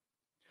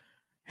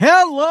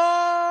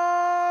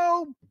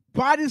Hello,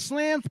 Body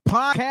Slams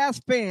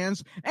podcast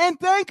fans, and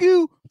thank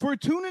you for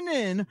tuning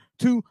in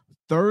to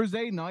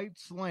Thursday Night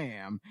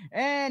Slam.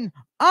 And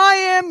I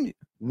am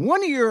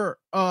one of your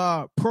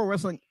pro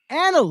wrestling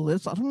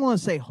analysts. I don't want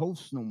to say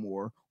host no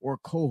more or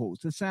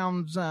co-host. It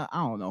sounds, I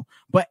don't know,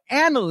 but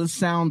analyst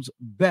sounds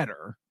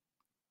better.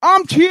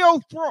 I'm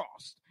Tio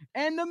Frost,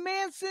 and the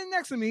man sitting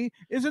next to me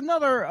is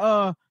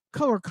another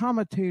color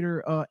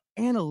commentator,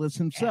 analyst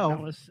himself.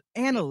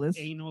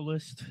 Analyst.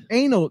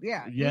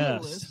 Yeah.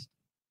 Yes.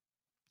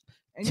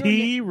 Analyst.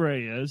 Tony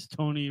Reyes,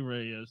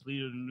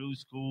 leader of the new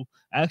school.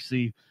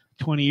 Actually,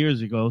 20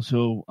 years ago,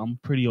 so I'm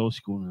pretty old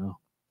school now.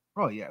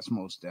 Oh, yes,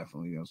 most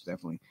definitely.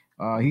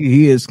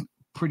 He is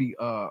pretty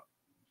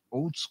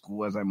old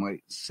school, as I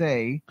might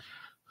say.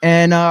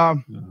 And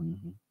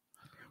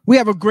we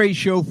have a great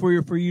show for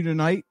you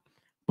tonight.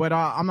 But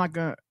I'm not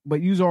gonna.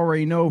 But you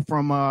already know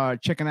from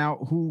checking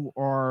out who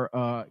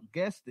our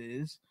guest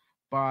is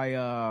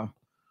by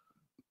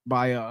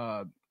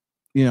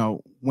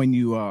when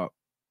you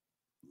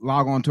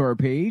log on to our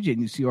page and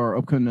you see our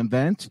upcoming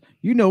events,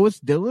 it's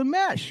Dylan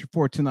Mesh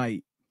for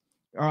tonight.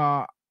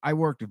 I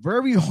worked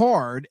very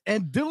hard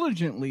and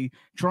diligently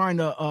trying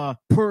to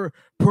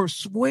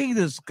persuade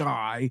this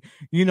guy.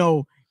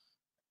 The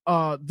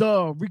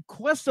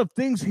request of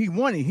things he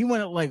wanted. He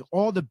wanted like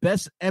all the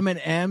best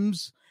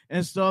M&Ms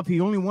and stuff. He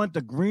only wanted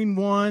the green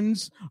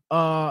ones.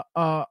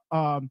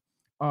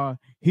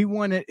 He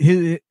wanted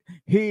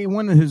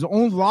his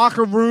own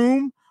locker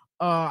room.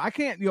 I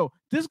can't,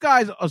 this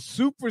guy's a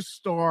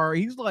superstar.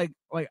 He's like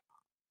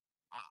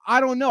I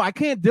don't know. I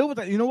can't deal with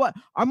that. You know what?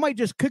 I might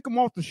just kick him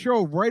off the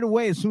show right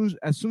away as soon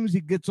as he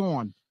gets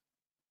on.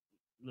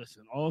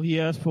 Listen, all he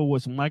asked for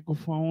was a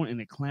microphone and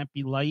a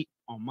clampy light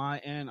on my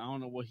end. I don't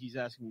know what he's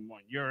asking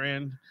on your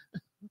end.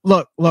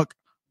 Look.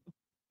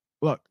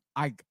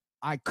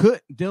 I could,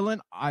 Dylan.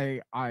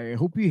 I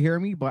hope you hear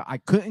me, but I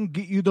couldn't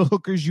get you the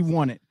hookers you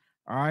wanted.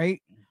 All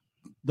right,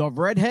 the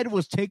redhead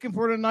was taken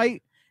for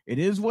tonight. It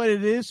is what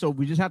it is. So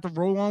we just have to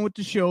roll on with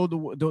the show the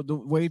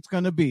way it's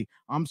gonna be.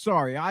 I'm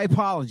sorry. I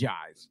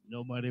apologize.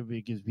 Nobody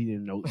ever gives me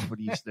the notes for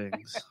these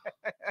things.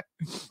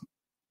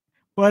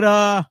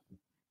 But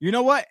you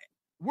know what?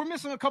 We're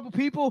missing a couple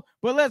people,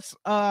 but let's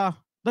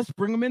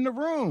bring them in the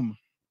room.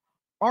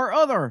 Our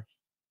other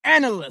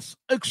analyst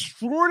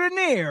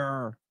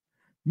extraordinaire,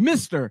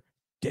 Mr.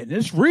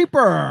 Dennis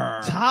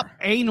Reaper. Top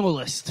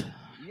analyst.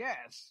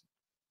 Yes.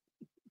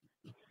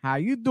 How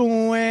you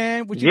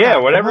doing?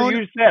 Whatever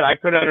you said, I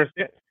couldn't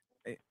understand.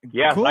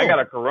 Yes, cool. I got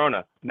a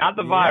Corona. Not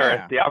the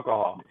virus, the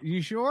alcohol.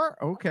 You sure?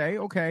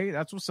 Okay.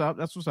 That's what's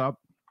up.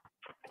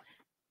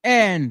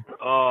 And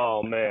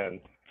oh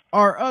man.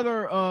 Our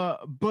other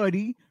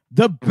buddy,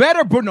 the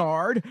better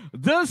Bernard,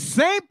 the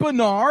Saint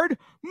Bernard,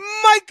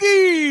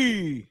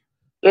 Mikey.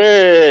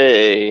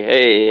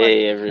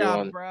 Hey,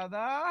 everyone. Up,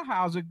 brother?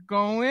 How's it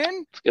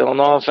going? What's going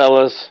on,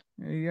 fellas?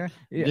 Yeah.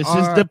 This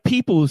is the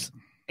people's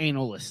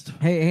analyst.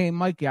 Hey,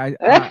 Mikey. Yeah,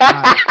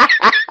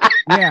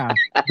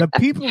 the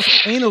people's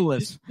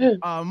analyst.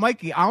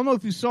 Mikey, I don't know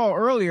if you saw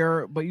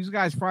earlier, but you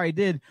guys probably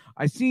did.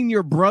 I seen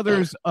your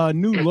brother's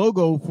new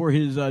logo for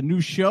his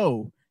new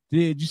show.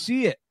 Did you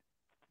see it?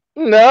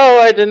 No,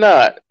 I did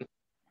not.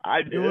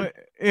 I did.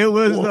 It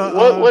was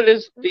what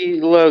is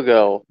the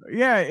logo?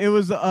 Yeah, it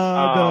was the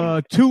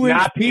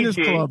 2-inch penis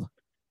PG. club.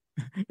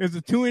 It's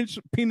a 2-inch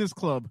penis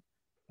club.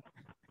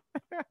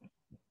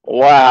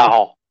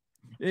 Wow.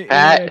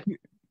 And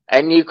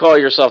you call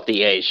yourself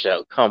the A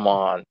Show? Come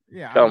on.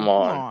 Yeah, come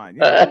on.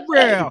 Yeah.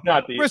 Real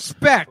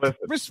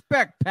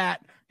respect,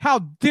 Pat. How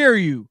dare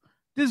you?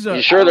 This is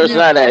you sure there's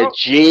not a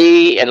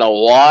G and a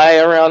Y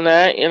around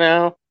that?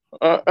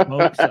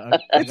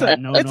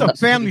 It's a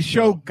family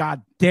show.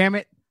 God damn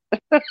it!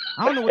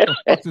 I don't know what the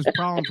fuck's his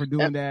problem for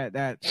doing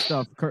that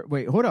stuff.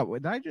 Wait, hold up.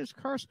 Did I just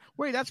curse?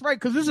 Wait, that's right,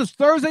 because this is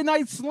Thursday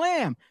Night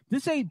Slam.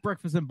 This ain't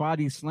Breakfast and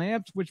Body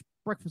Slams, which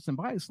Breakfast and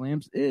Body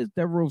Slams is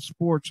Devereaux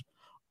Sports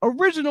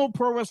original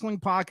pro wrestling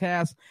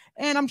podcast.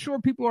 And I'm sure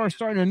people are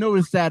starting to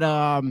notice that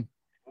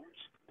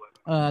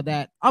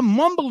that I'm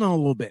mumbling a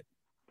little bit.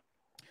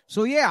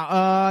 So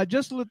yeah,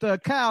 just let the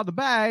cat out of the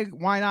bag.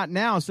 Why not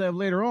now instead of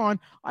later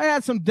on? I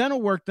had some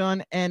dental work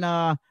done,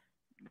 and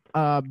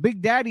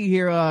Big Daddy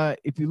here,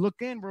 if you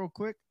look in real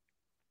quick,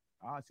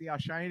 see how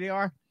shiny they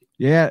are?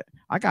 Yeah,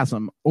 I got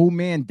some old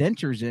man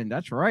dentures in.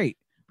 That's right.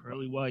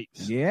 Pearly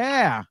whites.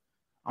 Yeah.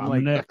 I'm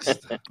like,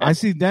 next. I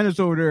see Dennis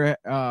over there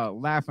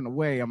laughing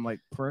away. I'm like,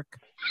 prick.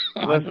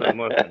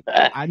 Listen.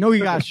 I know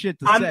you got shit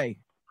to say.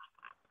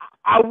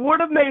 I would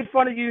have made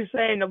fun of you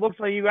saying it looks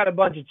like you got a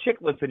bunch of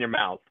chiclets in your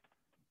mouth.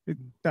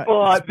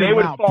 But they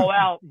would fall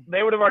out.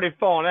 They would have already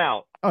fallen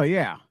out. Oh,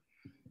 yeah.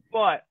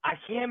 But I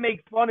can't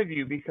make fun of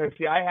you because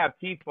see, I have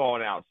teeth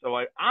falling out. So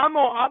I'm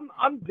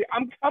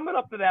coming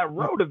up to that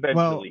road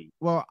eventually.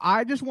 Well,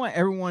 I just want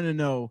everyone to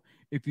know,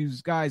 if you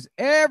guys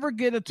ever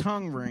get a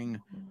tongue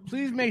ring,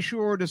 please make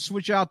sure to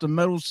switch out the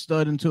metal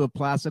stud into a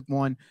plastic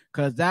one,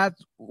 because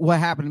that's what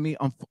happened to me.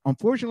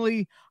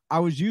 Unfortunately, I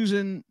was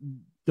using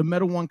the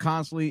metal one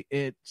constantly.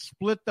 It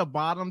split the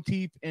bottom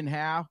teeth in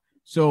half,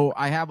 So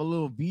I have a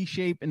little V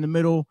shape in the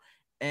middle,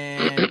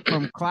 and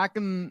from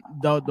clacking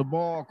the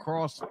ball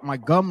across my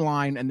gum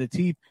line and the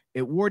teeth,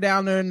 it wore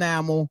down the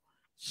enamel.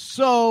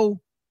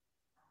 So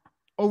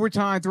over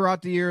time,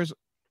 throughout the years,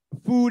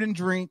 food and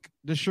drink,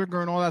 the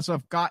sugar and all that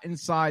stuff got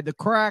inside the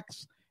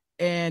cracks,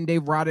 and they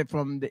rotted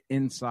from the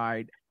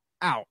inside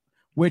out,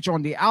 which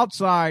on the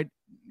outside,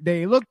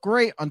 they look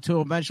great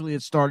until eventually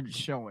it started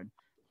showing.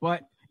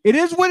 But it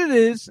is what it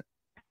is.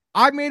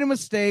 I made a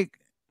mistake.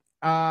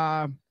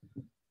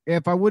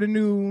 If I would have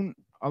known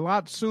a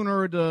lot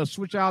sooner to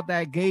switch out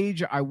that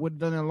gauge, I would have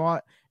done it a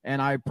lot,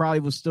 and I probably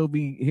would still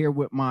be here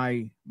with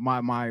my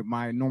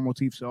normal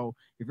teeth. So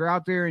if you're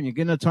out there and you're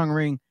getting a tongue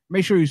ring,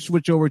 make sure you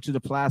switch over to the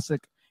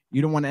plastic.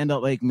 You don't want to end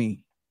up like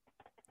me.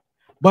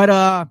 But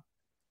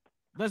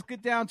let's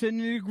get down to the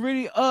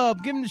nitty-gritty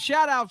of giving the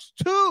shout-outs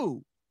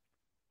to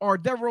our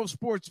Devereaux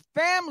Sports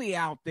family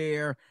out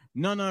there,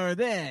 none other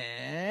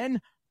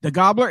than the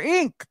Gobbler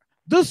Inc.,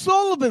 the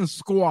Sullivan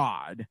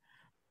Squad,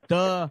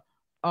 the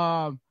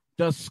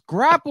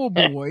Scrapple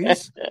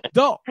Boys,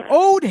 the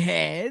Old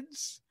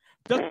Heads,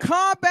 the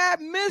Combat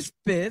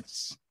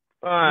Misfits.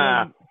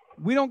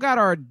 We don't got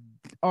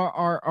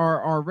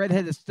our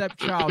redheaded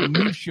stepchild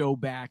new show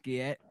back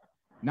yet,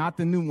 not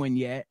the new one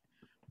yet,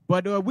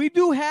 but we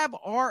do have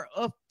our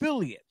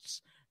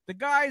affiliates, the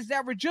guys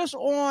that were just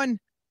on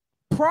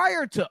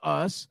prior to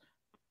us,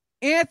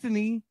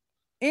 Anthony,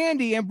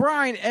 Andy, and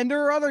Brian, and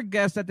there are other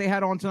guests that they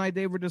had on tonight.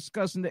 They were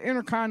discussing the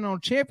Intercontinental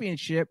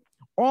Championship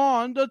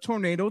on the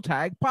Tornado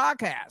Tag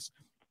Podcast,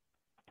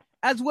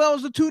 as well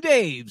as the two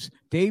Daves,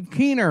 Dave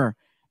Keener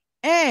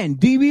and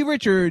DB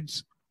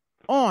Richards,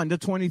 on the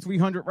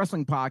 2300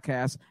 Wrestling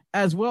Podcast,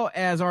 as well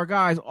as our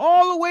guys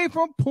all the way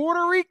from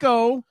Puerto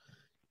Rico,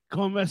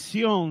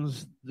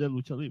 Conversiones de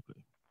Lucha Libre.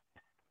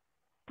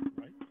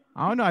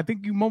 I don't know. I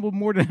think you mumbled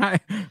more than I.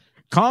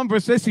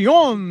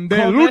 Conversación de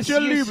Lucha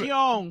Libre.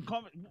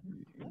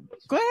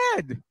 Go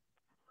ahead.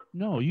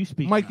 No, you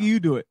speak. Mikey, now. You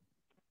do it.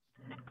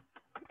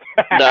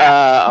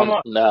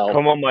 No.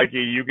 Come on,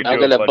 Mikey. You can do it. I'm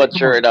going to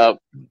butcher it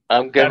up.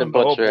 I'm going to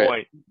butcher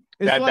it.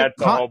 That's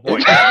the whole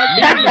point.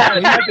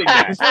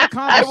 It's like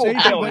conversation.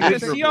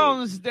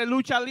 Conversiones de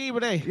Lucha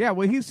Libre. Yeah,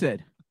 what he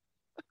said.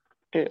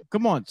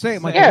 Come on, say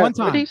it, Mikey, one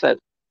time. What he said.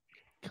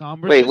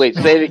 Wait,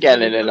 say it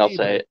again and then I'll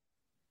say it.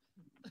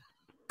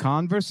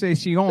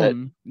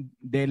 Conversación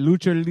de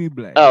Lucha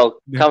Libre. Oh,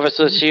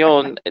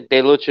 Conversación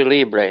de Lucha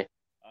Libre.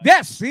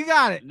 Yes, he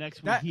got it.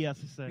 Next week he has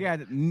to say. Yeah,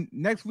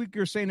 next week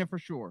you're saying it for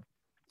sure.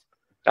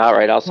 All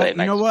right, I'll say it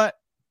next. You know what?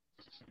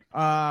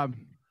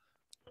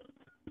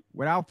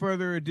 Without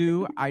further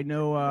ado, I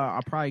know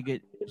I'll probably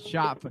get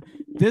shot. For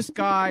this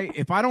guy,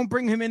 if I don't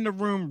bring him in the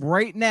room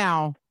right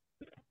now,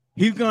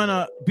 he's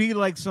gonna be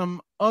like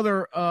some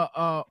other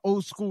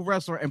old school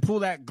wrestler and pull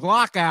that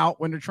Glock out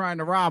when they're trying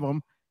to rob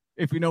him.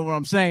 If you know what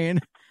I'm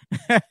saying.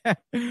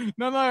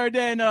 None other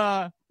than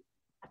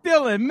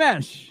Dylan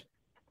Mesh.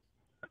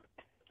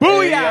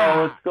 Booyah! Hey,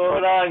 yo, what's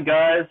going on,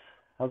 guys?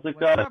 How's it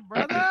going? What's up,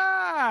 brother?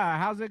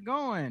 How's it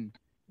going?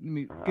 Let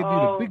me give you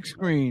the big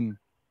screen.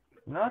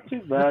 Not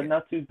too bad,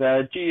 not too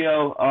bad.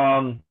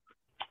 Gio,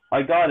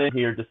 I got in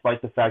here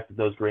despite the fact that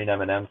those green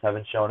M&Ms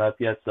haven't shown up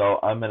yet, so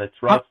I'm going to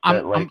trust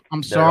that, like,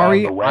 I'm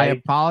sorry. I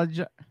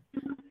apologize.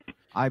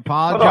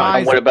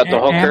 What about the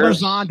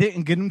hookers? Amazon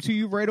didn't get them to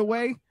you right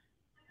away?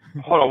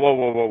 Hold on,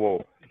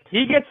 whoa.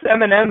 He gets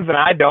M&Ms and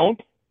I don't?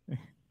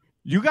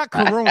 You got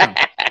Corona.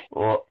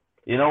 Well,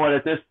 you know what?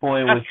 At this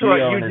point, that's with true.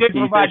 Gio You and did his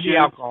provide issues, the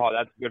alcohol.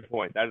 That's a good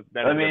point. That's a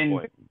good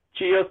point.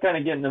 Gio's kind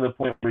of getting to the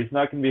point where he's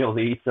not going to be able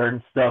to eat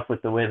certain stuff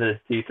with the way that his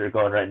teeth are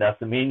going right now.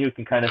 So me and you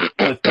can kind of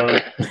split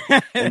those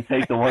and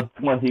take the ones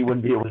he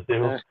wouldn't be able to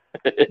do.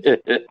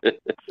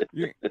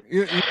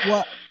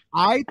 Well,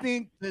 I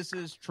think this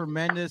is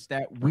tremendous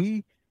that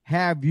we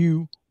have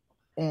you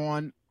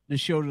on the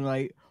show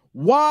tonight.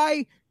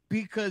 Why?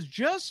 Because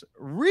just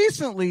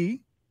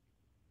recently,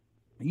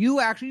 you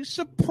actually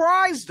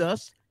surprised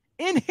us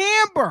in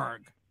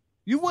Hamburg.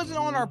 You wasn't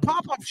on our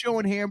pop-up show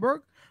in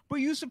Hamburg, but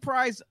you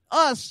surprised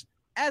us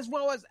as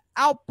well as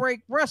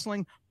Outbreak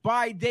Wrestling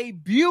by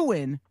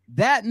debuting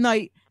that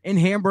night in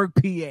Hamburg,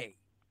 PA.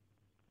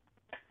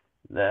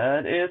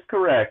 That is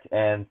correct.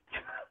 And,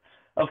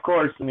 of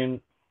course, I mean,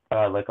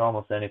 like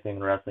almost anything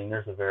in wrestling,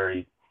 there's a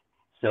very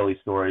silly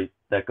story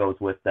that goes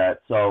with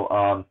that.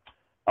 So,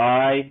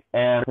 I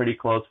am pretty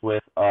close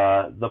with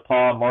the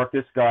Pa,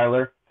 Marcus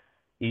Schuyler.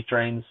 He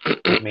trains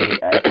with me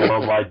at the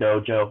Worldwide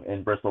Dojo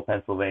in Bristol,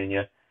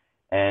 Pennsylvania.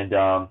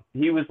 And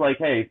he was like,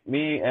 hey,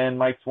 me and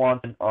Mike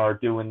Swanson are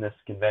doing this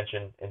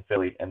convention in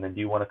Philly, and then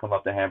do you want to come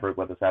up to Hamburg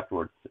with us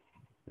afterwards?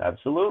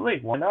 Absolutely.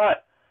 Why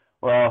not?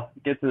 Well,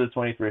 get to the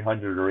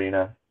 2300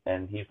 arena,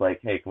 and he's like,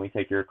 hey, can we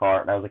take your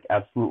car? And I was like,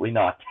 absolutely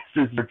not.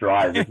 This is your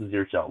drive. This is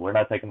your show. We're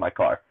not taking my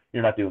car.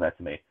 You're not doing that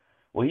to me.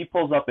 Well, he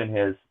pulls up in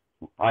his.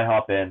 I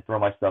hop in, throw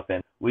my stuff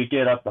in. We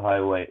get up the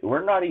highway.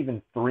 We're not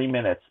even 3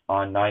 minutes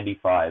on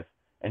 95,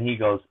 and he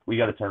goes, we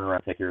got to turn around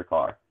and take your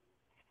car.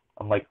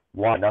 I'm like,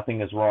 why?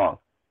 Nothing is wrong.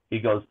 He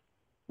goes,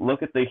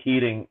 look at the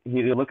heating.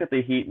 Look at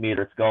the heat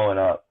meter. It's going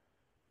up.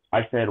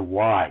 I said,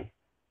 why?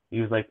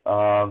 He was like,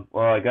 well,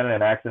 I got in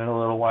an accident a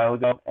little while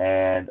ago,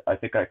 and I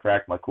think I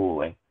cracked my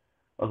cooling.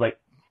 I was like,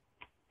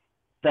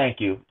 thank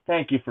you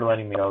for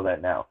letting me know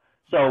that now.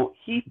 So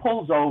he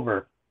pulls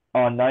over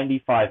on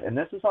 95, and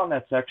this is on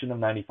that section of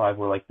 95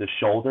 where like the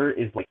shoulder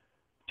is like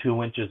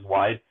 2 inches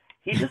wide.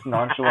 He just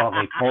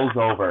nonchalantly pulls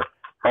over,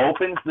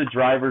 opens the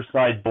driver's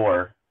side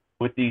door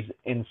with these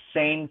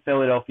insane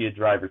Philadelphia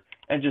drivers,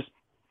 and just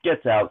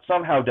gets out,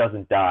 somehow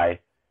doesn't die,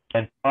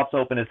 and pops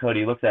open his hood.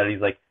 He looks at it,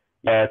 he's like,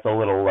 yeah, it's a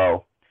little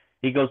low.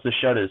 He goes to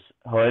shut his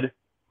hood.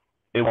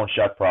 It won't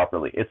shut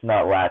properly. It's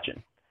not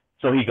latching.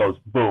 So he goes,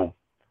 boom,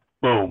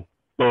 boom,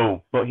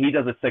 boom. But he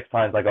does it 6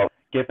 times. I go,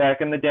 get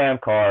back in the damn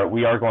car.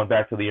 We are going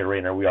back to the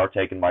arena. We are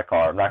taking my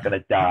car. I'm not going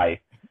to die.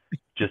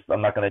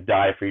 I'm not going to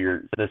die for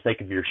the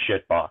sake of your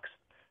shit box.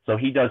 So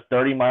he does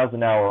 30 miles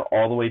an hour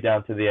all the way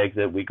down to the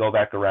exit. We go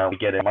back around. We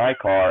get in my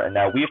car, and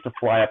now we have to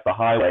fly up the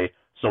highway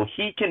so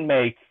he can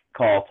make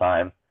call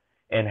time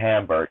in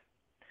Hamburg.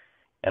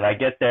 And I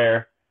get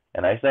there,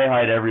 and I say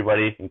hi to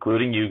everybody,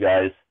 including you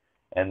guys.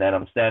 And then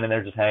I'm standing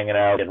there just hanging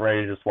out, getting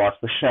ready to just watch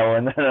the show.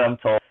 And then I'm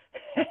told,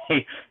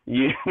 hey,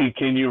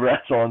 can you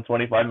wrestle in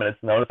 25 minutes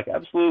notice? Like,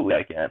 absolutely,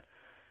 I can.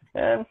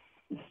 And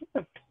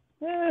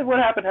what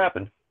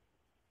happened.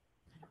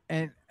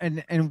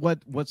 And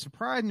what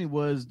surprised me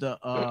was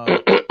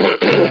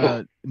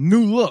the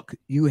new look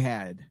you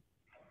had.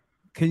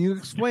 Can you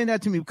explain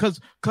that to me? Because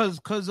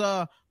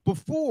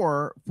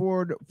before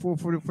for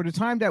the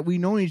time that we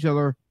know each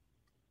other,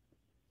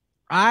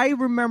 I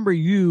remember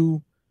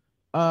you.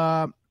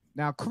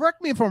 Now,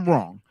 correct me if I'm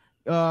wrong.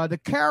 The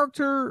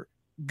character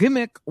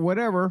gimmick,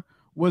 whatever,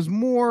 was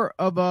more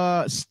of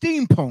a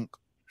steampunk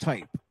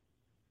type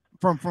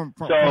from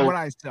what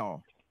I saw.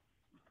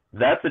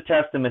 That's a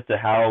testament to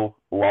how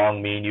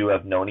long me and you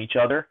have known each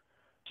other.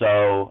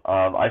 So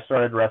I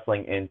started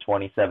wrestling in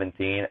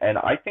 2017, and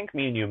I think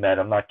me and you met.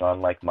 I'm not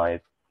on like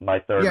my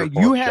third. Yeah, or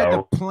fourth you had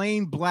show. the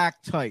plain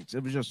black tights.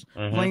 It was just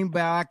plain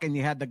black, and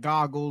you had the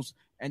goggles,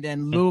 and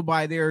then little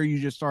by there, you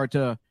just start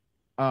to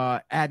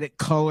added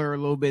color a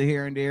little bit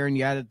here and there, and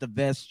you added the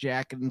vest,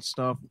 jacket, and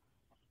stuff.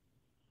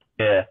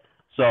 Yeah.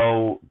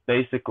 So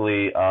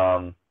basically,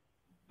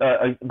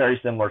 very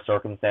similar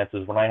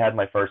circumstances. When I had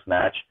my first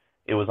match,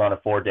 it was on a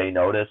 4-day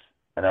notice,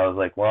 and I was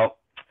like, well,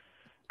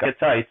 got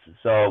tights.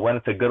 So I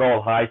went to good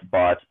old High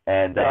Spot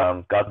and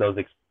got those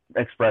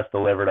express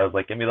delivered. I was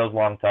like, give me those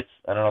long tights.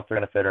 I don't know if they're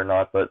going to fit or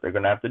not, but they're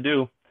going to have to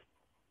do.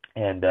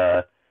 And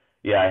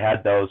yeah, I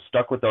had those,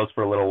 stuck with those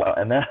for a little while.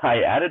 And then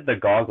I added the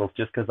goggles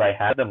just because I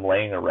had them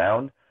laying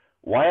around.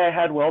 Why I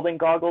had welding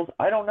goggles,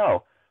 I don't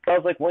know. But I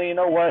was like, well, you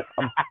know what?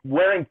 I'm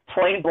wearing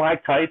plain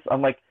black tights.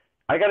 I'm like,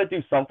 I got to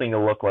do something to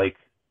look like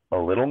a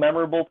little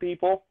memorable,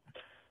 people.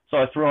 So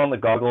I threw on the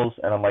goggles,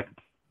 and I'm like,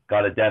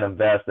 got a denim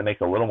vest. It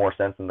makes a little more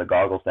sense than the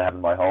goggles to have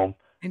in my home.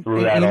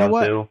 Threw that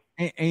on, too.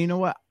 And you know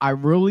what? I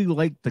really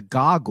like the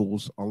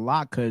goggles a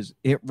lot because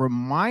it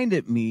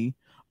reminded me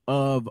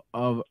of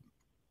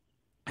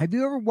have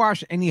you ever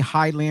watched any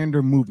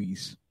Highlander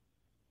movies?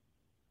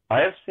 I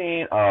have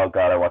seen. Oh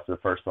God, I watched the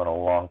first one a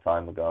long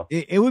time ago.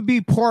 It would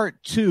be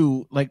part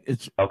 2. Like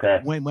it's okay.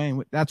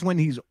 When that's when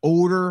he's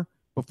older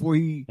before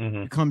he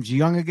becomes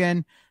young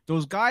again.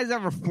 Those guys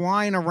that were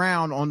flying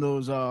around on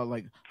those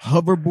like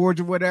hoverboards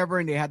or whatever,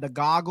 and they had the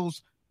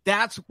goggles.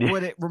 That's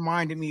what it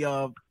reminded me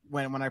of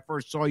when I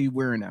first saw you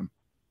wearing them.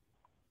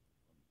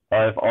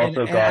 I've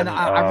also gotten.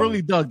 I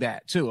really dug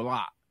that too a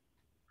lot.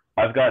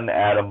 I've gotten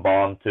Atom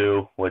Bomb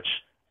too, which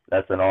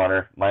that's an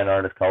honor. Mine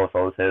aren't as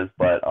colorful as his,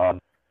 but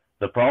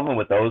the problem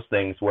with those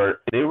things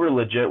were they were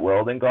legit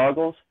welding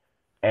goggles,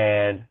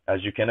 and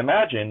as you can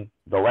imagine,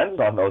 the lenses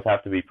on those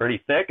have to be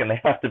pretty thick and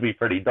they have to be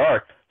pretty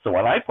dark. So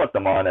when I put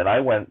them on and I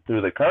went through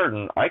the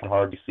curtain, I can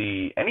hardly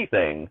see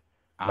anything.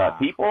 Not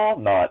people,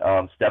 not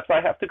steps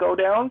I have to go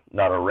down,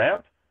 not a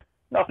ramp,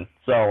 nothing.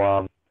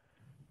 So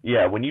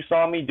yeah, when you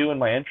saw me doing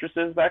my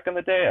entrances back in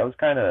the day, I was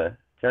kind of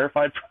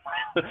terrified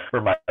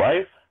for my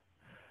life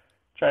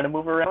trying to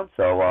move around.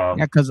 So I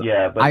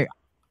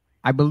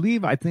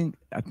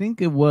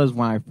think it was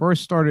when I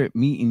first started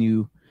meeting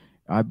you.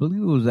 I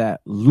believe it was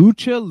at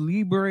Lucha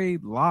Libre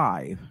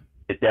Live.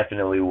 It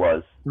definitely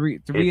was. 3L.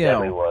 It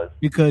definitely was.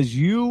 Because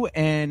you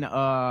and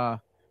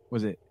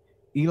was it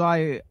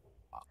Eli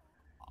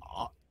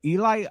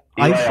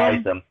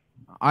Isom?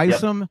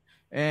 Yep.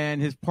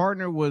 And his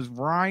partner was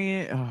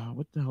Ryan.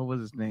 What the hell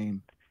was his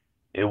name?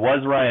 It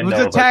was Ryan. It was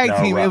Nova, a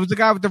tag team. It was the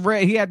guy with the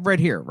red. He had red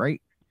hair,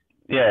 right?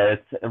 Yeah,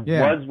 it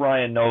was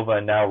Ryan Nova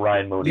and now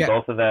Ryan Mooney. Yeah.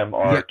 Both of them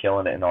are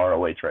killing it in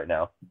ROH right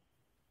now.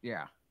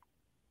 Yeah.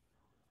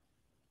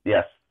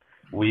 Yes.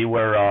 We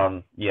were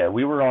on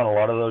a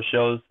lot of those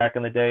shows back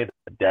in the day.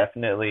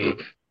 Definitely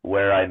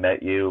where I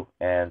met you,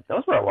 and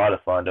those were a lot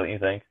of fun, don't you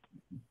think?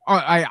 Oh,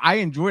 I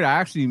enjoyed it. I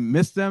actually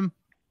missed them.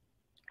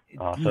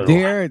 So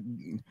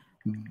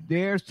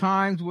there's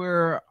times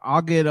where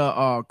I'll get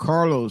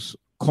Carlos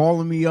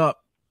calling me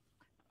up.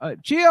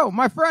 Gio,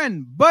 my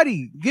friend,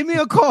 buddy, give me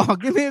a call,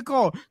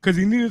 because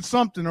he needed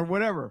something or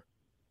whatever.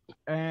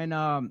 And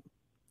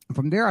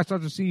from there, I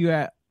started to see you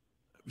at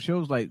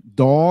shows like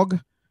Dog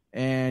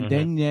and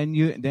then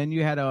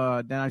you had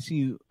then I see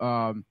you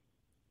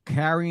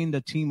carrying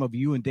the team of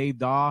you and Dave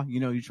Daw. You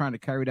know, you're trying to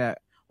carry that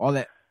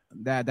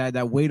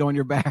weight on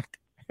your back.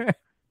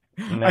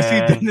 I see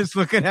Dennis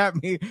looking at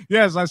me.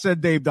 Yes, I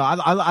said Dave Daw.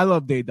 I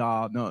love Dave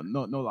Daw. No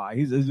lie.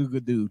 He's a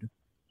good dude.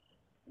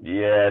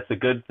 Yeah, it's a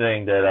good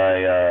thing that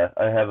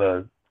I have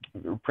a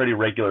pretty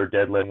regular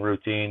deadlifting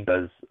routine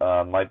because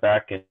my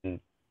back can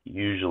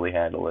usually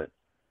handle it.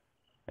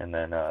 And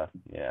then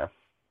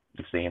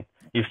you've seen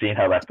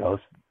how that goes.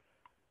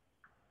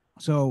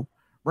 So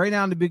right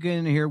now in the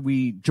beginning here,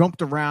 we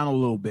jumped around a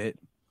little bit,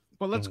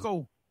 but let's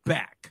go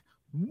back,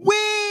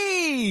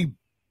 way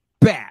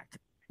back,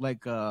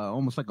 like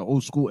almost like an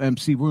old school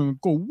MC. We're gonna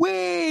go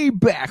way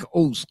back,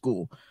 old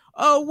school.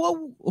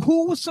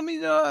 Who was some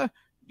of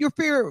your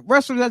favorite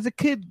wrestlers as a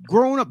kid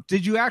growing up?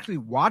 Did you actually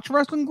watch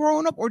wrestling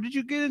growing up, or did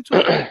you get into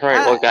it at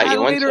a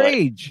later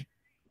age?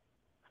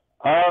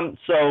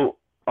 So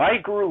I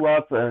grew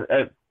up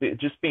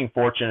just being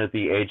fortunate at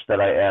the age that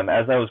I am.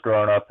 As I was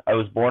growing up, I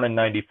was born in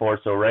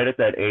 '94, so right at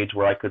that age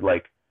where I could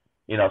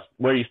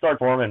where you start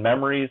forming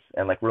memories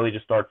and really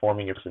just start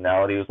forming your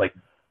personality. It was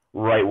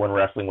right when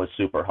wrestling was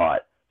super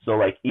hot.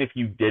 So if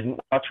you didn't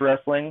watch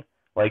wrestling,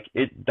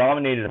 it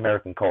dominated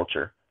American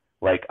culture.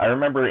 I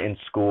remember in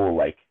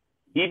school,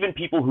 even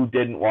people who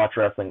didn't watch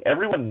wrestling,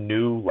 everyone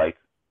knew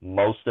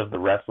most of the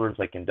wrestlers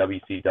in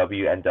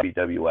WCW and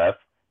WWF,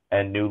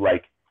 and knew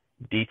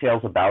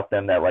details about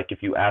them that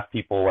if you ask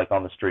people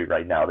on the street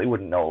right now, they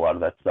wouldn't know a lot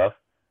of that stuff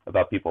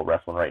about people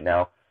wrestling right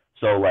now.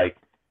 So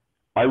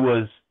I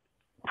was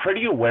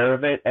pretty aware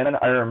of it. And then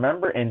I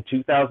remember in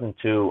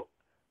 2002,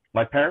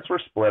 my parents were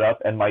split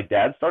up, and my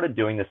dad started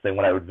doing this thing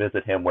when I would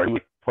visit him where he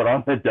would put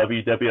on the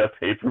WWF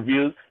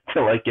pay-per-views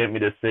to get me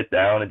to sit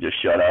down and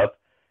just shut up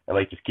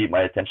and just keep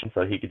my attention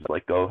so he could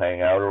just go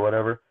hang out or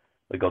whatever,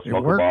 go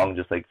smoke a bong,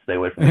 just stay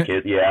away from the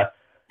kids. Yeah.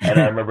 And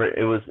I remember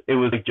it was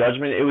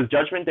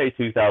Judgment Day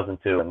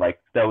 2002, and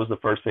that was the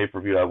first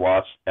pay-per-view I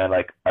watched, and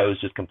I was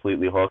just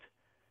completely hooked.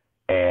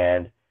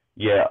 And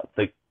yeah,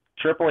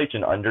 Triple H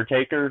and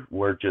Undertaker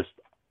were just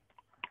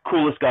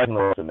coolest guys in the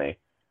world to me.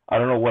 I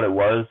don't know what it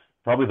was.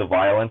 Probably the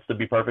violence, to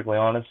be perfectly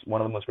honest.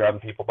 One of them was grabbing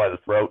people by the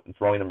throat and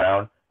throwing them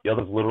down. The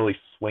other was literally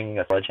swinging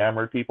a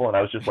sledgehammer at people, and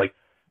I was just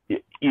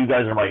you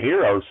guys are my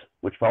heroes,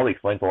 which probably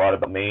explains a lot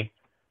about me.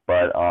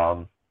 But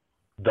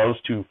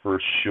those two for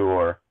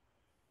sure.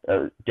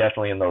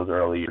 Definitely in those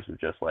early years were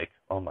just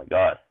oh my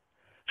God,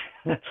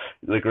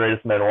 the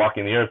greatest men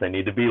walking the earth. I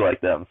need to be like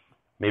them.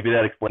 Maybe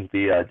that explains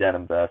the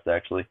denim vest,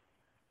 actually.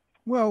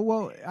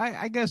 Well,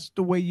 I guess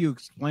the way you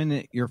explain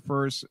it, your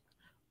first,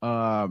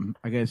 I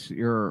guess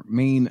your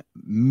main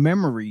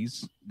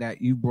memories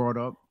that you brought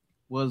up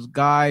was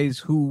guys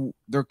who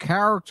their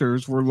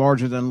characters were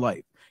larger than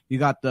life. You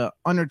got the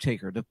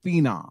Undertaker, the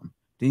Phenom.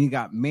 Then you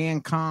got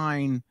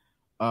Mankind.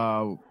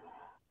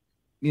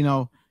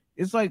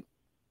 It's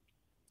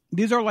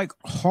these are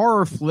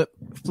horror flick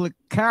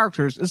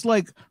characters. It's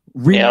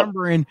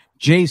remembering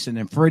Jason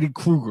and Freddy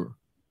Krueger,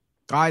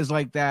 guys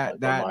like that.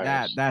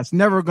 That's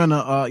never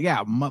gonna.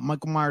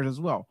 Michael Myers as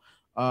well.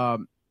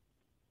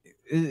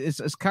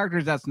 It's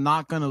characters that's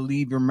not gonna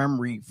leave your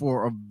memory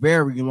for a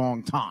very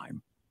long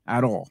time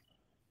at all.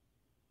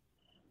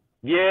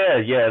 Yeah,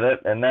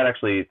 that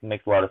actually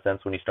makes a lot of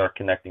sense when you start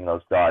connecting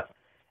those dots.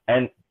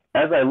 And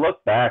as I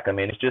look back, I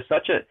mean, it's just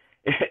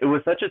it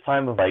was such a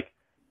time of I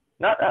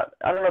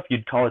don't know if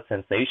you'd call it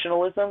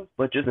sensationalism,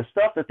 but just the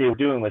stuff that they were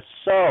doing was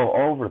so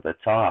over the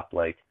top.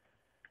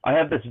 I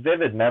have this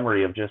vivid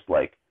memory of just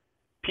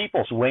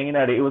people swinging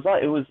at it. It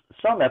was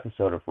some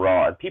episode of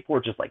Raw, and people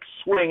were just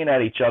swinging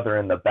at each other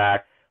in the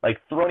back,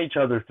 throwing each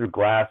other through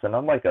glass, and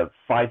I'm like a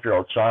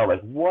 5-year-old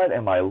child, what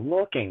am I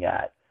looking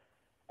at?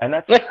 And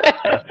that's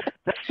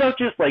so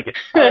just I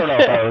don't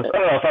know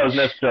if I was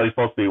necessarily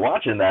supposed to be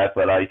watching that,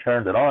 but I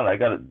turned it on. I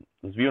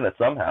was viewing it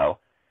somehow.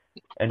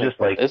 And just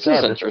this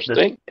is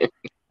interesting.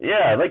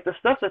 Yeah, the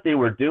stuff that they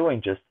were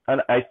doing,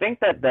 and I think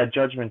that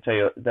Judgment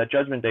Day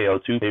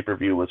 02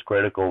 pay-per-view was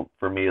critical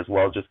for me as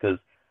well, just because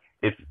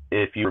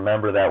if you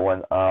remember that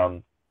one,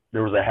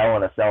 there was a Hell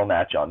in a Cell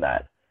match on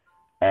that,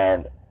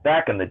 and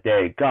back in the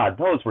day, God,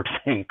 those were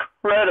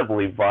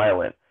incredibly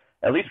violent,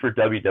 at least for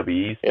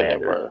WWE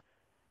standards.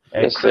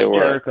 And yes, they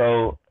were.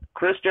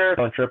 Chris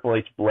Jericho and Triple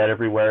H bled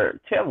everywhere.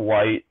 Tim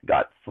White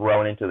got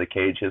thrown into the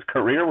cage. His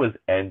career was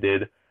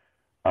ended.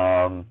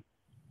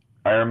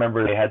 I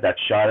remember they had that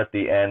shot at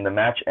the end. The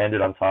match ended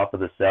on top of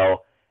the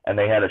cell, and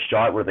they had a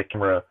shot where the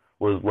camera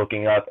was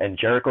looking up, and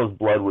Jericho's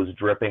blood was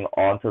dripping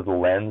onto the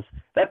lens.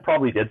 That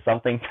probably did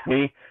something to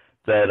me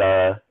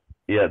that,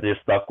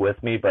 just stuck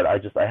with me. But I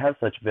have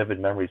such vivid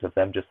memories of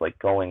them just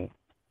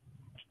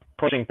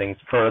pushing things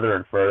further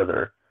and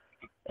further.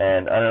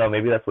 And I don't know,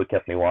 maybe that's what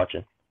kept me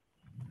watching.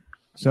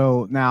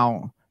 So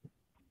now,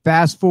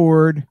 fast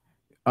forward,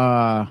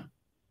 at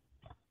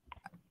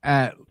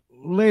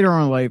later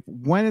on in life,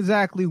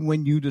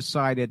 when you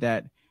decided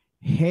that,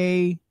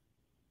 hey,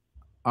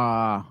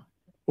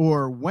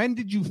 or when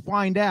did you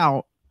find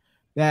out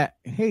that,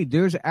 hey,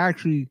 there's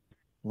actually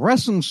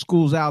wrestling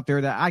schools out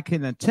there that I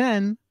can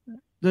attend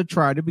to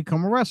try to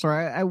become a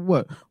wrestler?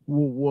 What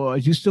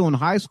was you still in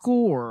high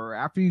school or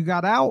after you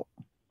got out?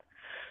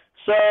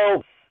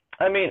 So,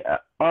 I mean,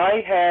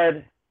 I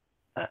had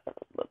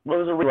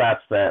was a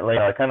relapse fan,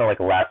 kind of like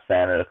a lapse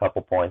fan at a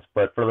couple points,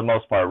 but for the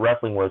most part,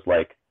 wrestling was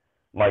like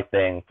my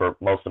thing for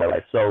most of my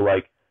life. So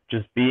like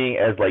just being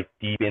as like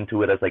deep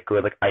into it as I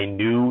could, like I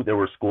knew there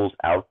were schools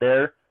out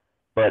there,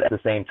 but at the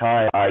same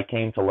time, I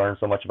came to learn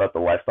so much about the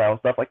lifestyle and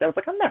stuff like that. I was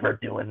like, I'm never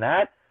doing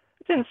that.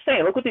 It's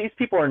insane. Look what these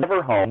people are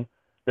never home.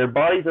 Their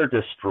bodies are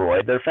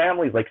destroyed. Their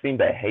families like seem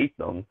to hate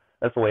them.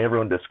 That's the way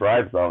everyone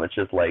describes them. It's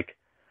just like,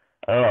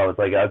 I don't know. It's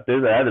like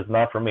that is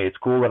not for me. It's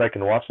cool that I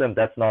can watch them.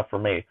 That's not for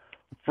me.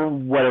 For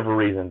whatever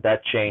reason,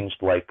 that changed.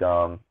 Like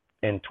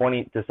in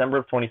December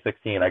of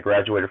 2016, I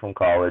graduated from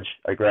college.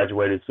 I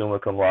graduated summa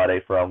cum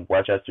laude from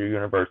Westchester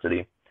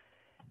University,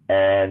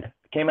 and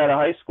came out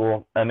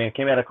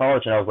of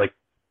college, and I was like,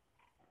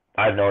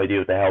 I have no idea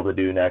what the hell to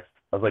do next.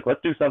 I was like,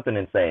 let's do something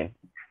insane.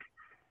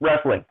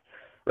 Wrestling.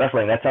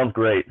 That sounds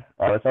great.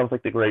 That sounds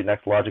like the great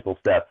next logical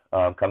step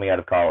coming out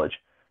of college.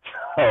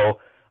 So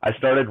I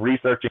started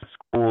researching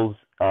schools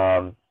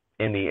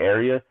in the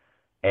area,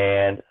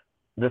 and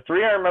the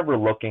three I remember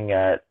looking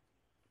at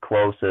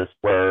closest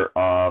were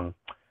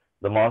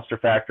the Monster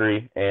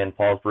Factory in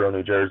Paulsboro,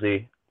 New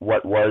Jersey,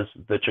 what was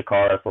the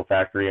Chikara Wrestle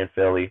Factory in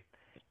Philly,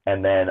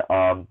 and then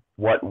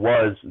what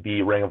was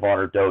the Ring of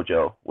Honor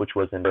Dojo, which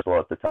was in Bristol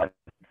at the time.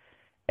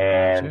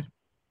 And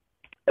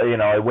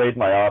I weighed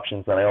my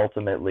options, and I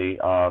ultimately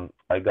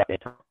I got in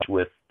touch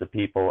with the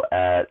people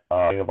at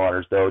Ring of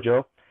Honor's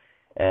Dojo,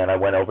 and I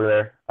went over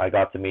there. I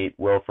got to meet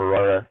Will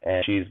Ferrara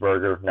and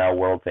Cheeseburger, now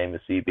world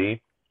famous CB,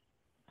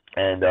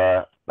 and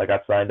I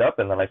got signed up,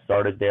 and then I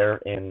started there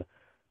in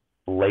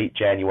late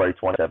January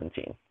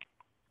 2017.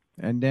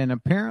 And then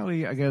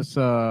apparently, I guess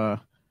the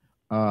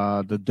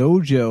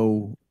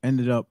dojo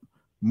ended up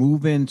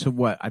moving to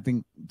what? I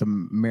think the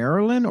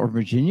Maryland or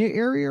Virginia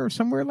area or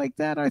somewhere like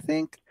that, I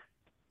think.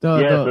 So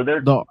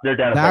they're down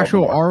the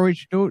actual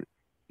RH dojo.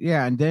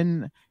 Yeah, and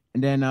then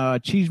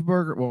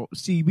Cheeseburger,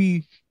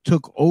 CB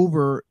took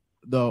over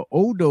the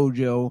old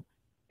dojo,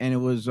 and it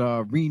was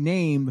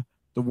renamed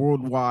the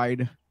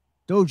Worldwide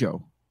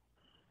Dojo.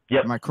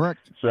 Yep. Am I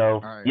correct?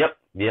 So, right.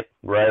 Yep,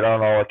 right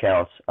on all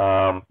accounts.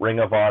 Ring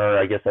of Honor,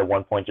 I guess at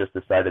one point just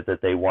decided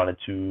that they wanted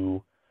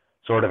to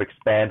sort of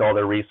expand all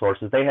their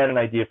resources. They had an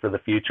idea for the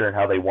future and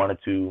how they wanted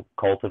to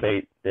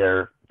cultivate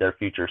their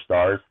future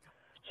stars.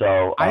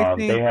 So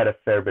they had a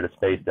fair bit of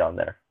space down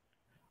there.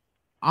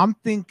 I'm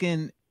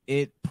thinking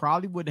it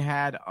probably would have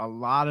had a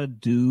lot to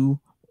do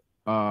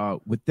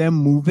with them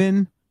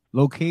moving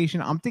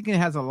location. I'm thinking it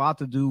has a lot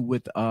to do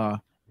with the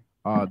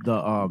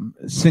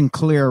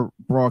Sinclair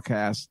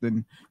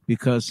broadcasting,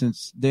 because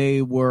since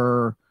they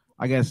were,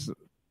 I guess,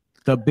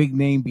 the big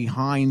name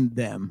behind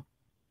them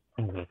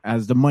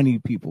as the money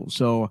people.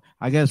 So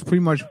I guess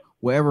pretty much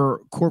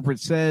whatever corporate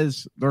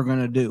says they're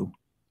going to do.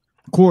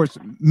 Of course,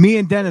 me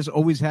and Dennis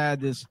always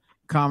had this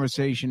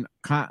conversation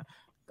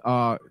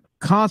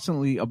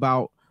constantly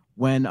about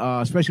when,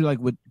 especially like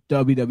with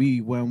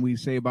WWE, when we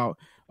say about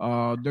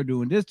they're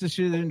doing this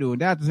decision, doing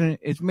that decision,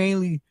 it's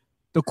mainly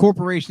the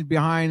corporations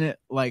behind it,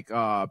 like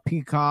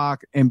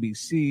Peacock,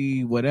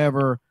 NBC,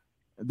 whatever.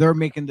 They're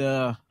making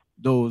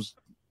those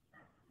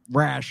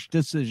rash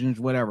decisions,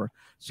 whatever.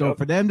 So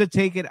for them to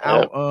take it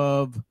out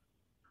of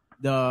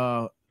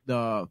the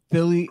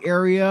Philly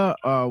area,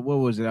 what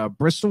was it,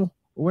 Bristol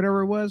or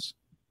whatever it was,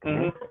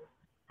 and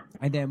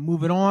then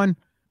move it on,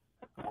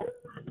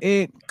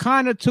 it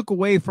kind of took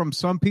away from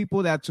some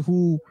people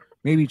who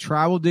maybe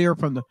traveled there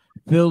from the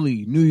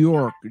Philly, New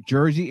York,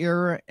 Jersey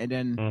area, and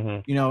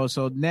then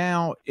so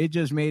now it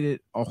just made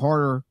it a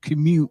harder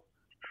commute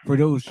for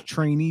those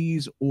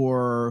trainees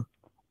or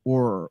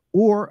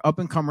up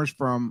and comers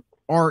from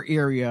our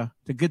area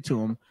to get to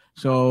them.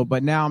 So,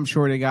 but now I'm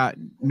sure they got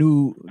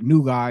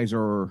new guys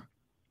or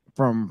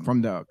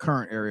from the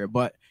current area.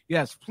 But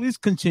yes, please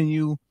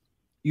continue.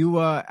 You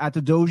at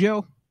the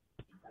dojo?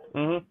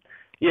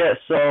 Yeah.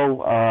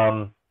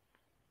 So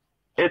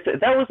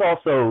that was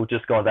also,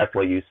 just going back to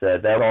what you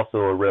said, that was also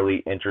a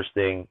really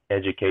interesting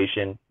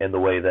education in the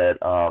way that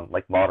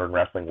like modern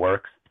wrestling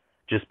works.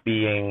 Just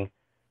being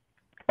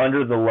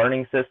under the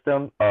learning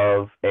system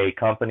of a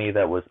company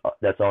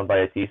that's owned by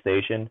a T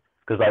station,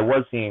 because I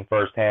was seeing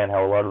firsthand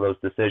how a lot of those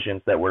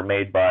decisions that were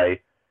made by,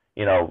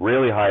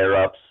 really higher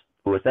ups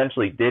who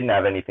essentially didn't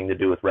have anything to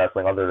do with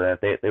wrestling other than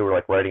that they were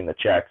like writing the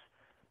checks.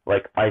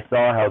 Like I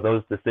saw how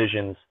those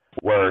decisions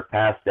were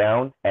passed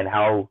down and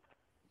how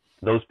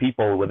those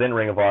people within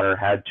Ring of Honor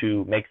had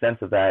to make sense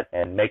of that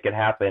and make it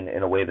happen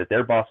in a way that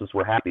their bosses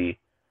were happy,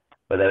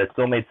 but that it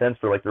still made sense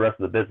for like the rest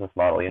of the business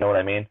model. You know what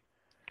I mean?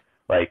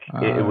 Like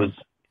it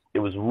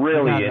was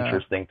really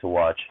interesting to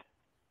watch.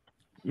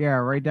 Yeah,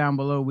 right down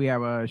below we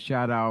have a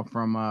shout out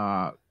from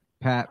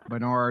Pat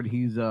Bernard.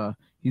 He's the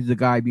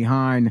guy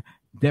behind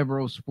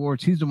Devereaux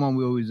Sports. He's the one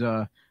we always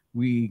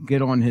we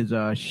get on his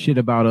shit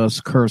about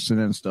us cursing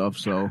and stuff.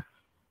 So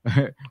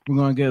we're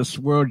gonna get a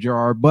swirl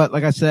jar. But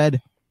like I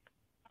said,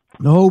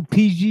 No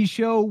PG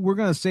show. We're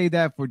gonna say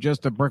that for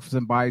just the Breakfast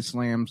and Body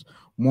Slams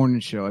morning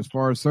show. As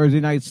far as Thursday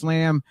Night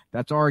Slam,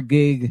 that's our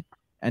gig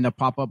and the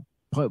pop-up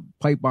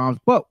pipe bombs.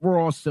 But we're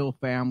all still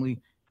family.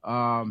 We're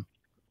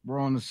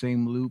on the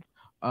same loop.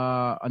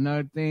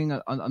 Another thing,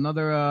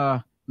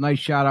 another nice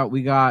shout out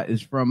we got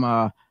is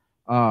from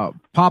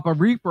Papa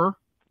Reaper.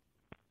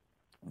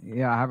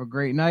 Yeah, have a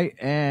great night,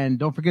 and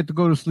don't forget to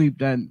go to sleep,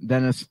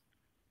 Dennis.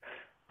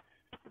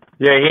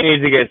 Yeah, he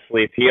needs to get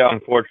sleep. He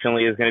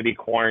unfortunately is going to be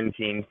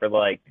quarantined for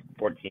like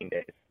 14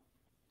 days.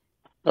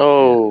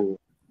 Oh.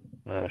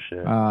 Oh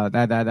shit.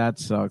 That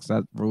sucks.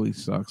 That really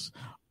sucks.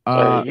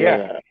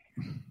 Yeah.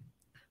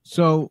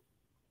 So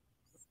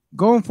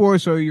going forward,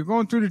 so you're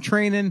going through the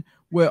training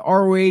with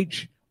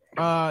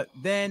ROH.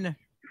 Then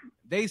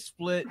they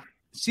split.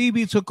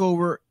 CB took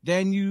over.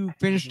 Then you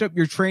finished up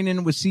your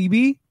training with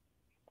CB.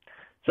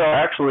 So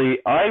actually,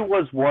 I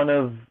was one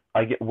of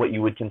what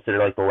you would consider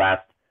like the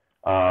last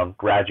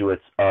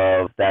graduates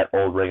of that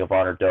old Ring of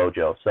Honor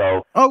dojo.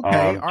 So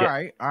okay,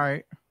 all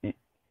right.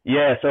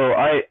 Yeah, so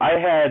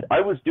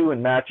I was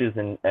doing matches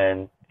and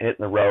hitting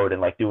the road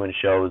and like doing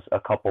shows a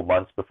couple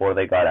months before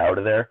they got out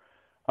of there.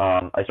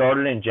 I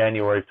started in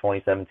January of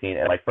 2017,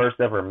 and my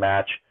first ever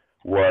match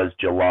was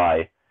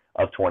July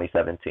of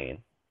 2017.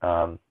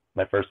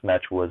 My first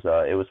match was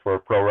it was for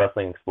Pro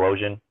Wrestling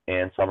Explosion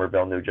in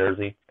Somerville, New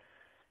Jersey,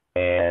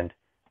 and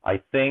I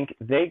think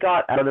they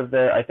got out of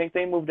there. I think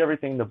they moved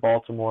everything to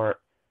Baltimore.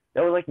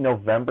 That was like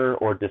November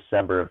or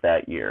December of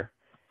that year.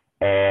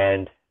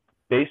 And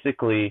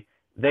basically,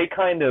 they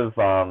kind of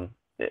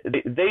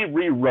they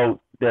rewrote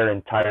their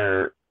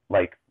entire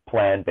like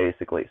plan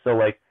basically. So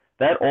like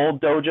that old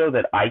dojo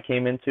that I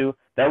came into,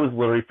 that was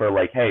literally for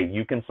like, hey,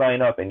 you can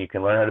sign up and you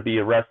can learn how to be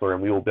a wrestler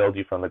and we will build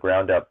you from the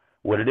ground up.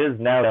 What it is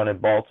now down in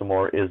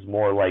Baltimore is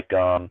more like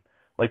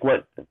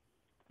what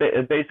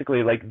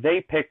basically, like,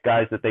 they pick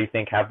guys that they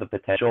think have the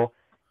potential,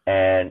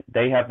 and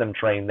they have them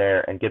train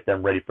there and get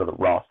them ready for the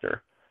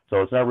roster.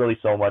 So it's not really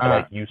so much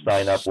like you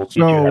sign up, we'll teach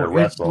you how to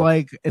wrestle.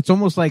 It's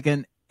almost like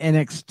an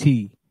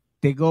NXT.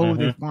 They go,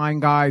 they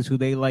find guys who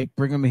they like,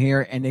 bring them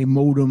here, and they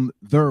mold them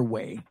their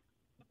way.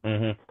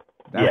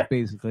 That's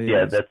basically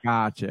it. That's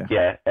gotcha.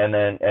 Yeah, and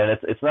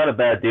it's not a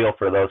bad deal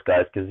for those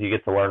guys because you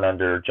get to learn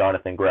under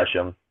Jonathan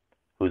Gresham,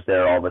 who's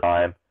there all the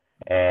time.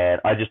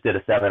 And I just did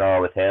a seminar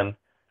with him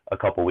a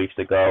couple weeks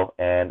ago,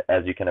 and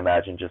as you can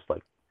imagine, just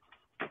like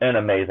an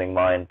amazing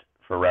mind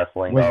for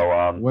wrestling.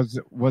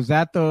 Was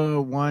that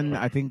the one?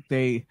 I think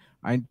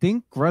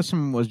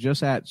Gresham was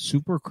just at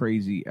Super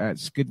Crazy at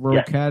Skid Row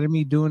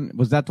Academy doing.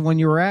 Was that the one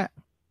you were at?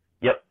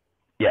 Yep.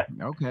 Yeah.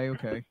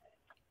 Okay.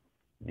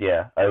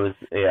 Yeah, I was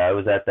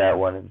at that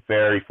one.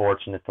 Very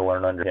fortunate to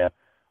learn under him.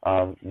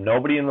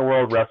 Nobody in the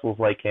world wrestles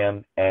like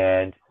him,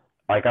 and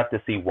I got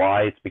to see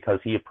why. It's because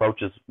he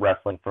approaches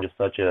wrestling from just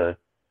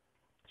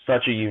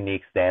such a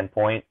unique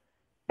standpoint,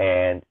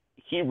 and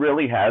he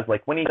really has,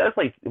 like, when he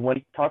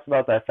talks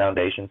about that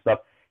foundation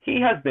stuff,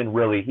 he's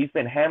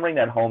been hammering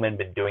that home and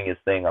been doing his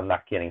thing. I'm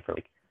not kidding, for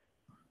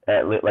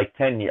like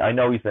 10 years. I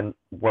know he's been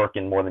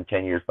working more than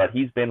 10 years, but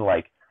he's been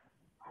like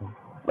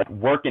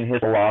working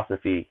his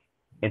philosophy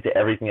into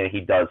everything that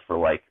he does for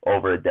like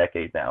over a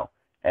decade now.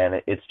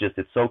 And it's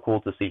so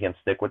cool to see him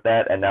stick with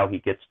that, and now he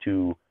gets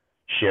to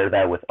share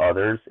that with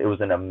others. It was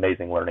an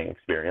amazing learning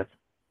experience.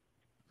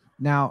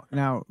 Now,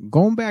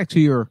 going back to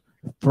your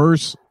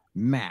first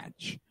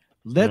match,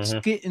 let's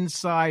get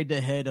inside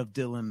the head of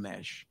Dylan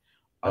Mesh.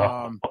 I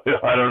don't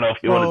know if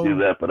you want to do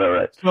that, but all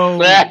right. So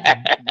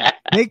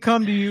they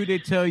come to you, they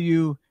tell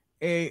you,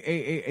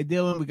 hey,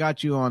 Dylan, we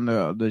got you on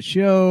the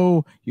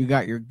show. You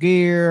got your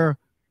gear.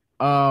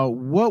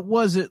 What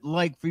was it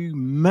like for you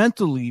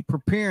mentally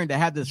preparing to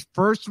have this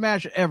first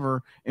match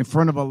ever in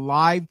front of a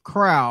live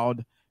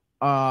crowd?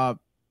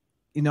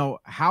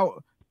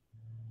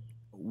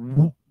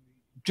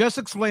 Just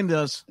explain to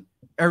us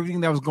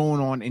everything that was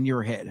going on in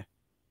your head.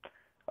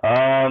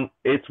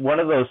 It's one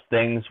of those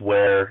things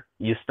where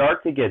you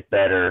start to get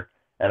better,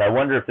 and I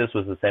wonder if this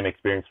was the same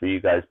experience for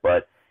you guys,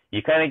 but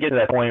you kind of get to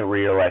that point where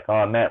you're like,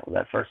 oh, man,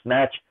 that first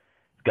match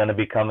is going to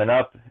be coming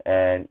up,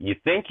 and you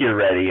think you're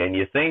ready, and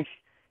you think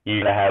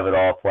you're going to have it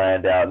all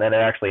planned out, and then it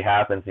actually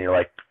happens, and you're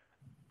like,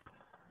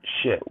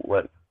 shit,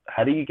 what?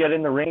 How do you get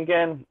in the ring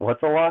again?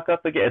 What's the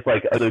lockup again? It's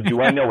like,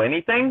 do I know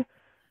anything?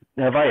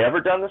 Have I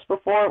ever done this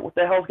before? What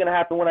the hell's going to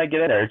happen when I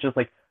get in there? It's just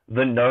like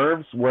the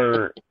nerves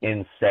were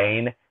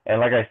insane. And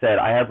like I said,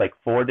 I had like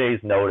 4 days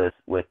notice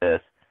with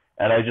this.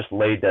 And I just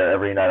laid there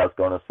every night. I was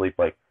going to sleep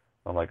like,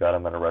 oh my God,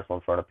 I'm going to wrestle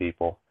in front of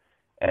people.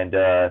 And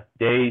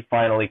day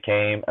finally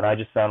came, and I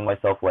just found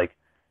myself like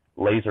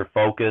laser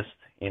focused,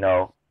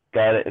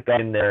 got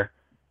in there,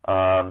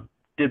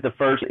 did the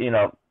first,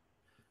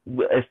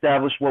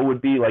 established what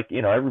would be like,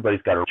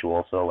 everybody's got a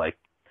ritual. So like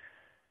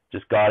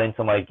just got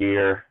into my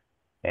gear,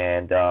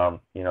 and,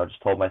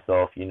 just told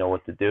myself, you know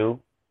what to do.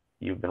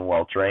 You've been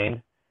well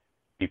trained.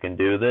 You can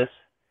do this.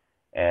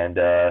 And,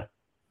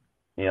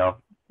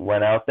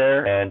 went out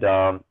there, and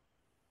I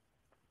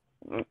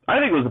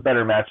think it was a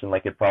better match than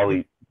like it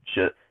probably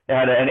should. it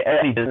had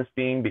any business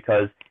being,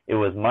 because it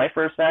was my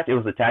first match. It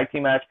was a tag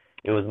team match.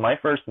 It was my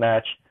first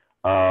match.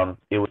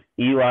 It was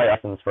Eli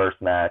Austin's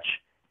first match.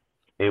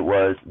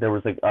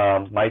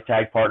 My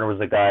tag partner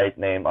was a guy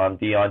named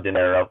Dion De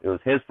Niro. It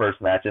was his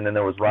first match, and then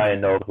there was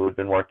Ryan Nova, who had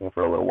been working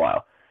for a little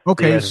while.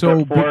 Okay,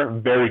 so 4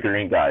 very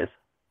green guys.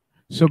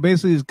 So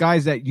basically, it's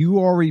guys that you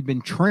already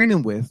been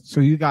training with, so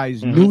you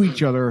guys knew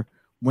each other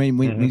when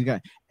you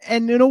got.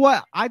 And you know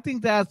what? I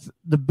think that's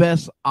the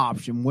best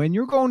option when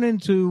you're going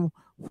into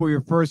for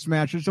your first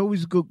match. It's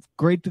always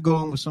great to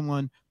go in with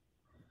someone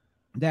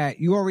that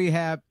you already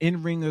have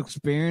in-ring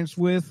experience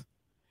with,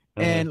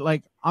 and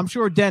like I'm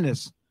sure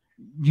Dennis,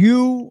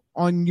 you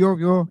on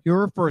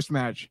your first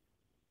match,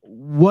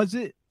 was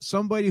it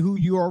somebody who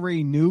you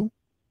already knew?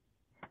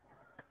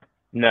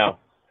 No.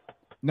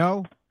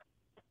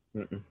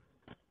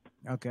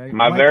 Okay.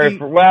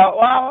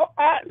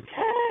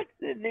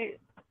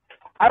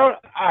 I don't.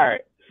 All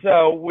right.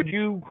 So would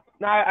you?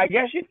 I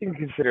guess you can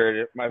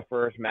consider it my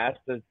first match.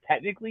 So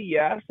technically,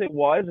 yes, it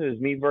was. It was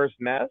me versus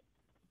Meth.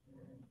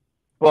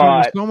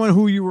 But so someone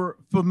who you were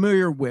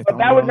familiar with. But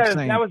that was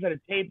at a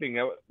taping.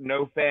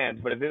 No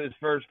fans. But if it was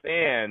first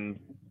fans,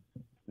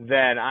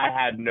 then I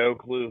had no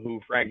clue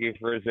who Frankie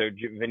Frizzo,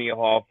 Vinny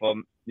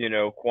Hoffman,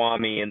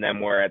 Kwame, and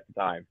them were at the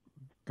time.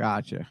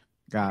 Gotcha.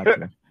 All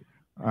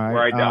right.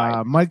 Where I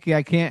died. Mikey,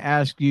 I can't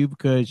ask you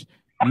because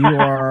you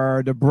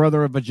are the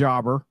brother of a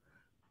jobber.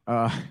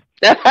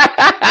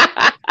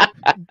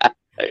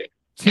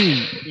 T.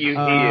 He is.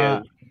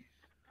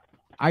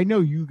 I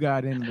know you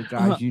got in with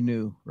guys you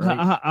knew,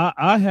 right?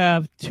 I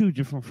have 2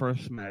 different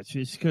first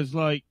matches because,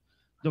 like,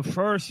 the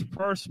first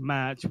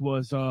match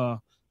was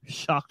Shocktoberfest,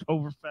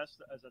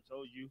 as I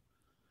told you.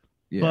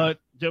 Yeah. But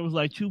there was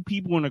like 2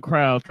 people in the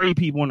crowd, 3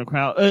 people in the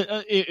crowd.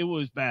 It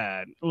was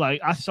bad.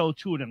 Like, I sold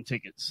 2 of them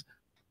tickets.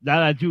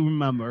 That I do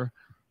remember.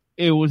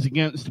 It was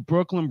against the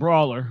Brooklyn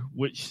Brawler,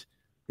 which...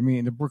 You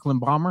mean the Brooklyn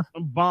Bomber?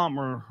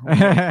 Bomber.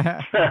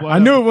 I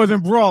knew it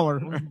wasn't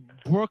Brawler.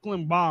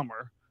 Brooklyn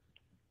Bomber.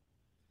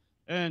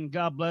 And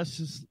God bless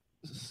his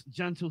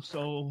gentle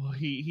soul.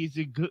 He's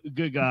a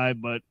good guy,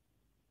 but...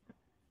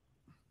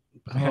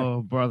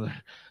 Oh, brother.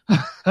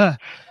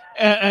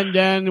 and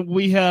then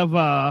we have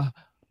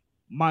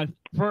my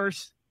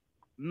first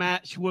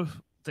match with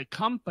the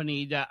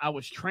company that I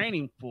was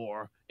training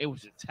for. It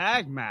was a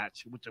tag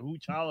match with the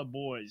Huchala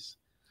Boys.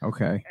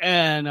 Okay.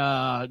 And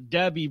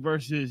Debbie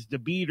versus the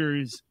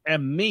Beaters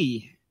and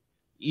me,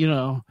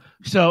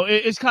 So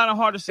it's kind of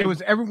hard to say. It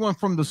was everyone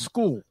from the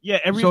school. Yeah,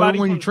 everybody.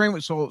 So when you train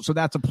with, so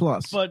that's a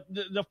plus. But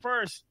the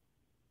first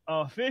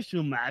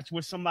official match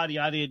was somebody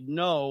I didn't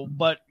know,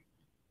 but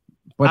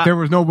there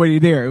was nobody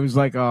there. It was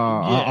like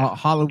a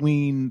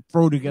Halloween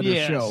throw together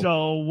show.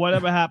 So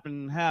whatever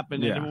happened,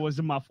 and it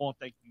wasn't my fault.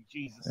 Thank you,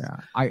 Jesus. Yeah,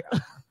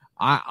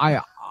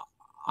 I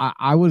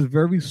was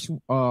very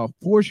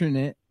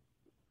fortunate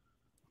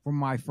for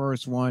my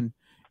first one.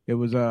 It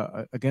was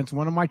against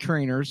one of my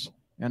trainers,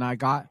 and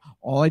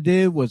all I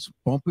did was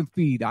bump and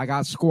feed. I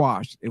got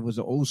squashed. It was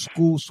an old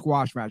school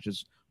squash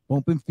matches,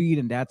 bump and feed,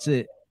 and that's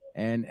it.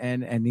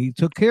 And he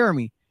took care of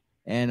me,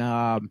 and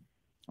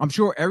I'm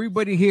sure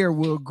everybody here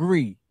will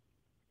agree.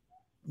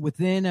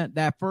 Within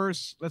that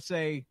first, let's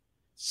say,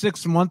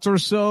 6 months or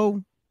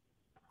so,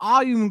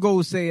 I'll even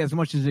go say as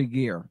much as a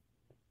year.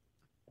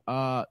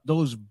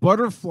 Those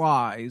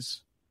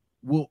butterflies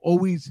will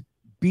always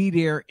be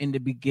there in the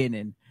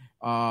beginning.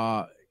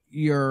 Whether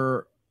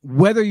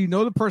you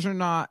know the person or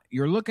not,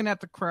 you're looking at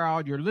the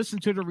crowd, you're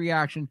listening to the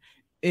reaction.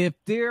 If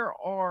the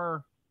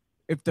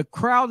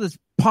crowd is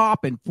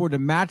popping for the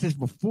matches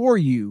before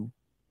you,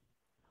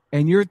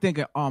 and you're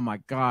thinking, oh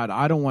my God,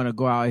 I don't want to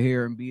go out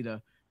here and be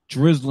the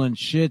drizzling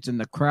shits and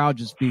the crowd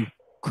just be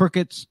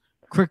crickets.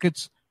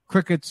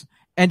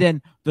 And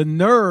then the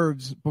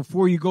nerves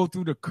before you go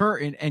through the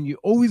curtain, and you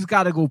always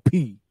got to go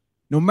pee.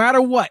 No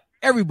matter what,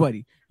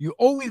 everybody, you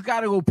always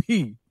got to go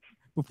pee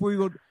before you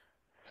go.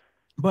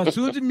 But as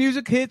soon as the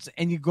music hits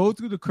and you go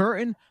through the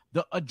curtain,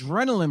 the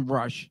adrenaline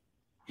rush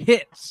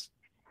hits.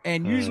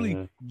 And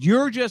usually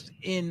you're just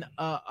in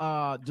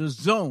the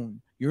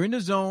zone. You're in the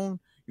zone.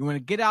 You want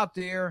to get out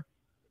there,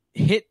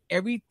 hit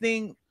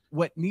everything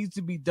what needs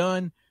to be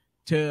done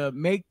to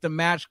make the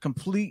match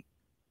complete.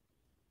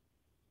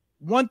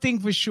 One thing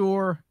for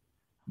sure,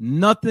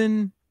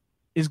 nothing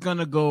is going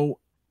to go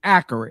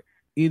accurate.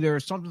 Either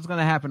something's going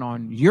to happen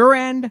on your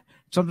end,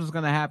 something's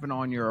going to happen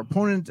on your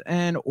opponent's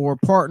end or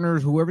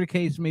partners, whoever the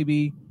case may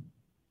be.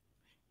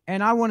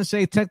 And I want to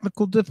say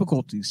technical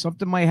difficulties.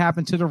 Something might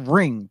happen to the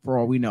ring for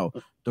all we know.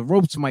 The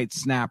ropes might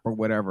snap or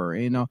whatever,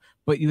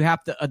 but you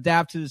have to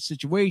adapt to the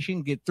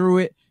situation, get through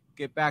it,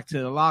 get back to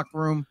the locker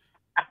room.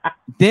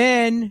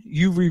 Then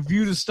you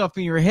review the stuff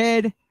in your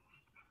head.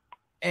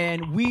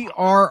 And we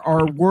are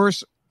our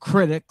worst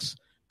critics,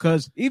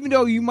 because even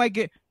though you might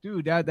get,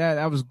 dude,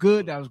 that was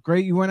good, that was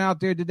great, you went out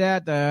there, did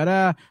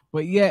that,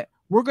 but yet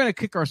we're going to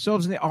kick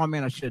ourselves in the, oh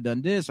man, I should have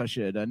done this, I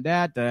should have done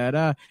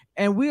that,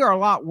 and we are a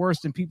lot worse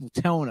than people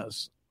telling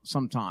us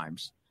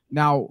sometimes.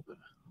 Now,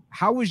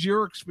 how was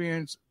your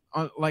experience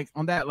on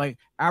that? Like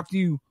after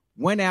you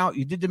went out,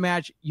 you did the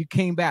match, you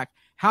came back.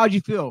 How'd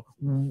you feel?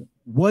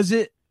 Was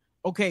it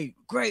okay,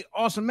 great,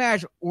 awesome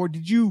match, or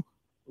did you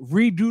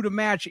redo the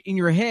match in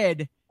your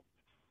head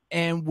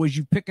and was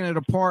you picking it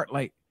apart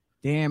like,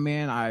 damn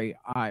man,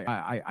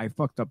 I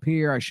fucked up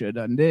here, I should have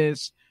done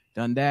this,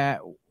 done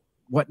that,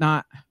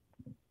 whatnot?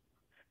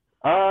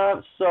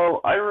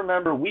 So I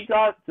remember we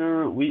got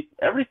through,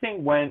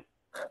 everything went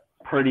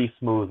pretty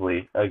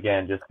smoothly,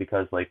 again, just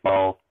because like we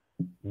all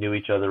knew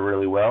each other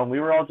really well, and we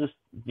were all just,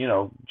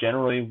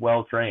 generally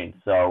well trained.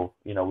 So,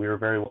 we were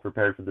very well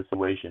prepared for the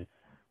situation.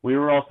 We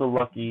were also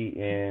lucky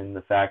in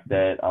the fact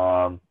that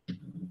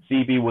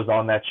CB was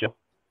on that show.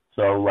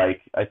 So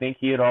like I think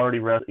he had already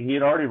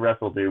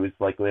wrestled. It was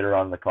like later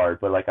on in the card,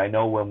 but like I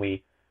know when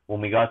we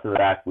got to the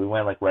back, we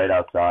went like right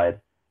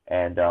outside,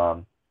 and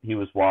he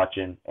was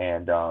watching,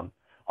 and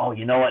oh,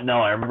 you know what?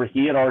 No, I remember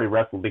he had already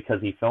wrestled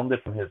because he filmed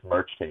it from his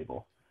merch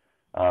table.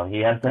 He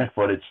has that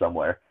footage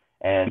somewhere,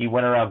 and he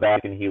went around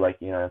back and he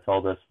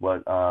told us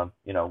what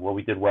what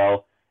we did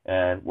well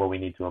and what we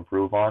need to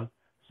improve on.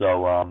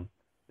 So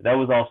that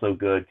was also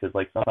good because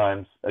like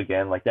sometimes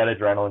again like that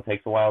adrenaline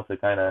takes a while to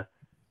kind of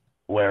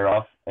wear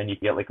off, and you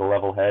get like a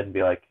level head and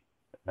be like,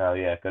 oh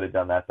yeah, could have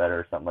done that better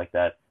or something like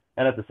that.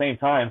 And at the same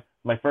time,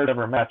 my first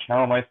ever match,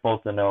 how am I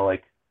supposed to know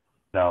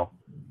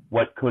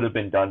what could have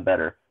been done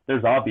better?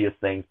 There's obvious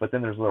things, but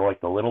then there's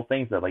the little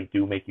things that like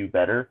do make you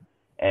better,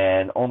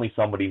 and only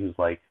somebody who's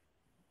like,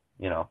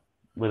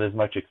 with as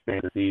much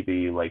experience as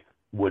CB like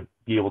would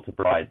be able to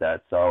provide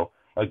that. So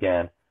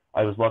again,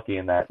 I was lucky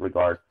in that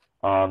regard.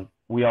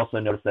 We also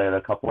noticed that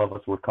a couple of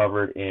us were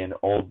covered in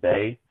Old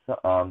Bay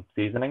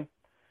seasoning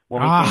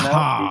when we came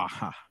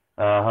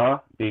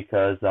out.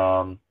 Because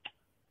oh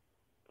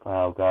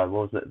god,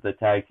 what was it? The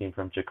tag team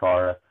from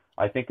Chikara?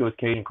 I think it was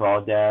Caden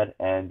Crawdad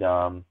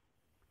and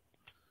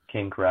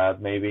King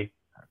Crab, maybe.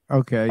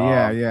 Okay,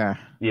 yeah.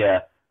 Yeah,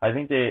 I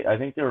think they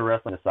were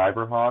wrestling the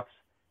Cyberhawks,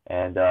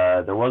 and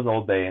there was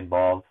Old Bay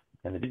involved,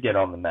 and it did get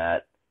on the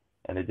mat,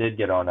 and it did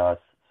get on us.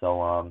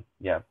 So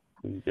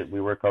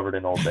we were covered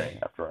in Old Bay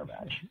after our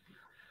match.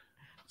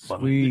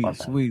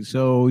 Sweet.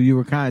 So you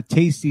were kind of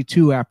tasty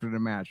too after the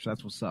match.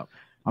 That's what's up.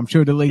 I'm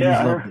sure the ladies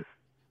loved it.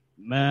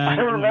 Man,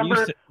 I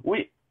remember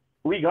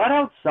we got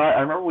outside. I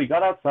remember we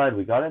got outside.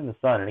 We got in the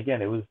sun, and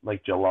again, it was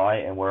like July,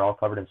 and we're all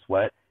covered in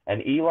sweat.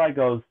 And Eli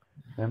goes,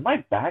 "Man, my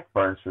back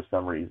burns for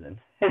some reason."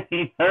 And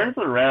he turns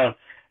around,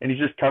 and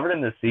he's just covered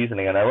in this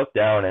seasoning. And I look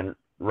down, and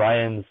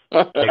Ryan's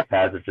kick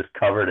pads are just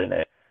covered in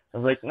it. I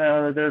was like,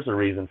 "No, there's a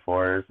reason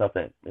for it. There's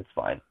nothing. It's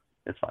fine.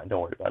 It's fine.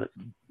 Don't worry about it."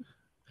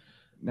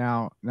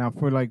 Now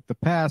for like the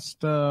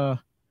past,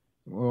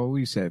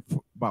 we said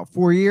about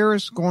 4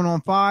 years, going on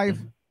 5.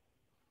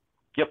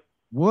 Yep.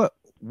 What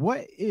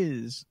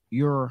is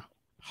your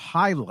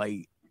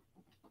highlight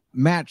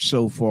match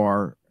so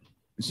far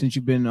since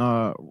you've been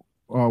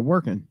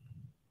working?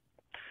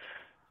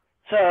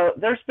 So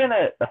there's been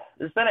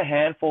a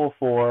handful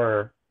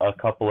for a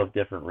couple of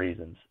different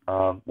reasons.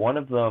 One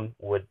of them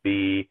would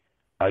be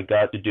I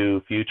got to do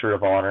Future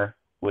of Honor,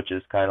 which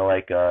is kind of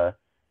like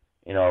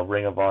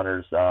Ring of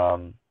Honor's,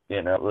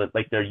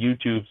 like their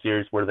YouTube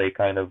series where they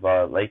kind of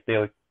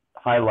they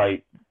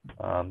highlight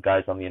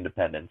guys on the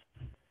independents.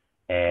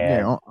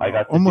 And I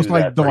got to almost do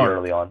like that Dark pretty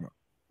early on.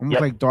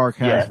 Almost like Dark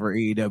has for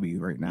AEW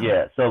right now.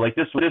 Yeah, so like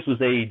this was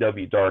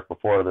AEW Dark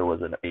before there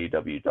was an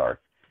AEW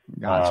Dark.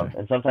 Gotcha.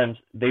 And sometimes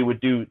they would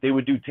do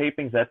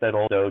tapings at that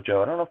old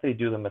dojo. I don't know if they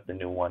do them at the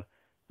new one,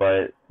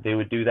 but they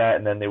would do that,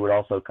 and then they would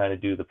also kind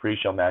of do the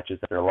pre-show matches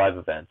at their live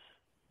events,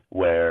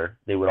 where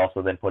they would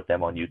also then put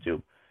them on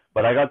YouTube.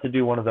 But I got to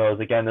do one of those.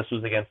 Again, this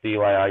was against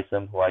Eli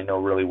Isom, who I know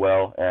really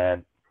well,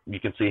 and you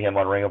can see him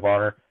on Ring of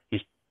Honor.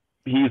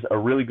 He's a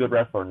really good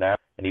wrestler now,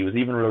 and he was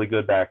even really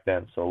good back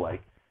then. So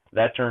like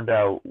that turned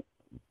out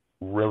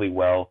really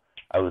well.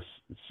 I was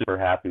super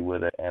happy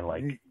with it, and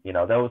like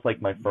that was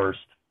like my first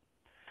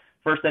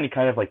any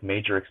kind of like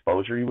major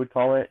exposure, you would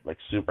call it, like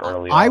super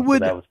early on. So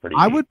that was pretty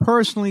neat. Would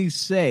personally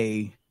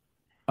say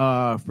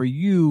for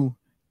you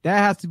that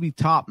has to be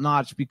top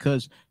notch,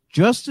 because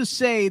just to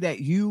say that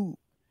you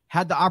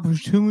had the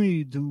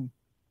opportunity to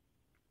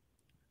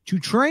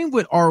train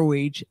with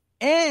ROH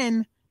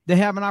and to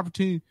have an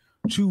opportunity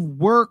to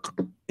work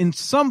in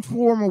some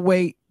form of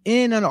way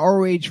in an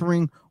ROH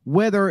ring,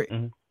 whether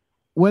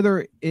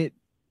it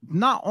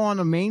not on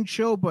a main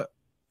show, but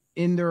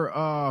in their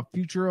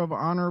Future of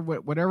Honor,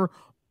 whatever,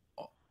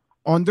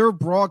 on their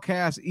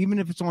broadcast, even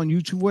if it's on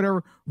YouTube,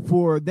 whatever,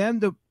 for them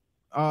to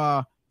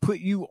put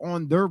you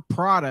on their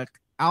product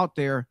out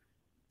there,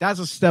 that's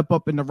a step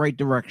up in the right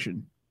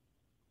direction.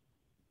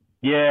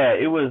 Yeah,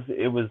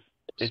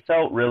 it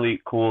felt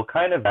really cool,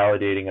 kind of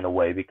validating in a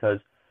way, because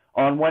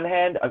on one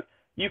hand,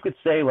 you could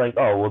say like,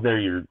 oh, well, they're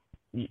your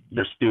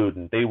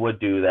student, they would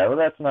do that. Well,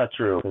 that's not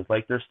true, because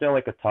like they're still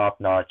like a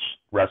top-notch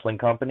wrestling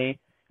company,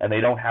 and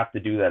they don't have to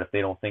do that if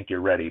they don't think you're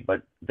ready.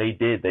 But they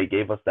did. They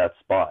gave us that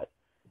spot,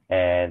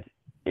 and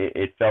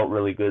it felt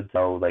really good.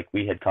 So like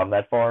we had come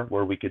that far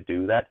where we could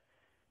do that,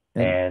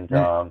 and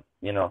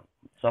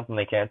something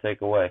they can't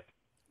take away.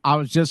 I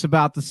was just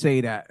about to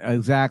say that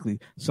exactly.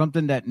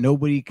 Something that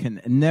nobody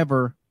can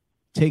never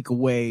take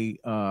away.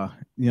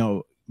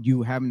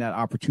 You having that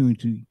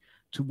opportunity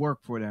to work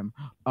for them.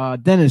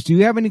 Dennis, do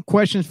you have any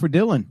questions for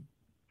Dylan?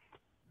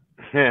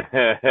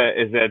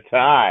 Is it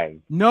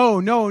time? No,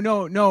 not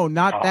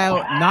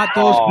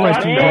those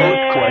questions.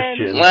 Other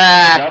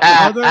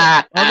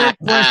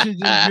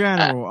questions in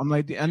general. I'm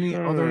like, any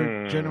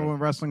other general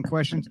wrestling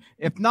questions?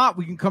 If not,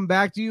 we can come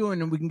back to you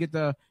and then we can get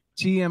the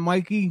T and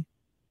Mikey.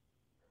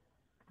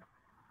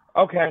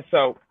 Okay,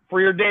 so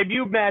for your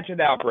debut match at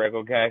Outbreak,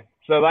 okay,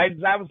 so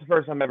that was the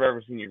first time I've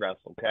ever seen you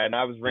wrestle, okay, and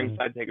I was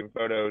ringside taking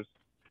photos,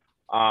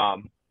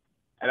 and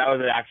I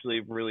was actually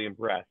really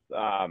impressed,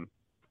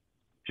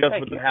 just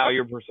with how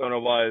your persona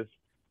was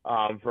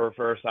for a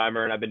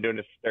first-timer, and I've been doing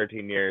this for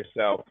 13 years,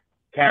 so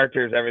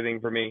character is everything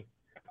for me.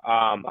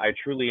 I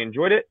truly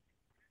enjoyed it.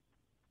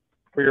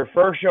 For your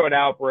first show at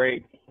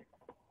Outbreak,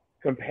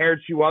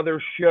 compared to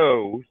other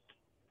shows,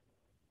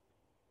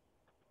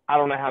 I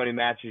don't know how many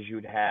matches you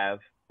would have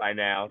by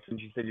now,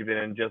 since you said you've been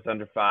in just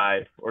under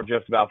 5 or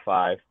just about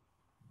 5.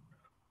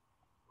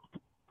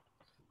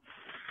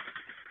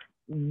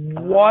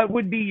 What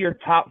would be your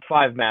top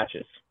 5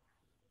 matches?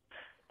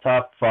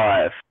 Top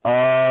 5.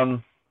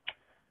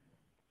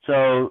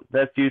 So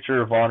that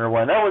Future of Honor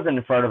one, that wasn't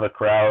in front of a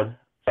crowd,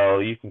 so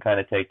you can kind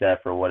of take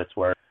that for what it's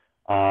worth.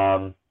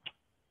 I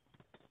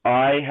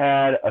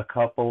had a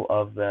couple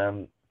of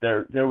them.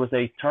 There was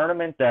a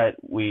tournament that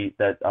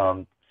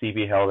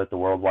CB held at the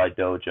Worldwide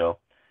Dojo.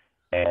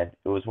 And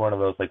it was one of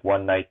those like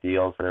one night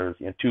deals where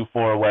there was 2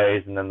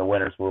 4-ways and then the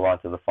winners move on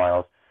to the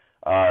finals.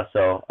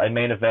 So I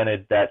main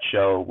evented that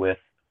show with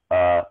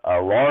a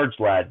large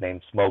lad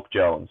named Smoke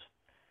Jones.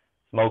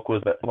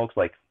 Smoke's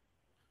like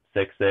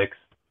 6'6".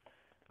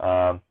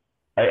 I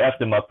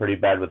effed him up pretty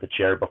bad with the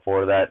chair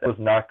before that. It was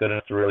not good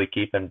enough to really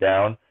keep him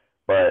down,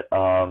 but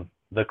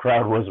the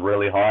crowd was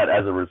really hot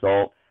as a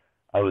result.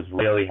 I was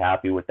really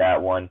happy with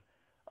that one.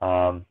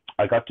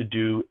 I got to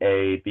do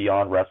a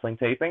Beyond Wrestling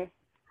taping.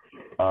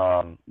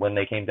 When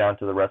they came down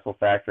to the Wrestle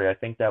Factory, I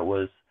think that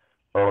was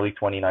early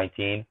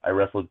 2019. I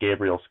wrestled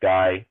Gabriel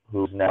Sky,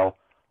 who's now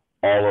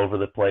all over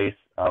the place.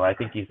 I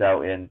think he's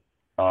out in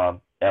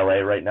LA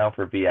right now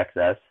for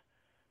VXS.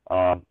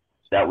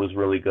 That was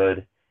really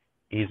good.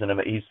 He's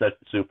such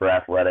super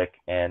athletic,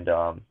 and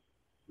it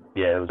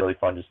was really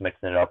fun just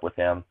mixing it up with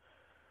him.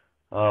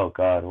 Oh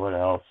God, what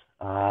else?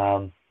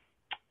 I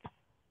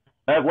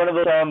had one of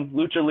those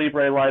Lucha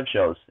Libre live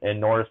shows in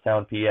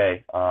Norristown,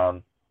 PA.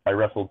 I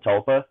wrestled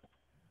Tulpa,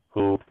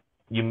 who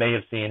you may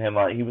have seen him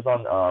on. He was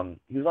on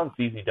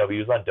CZW. He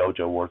was on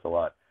Dojo Wars a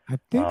lot. I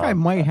think I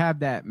might have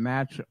that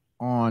match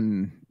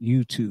on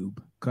YouTube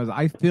because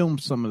I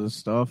filmed some of the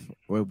stuff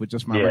with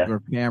just my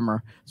regular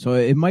camera, so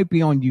it might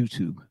be on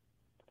YouTube.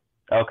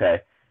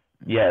 Okay,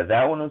 yeah,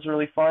 that one was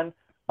really fun.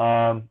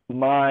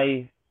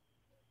 My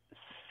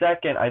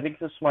second, I think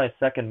this is my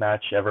second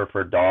match ever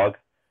for Dog,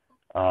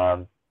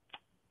 out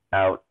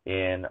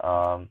in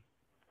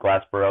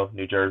Glassboro,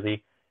 New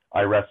Jersey.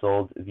 I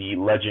wrestled the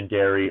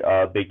legendary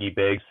Biggie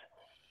Biggs,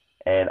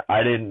 and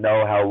I didn't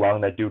know how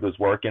long that dude was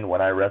working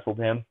when I wrestled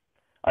him.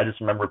 I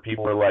just remember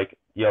people were like,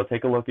 yo,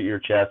 take a look at your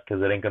chest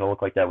because it ain't going to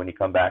look like that when you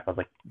come back. I was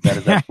like, that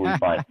is absolutely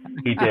fine.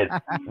 He did.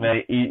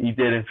 Man, he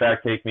did, in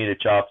fact, take me to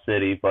Chop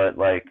City, but,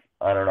 like,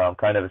 I don't know. I'm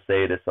kind of a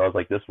sadist, so I was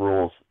like, this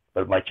rules.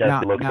 But my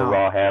chest looked like a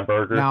raw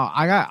hamburger. Now,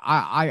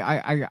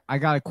 I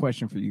got a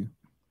question for you.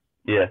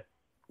 Yeah.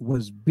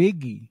 Was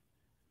Biggie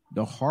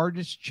the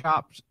hardest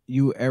chops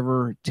you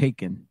ever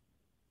taken?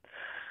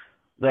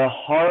 The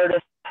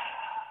hardest,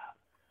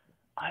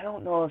 I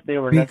don't know if they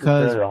were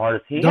necessarily the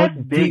hardest. He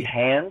had big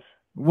hands.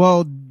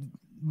 Well,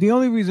 the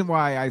only reason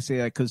why I say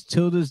that, because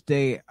till this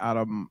day, out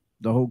of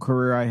the whole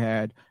career I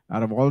had,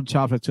 out of all the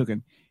chops I took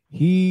him,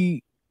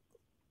 he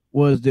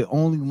was the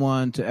only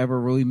one to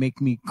ever really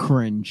make me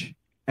cringe,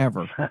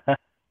 ever.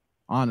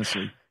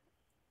 Honestly.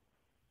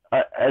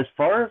 As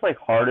far as like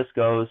hardest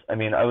goes, I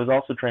mean, I was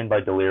also trained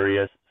by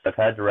Delirious. I've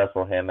had to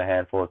wrestle him a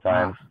handful of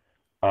times.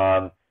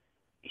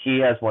 He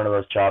has one of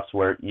those chops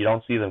where you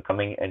don't see them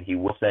coming and he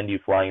will send you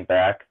flying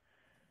back.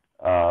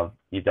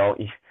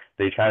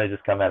 They kind of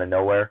just come out of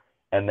nowhere.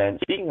 And then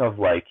speaking of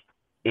like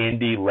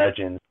indie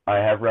legends, I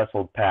have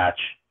wrestled Patch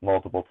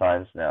multiple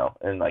times now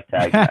in like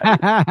tag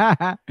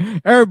matches.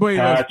 Everybody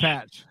loves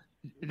Patch.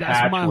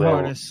 That's my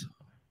hardest.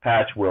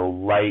 Patch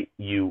will light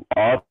you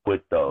up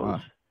with those.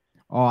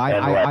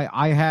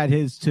 I had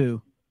his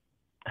too.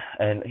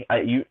 And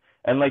you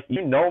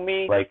know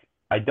me, like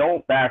I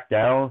don't back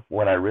down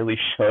when I really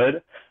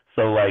should.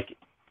 So like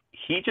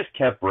he just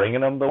kept bringing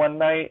them the one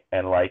night,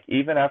 and like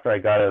even after I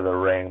got out of the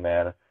ring,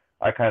 man,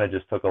 I kind of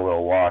just took a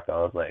little walk. I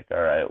was like,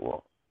 all right,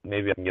 well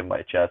maybe I can give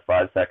my chest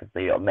 5 seconds to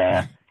heal.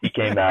 Nah, he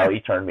came out, he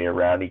turned me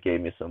around, he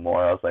gave me some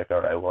more. I was like,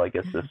 all right, well I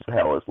guess this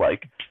hell is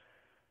like.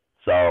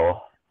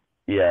 So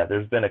yeah,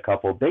 there's been a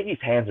couple.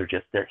 Biggie's hands are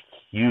they're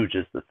huge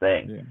is the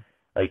thing. Yeah.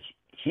 Like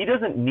he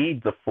doesn't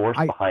need the force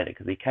behind it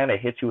because he kind of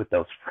hits you with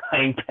those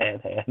frying pan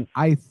hands.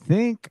 I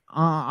think,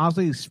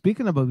 honestly,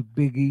 speaking about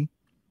Biggie,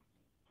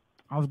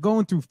 I was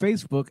going through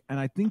Facebook, and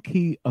I think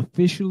he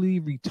officially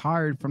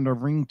retired from the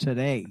ring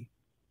today.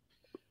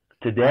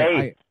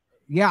 Today?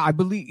 I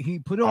believe he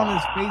put it on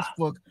his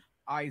Facebook.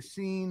 I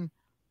seen.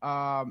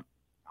 I'm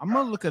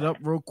gonna look it up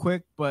real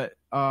quick, but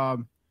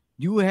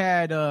you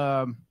had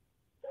his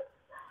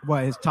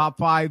top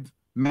 5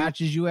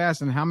 matches you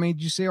asked, and how many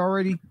did you say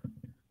already?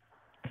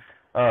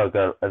 Oh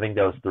God, I think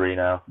that was 3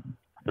 now,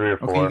 3 or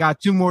 4. Okay, you got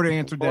 2 more to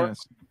answer,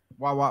 Dennis.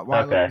 Why okay.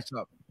 Look this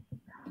up?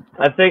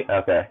 I think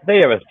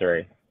it was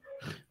 3.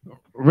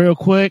 Real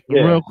quick.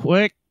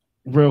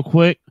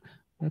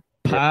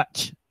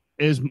 Patch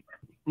is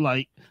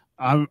like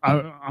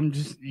I'm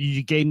just,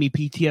 you gave me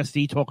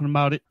PTSD talking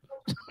about it.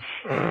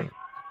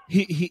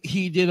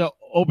 He did an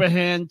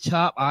overhand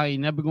chop. I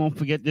ain't never gonna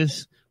forget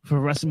this for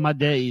the rest of my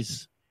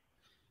days.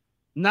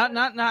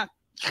 Not.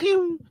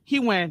 He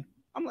went.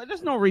 I'm like,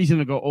 there's no reason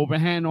to go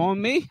overhand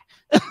on me.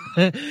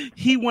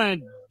 He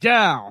went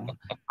down.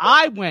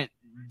 I went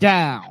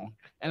down,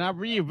 and I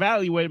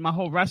reevaluated my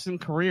whole wrestling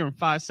career in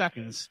 5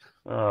 seconds.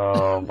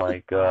 Oh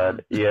my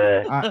God!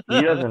 Yeah,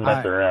 he doesn't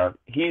mess around.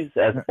 He's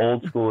as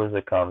old school as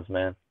it comes,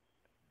 man.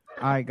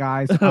 All right,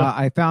 guys.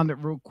 I found it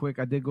real quick.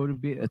 I did go to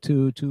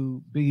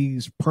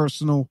Biggie's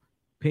personal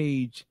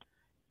page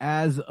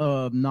as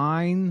of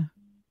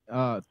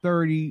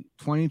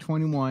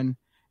 9/30/2021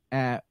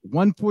 at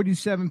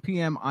 1:47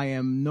 p.m. I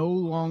am no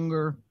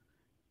longer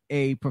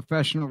a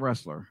professional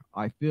wrestler.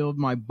 I filled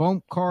my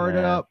bump card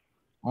up.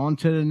 On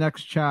to the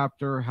next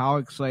chapter. How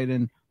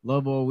exciting!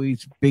 Love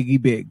always, Biggie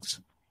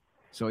Biggs.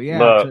 So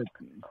yeah.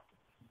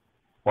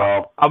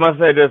 Well, I'm gonna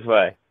say it this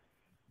way: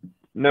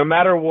 no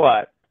matter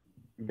what,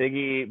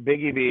 Biggie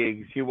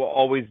Biggs, he will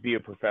always be a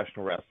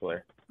professional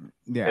wrestler.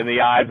 Yeah. In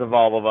the eyes of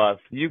all of us,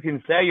 you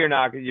can say you're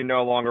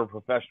no longer a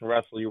professional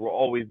wrestler. You will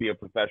always be a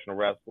professional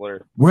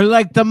wrestler. We're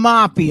like the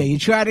mafia. You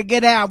try to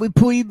get out, we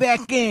pull you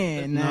back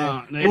in.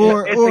 Or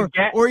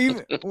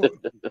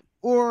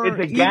it's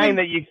a gang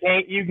that you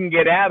can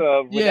get out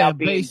of without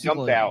being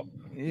jumped out.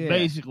 Yeah.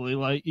 Basically,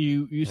 like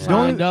you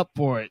signed up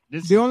for it.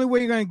 The only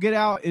way you're going to get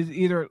out is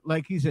either,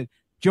 like he said,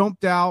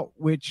 jumped out,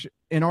 which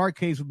in our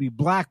case would be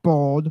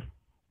blackballed,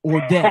 or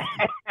dead,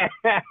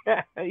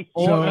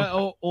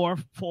 or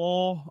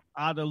fall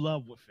out of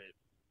love with it.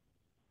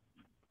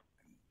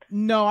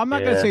 No, I'm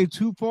not gonna say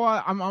too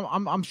far.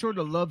 I'm sure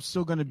the love's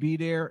still gonna be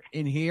there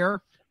in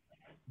here,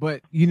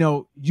 but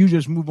you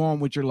just move on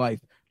with your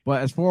life.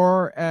 But as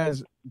far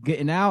as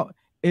getting out,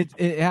 it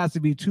has to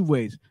be 2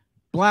 ways: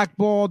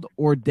 blackballed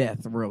or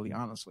death. Really,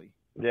 honestly.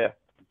 Yeah.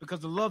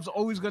 Because the love's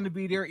always going to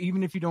be there,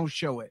 even if you don't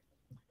show it.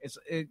 It's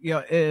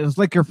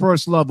like your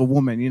first love, a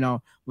woman.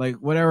 Like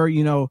whatever.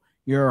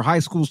 Your high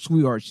school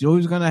sweetheart. She's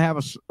always going to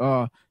have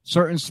a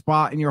certain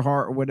spot in your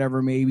heart or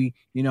whatever. Maybe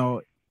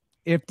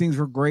if things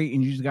were great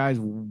and you guys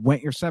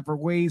went your separate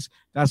ways,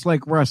 that's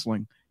like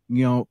wrestling.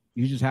 You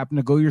just happen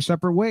to go your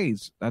separate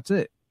ways. That's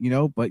it.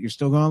 But you're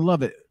still going to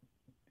love it.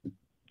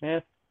 Yeah.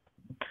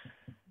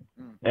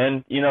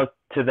 And, to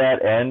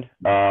that end,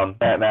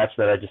 that match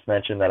that I just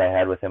mentioned that I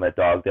had with him at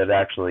Dog, that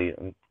actually,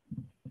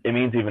 it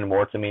means even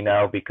more to me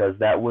now because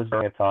that was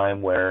during a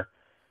time where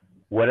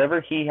whatever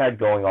he had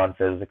going on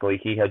physically,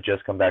 he had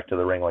just come back to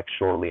the ring like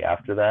shortly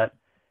after that.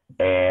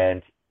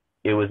 And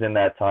it was in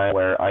that time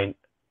where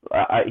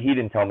he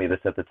didn't tell me this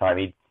at the time.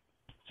 He's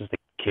just a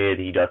kid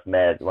he just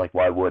met. Like,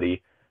 why would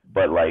he?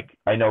 But, like,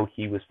 I know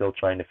he was still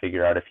trying to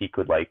figure out if he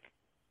could, like,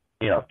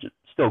 just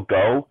still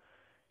go,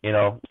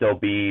 still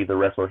be the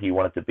wrestler he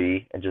wanted to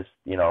be and just,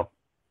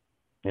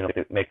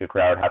 make a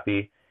crowd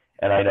happy.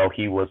 And I know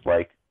he was,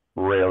 like,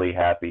 really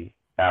happy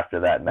after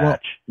that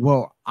match.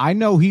 Well, I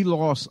know he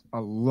lost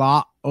a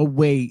lot of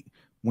weight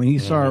when he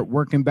started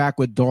working back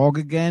with Dog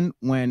again.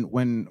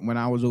 When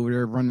I was over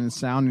there running the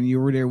sound and you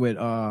were there with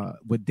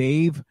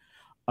Dave,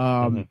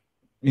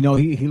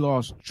 he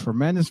lost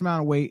tremendous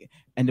amount of weight.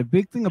 And the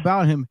big thing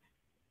about him,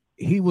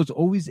 he was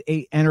always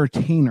a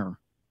entertainer.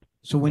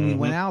 So when he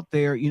went out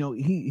there,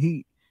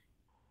 he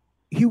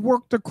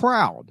worked the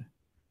crowd.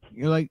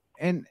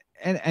 And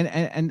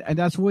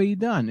that's what he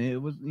done.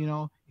 It was,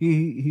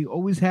 he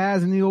always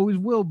has and he always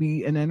will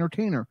be an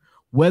entertainer,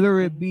 whether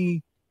it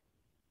be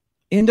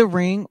in the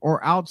ring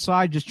or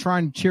outside, just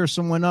trying to cheer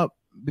someone up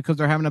because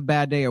they're having a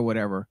bad day or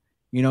whatever.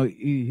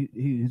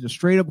 He's a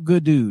straight up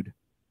good dude.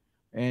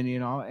 And,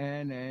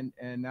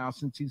 and now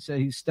since he said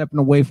he's stepping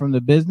away from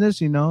the business,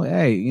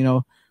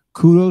 hey,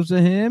 kudos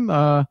to him.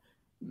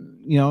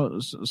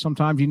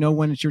 Sometimes,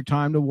 when it's your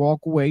time to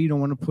walk away, you don't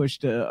want to push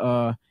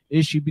the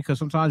issue because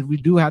sometimes we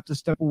do have to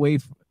step away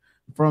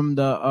from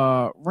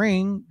the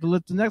ring to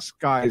let the next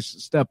guys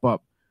step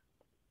up.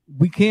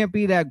 We can't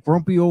be that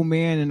grumpy old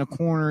man in the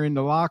corner in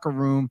the locker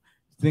room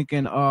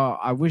thinking,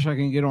 I wish I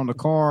can get on the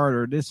card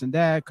or this and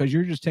that, because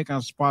you're just taking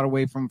a spot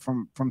away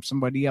from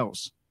somebody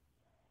else.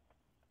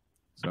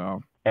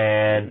 So,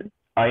 and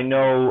I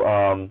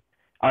know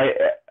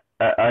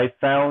I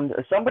found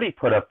somebody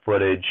put up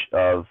footage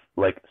of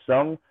like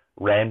some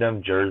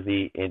random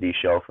Jersey indie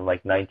show from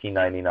like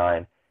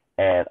 1999,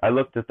 and I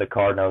looked at the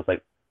card and I was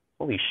like,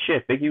 holy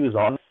shit, Biggie was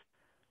on this.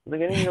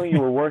 like, I didn't know you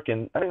were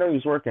working. I didn't know he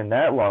was working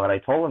that long. And I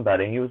told him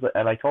about it.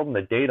 And I told him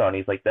the date on.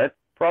 He's like, that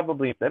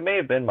may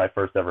have been my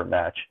first ever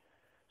match.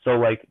 So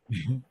like,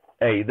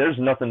 hey, there's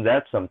nothing.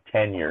 That's some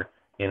tenure.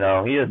 He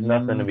has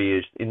nothing to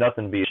be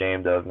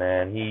ashamed of,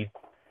 man.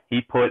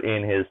 He put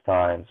in his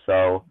time.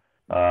 So,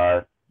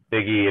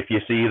 Biggie, if you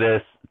see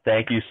this,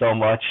 thank you so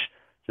much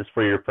just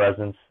for your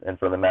presence and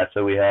for the match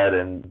that we had,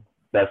 and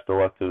best of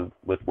luck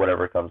with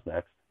whatever comes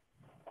next.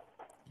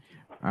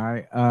 All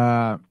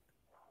right.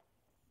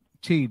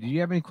 T, do you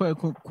have any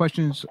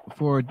questions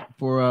for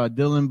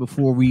Dylan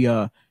before we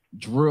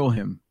drill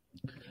him?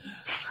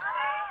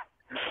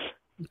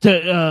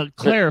 To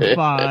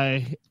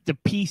clarify the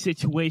P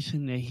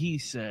situation that he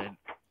said,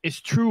 it's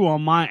true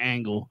on my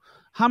angle.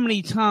 How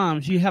many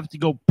times you have to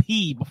go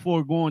pee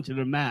before going to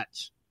the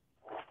match?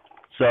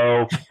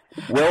 So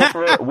Will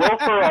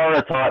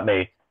Ferrara taught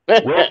me.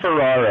 Will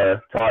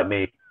Ferrara taught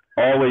me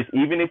always.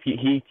 Even if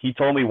he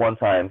told me one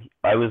time,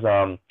 I was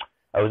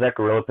at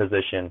Gorilla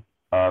Position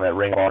at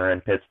Ring of Honor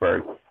in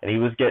Pittsburgh, and he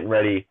was getting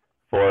ready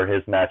for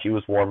his match. He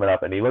was warming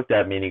up, and he looked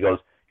at me and he goes,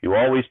 "You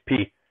always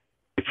pee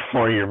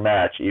before your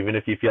match, even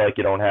if you feel like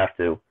you don't have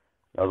to."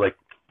 I was like,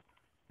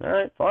 all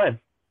right, fine.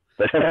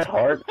 That's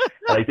hard.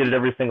 And I did it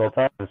every single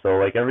time. So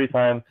like every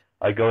time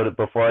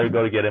before I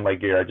go to get in my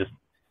gear, I just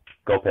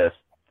go piss.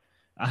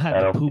 I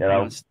had to poop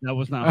once. That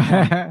was not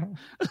fun.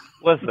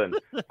 Listen,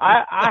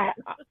 I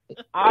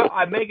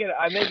make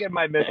it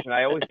my mission.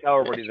 I always tell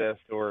everybody this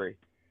story,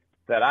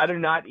 that I do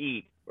not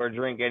eat or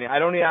drink any. I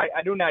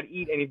do not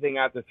eat anything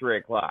after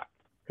 3:00,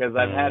 because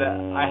I had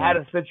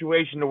a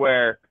situation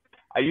where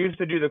I used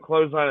to do the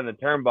clothesline in the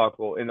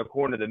turnbuckle in the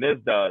corner the Miz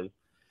does,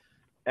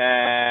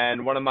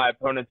 and one of my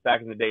opponents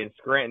back in the day in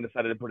Scranton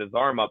decided to put his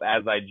arm up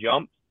as I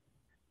jumped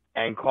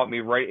and caught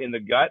me right in the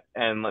gut.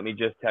 And let me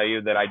just tell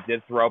you that I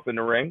did throw up in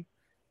the ring.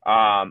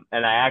 And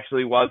I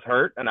actually was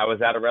hurt, and I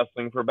was out of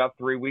wrestling for about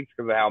 3 weeks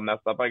because of how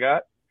messed up I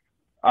got.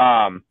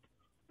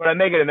 But I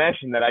make it a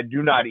mention that I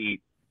do not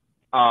eat.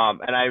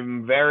 And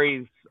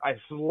I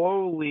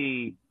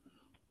slowly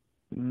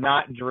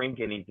not drink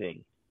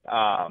anything.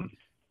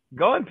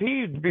 Go and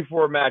pee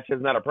before a match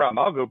is not a problem.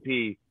 I'll go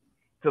pee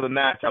till the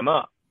match I'm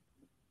up.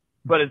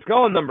 But it's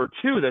going number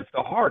 2 that's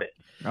the hardest.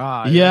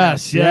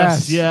 Yes.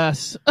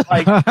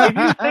 Like, if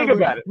you think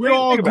about it. We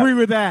all agree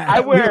with that. I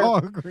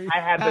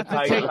had the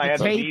tights, I had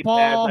the knee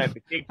pads, I had the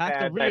kick pads,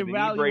 have to I had the knee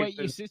reevaluate braces.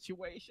 your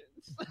situations.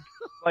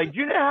 Like,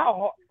 you know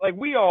how, like,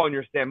 we all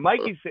understand.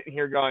 Mikey's sitting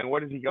here going,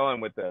 what is he going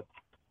with this?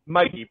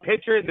 Mikey,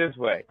 picture it this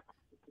way.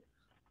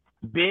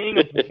 Being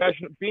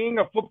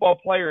a football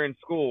player in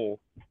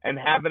school and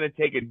having to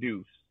take a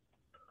deuce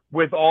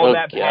with all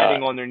that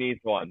padding on their knees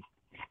on.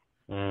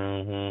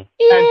 Mm-hmm.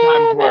 10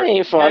 times worse. That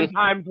ain't fun. 10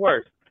 times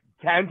worse.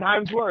 10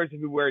 times worse if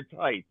you wear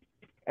tights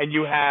and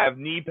you have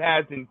knee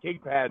pads and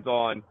kick pads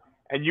on,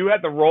 and you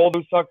have to roll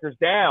those suckers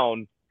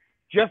down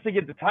just to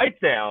get the tights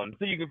down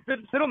so you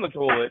can sit on the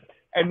toilet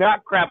and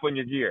not crap on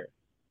your gear.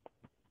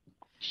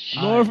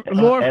 Lord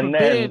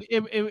forbid,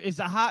 it's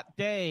a hot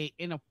day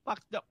in a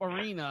fucked up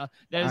arena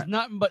that is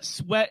nothing but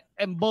sweat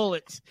and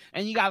bullets,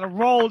 and you got to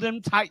roll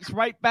them tights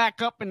right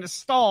back up in the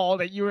stall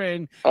that you're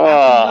in.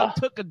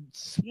 After you took a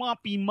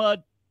swampy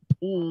mud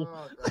pool.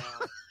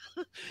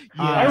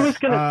 I was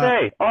gonna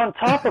say, on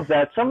top of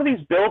that, some of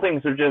these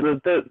buildings are just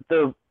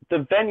the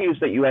venues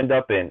that you end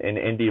up in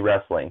indie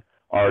wrestling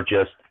are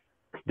just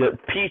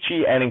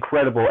peachy and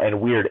incredible and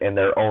weird in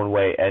their own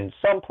way, and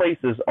some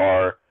places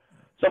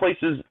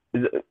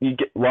you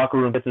get locker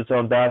room gets its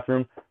own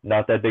bathroom,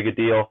 not that big a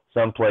deal.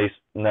 Some place,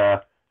 nah,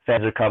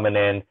 fans are coming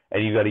in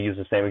and you got to use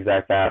the same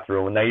exact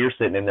bathroom, and now you're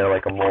sitting in there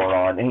like a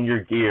moron in your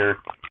gear,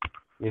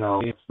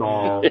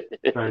 installed,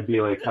 trying to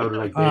be like, how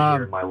did I get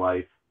here in my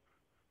life?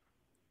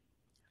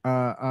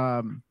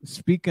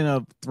 Speaking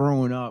of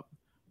throwing up,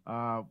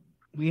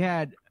 we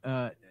had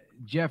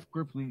Jeff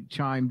Griffley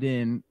chimed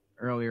in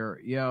earlier.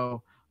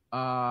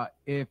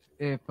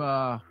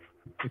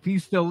 If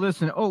he's still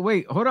listening. Oh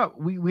wait, hold up.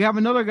 We have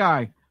another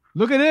guy.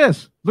 Look at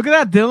this. Look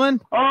at that,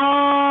 Dylan.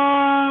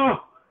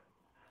 Oh,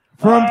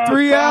 from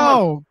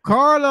 3L,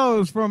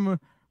 Carlos from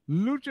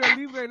Lucha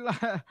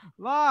Libre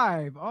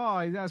Live. Oh,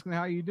 he's asking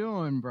how you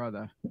doing,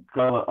 brother.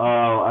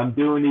 I'm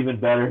doing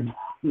even better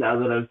now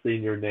that I've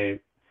seen your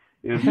name.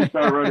 If you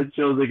start running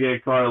shows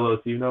again, Carlos,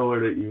 you know where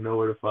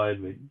to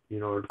find me. You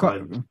know where to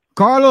find me.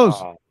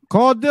 Carlos,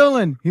 call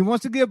Dylan. He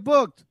wants to get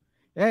booked.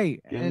 Hey,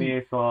 give me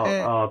a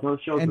call. Those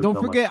shows and don't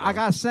forget, I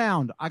got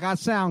sound,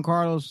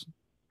 Carlos.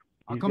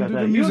 I'll come do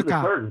the music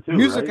out.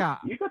 Music out.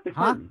 You got the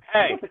curtain.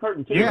 Hey, you got the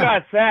curtain too. You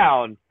got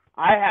sound.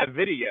 I have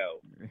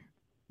video.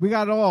 We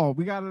got it all.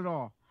 We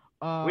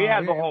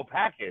have the whole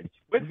package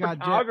with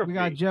photography. We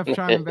got Jeff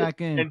chiming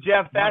back in. And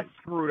Jeff, that's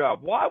screwed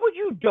up. Why would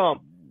you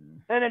dump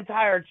an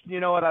entire?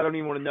 You know what? I don't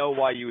even want to know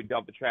why you would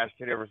dump a trash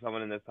can over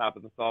someone in the top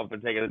of the stall for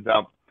taking a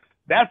dump.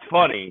 That's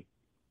funny,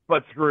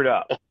 but screwed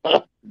up.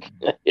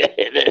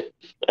 It is.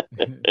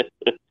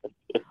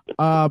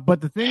 But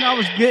the thing I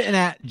was getting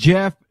at,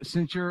 Jeff,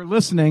 since you're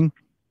listening,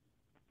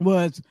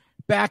 was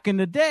back in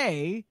the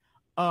day.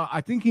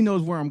 I think he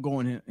knows where I'm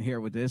going here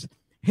with this.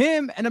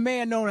 him and a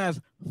man known as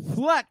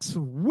Flex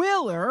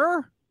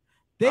Wheeler.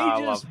 I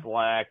love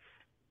Flex.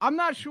 I'm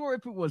not sure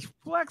if it was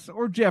Flex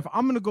or Jeff.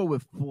 I'm going to go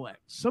with Flex.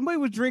 Somebody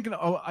was drinking,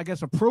 I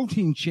guess, a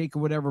protein shake or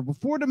whatever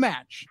before the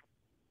match.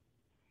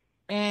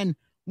 And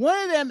one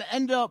of them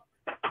ended up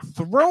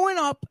throwing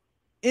up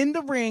in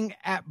the ring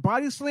at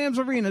Body Slams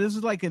Arena. This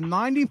is like in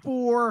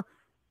 94,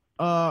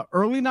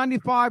 early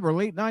 95 or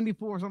late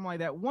 94, something like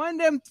that. One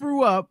of them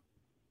threw up,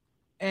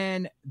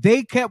 and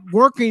they kept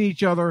working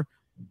each other,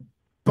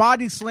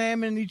 body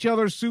slamming each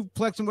other,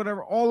 suplexing,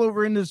 whatever, all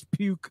over in this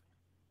puke.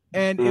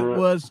 And it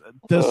was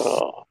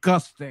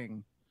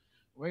disgusting.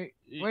 Wait.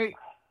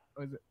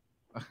 Was it?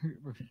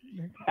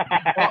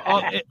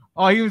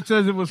 He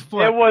says it was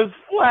Flex. It was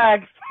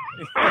Flex.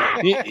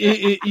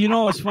 You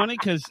know, it's funny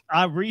because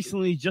I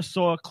recently just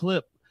saw a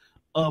clip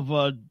of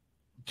a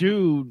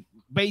dude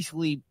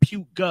basically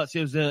puke guts. It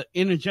was an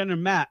intergender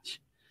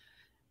match,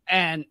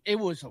 and it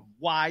was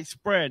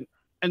widespread.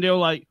 And they were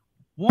like,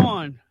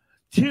 1,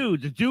 2,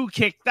 the dude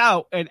kicked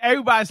out, and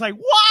everybody's like,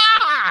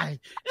 why?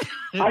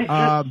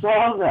 I just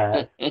saw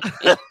that.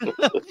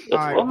 All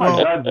right, oh my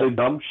God, the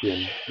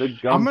gumption.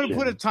 I'm going to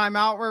put a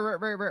timeout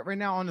right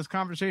now on this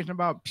conversation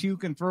about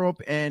puke and throw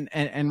up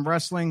and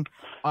wrestling.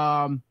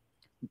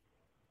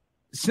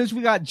 Since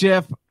we got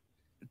Jeff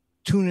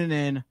tuning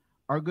in,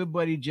 our good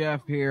buddy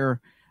Jeff here,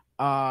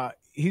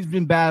 he's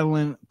been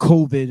battling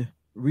COVID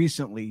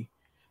recently,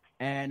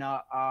 and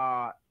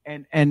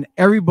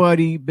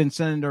everybody been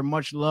sending their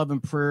much love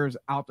and prayers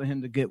out to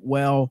him to get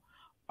well.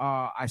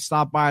 I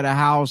stopped by the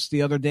house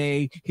the other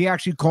day. He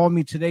actually called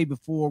me today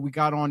before we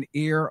got on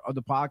air of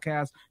the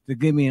podcast to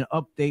give me an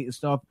update and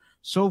stuff.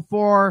 So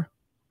far,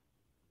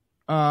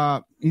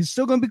 he's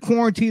still going to be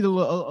quarantined a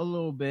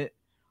little bit,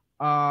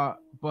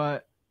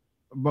 but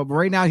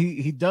right now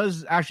he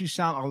does actually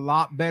sound a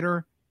lot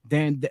better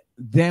than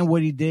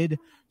what he did.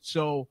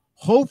 So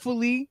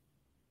hopefully,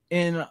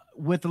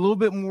 with a little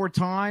bit more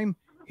time,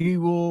 he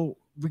will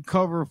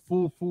recover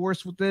full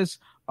force with this.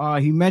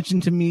 He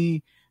mentioned to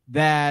me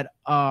that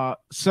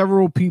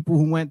several people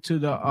who went to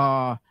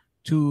the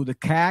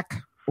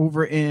CAC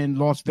over in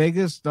Las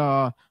Vegas,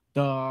 the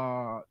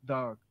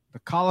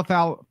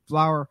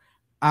Cauliflower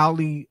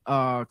Alley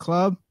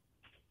Club,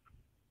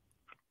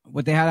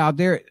 what they had out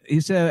there, he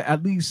said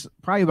at least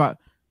probably about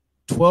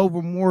 12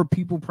 or more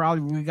people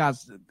probably got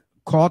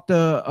caught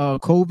the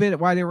COVID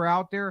while they were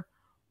out there.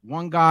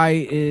 One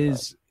guy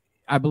is,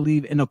 I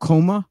believe, in a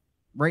coma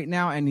right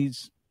now, and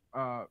he's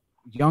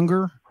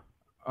younger,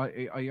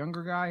 a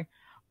younger guy.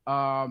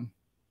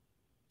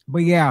 But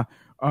yeah,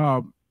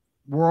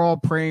 we're all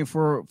praying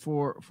for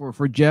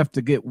Jeff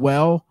to get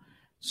well.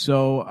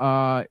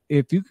 So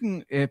if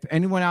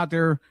anyone out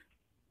there,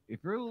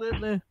 if you're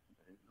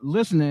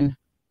listening,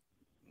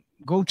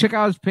 go check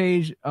out his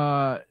page,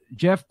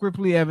 Jeff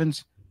Gripply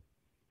Evans.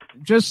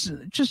 Just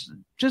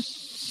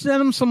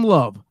send him some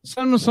love,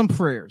 send him some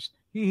prayers.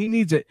 He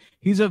needs it.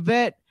 He's a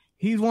vet.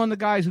 He's one of the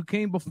guys who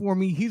came before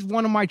me. He's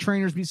one of my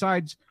trainers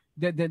besides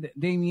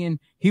Damien.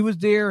 He was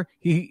there.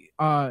 He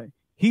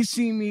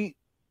seen me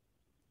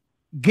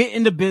get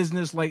into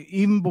business like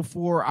even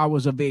before I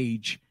was of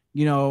age.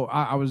 You know,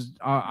 I was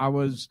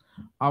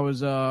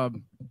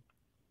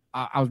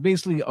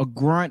basically a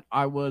grunt.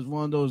 I was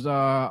one of those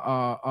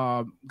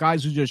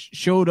guys who just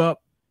showed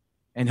up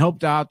and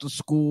helped out the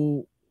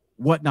school,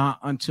 whatnot,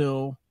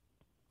 until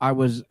I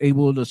was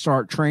able to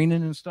start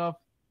training and stuff.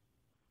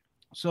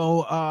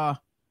 So,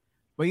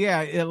 but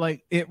yeah,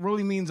 it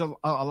really means a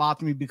lot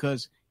to me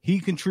because he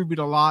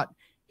contributed a lot.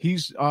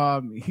 He's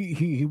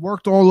he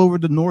worked all over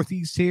the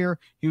Northeast here.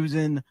 He was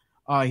in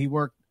he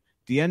worked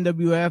the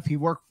NWF.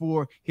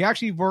 He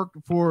actually worked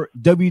for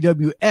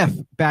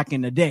WWF back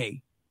in the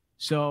day.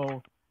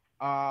 So,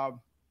 but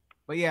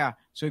yeah.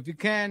 So if you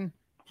can,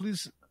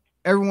 please,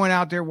 everyone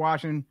out there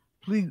watching,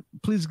 please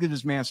give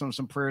this man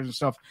some prayers and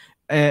stuff,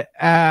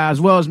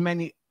 as well as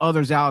many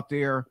others out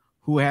there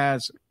who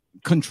has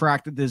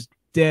contracted this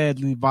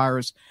deadly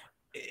virus.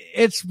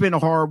 It's been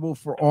horrible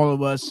for all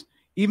of us,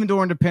 even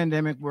during the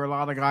pandemic where a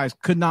lot of guys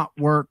could not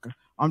work.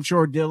 I'm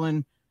sure,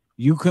 Dylan,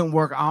 you couldn't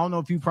work. I don't know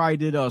if you probably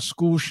did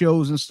school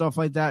shows and stuff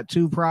like that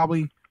too,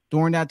 probably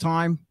during that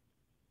time.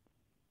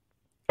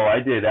 Oh,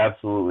 I did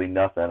absolutely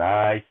nothing.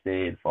 I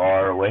stayed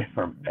far away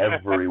from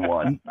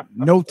everyone.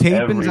 No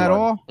tapings at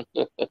all?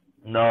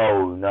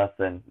 No,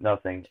 nothing.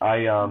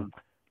 I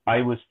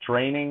was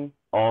training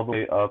all the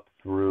way up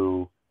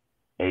through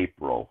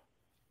April,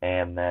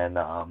 and then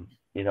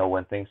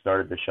when things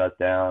started to shut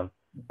down,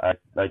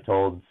 I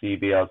told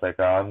CB, I was like,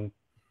 I'm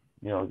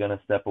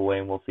gonna step away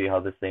and we'll see how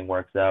this thing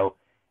works out.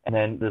 And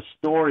then the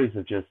stories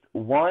of just,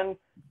 one,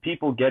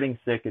 people getting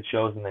sick at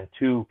shows, and then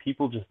two,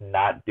 people just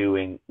not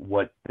doing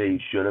what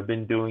they should have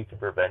been doing to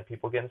prevent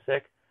people getting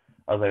sick.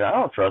 I was like, I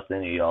don't trust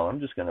any of y'all.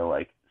 I'm just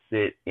gonna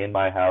sit in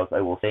my house.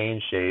 I will stay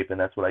in shape, and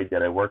that's what I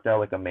did. I worked out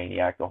like a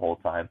maniac the whole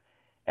time,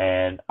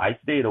 and I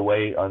stayed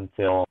away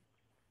until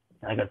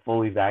I got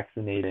fully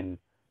vaccinated in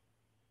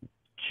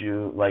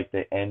June, like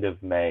the end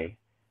of May,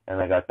 and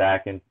I got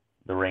back in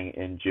the ring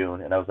in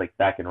June, and I was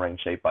back in ring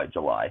shape by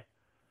July.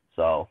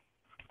 So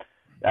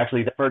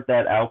Actually,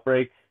 that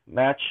Outbreak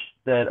match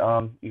that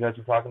you guys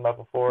were talking about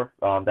before,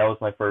 that was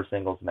my first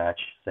singles match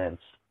since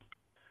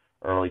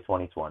early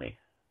 2020.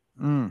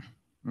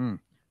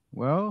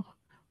 Well,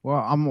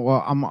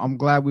 I'm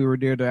glad we were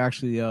there to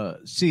actually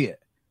see it.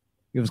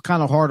 It was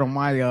kind of hard on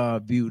my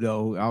view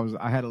though.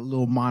 I had a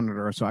little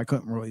monitor, so I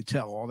couldn't really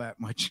tell all that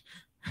much.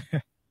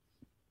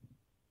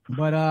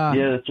 But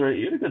yeah, that's right.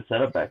 You had a good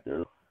setup back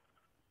there.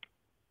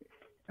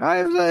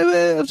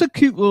 It was a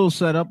cute little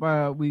setup.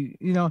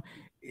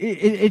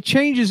 It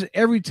changes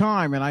every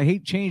time, and I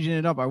hate changing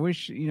it up. I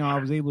wish I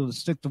was able to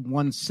stick to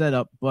one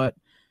setup, but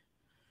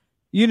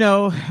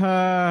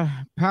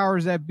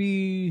powers that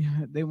be,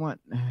 they want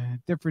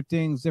different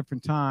things,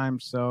 different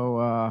times.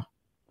 So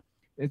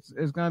it's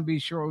going to be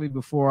shortly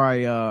before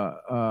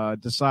I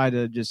decide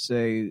to just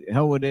say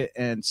hell with it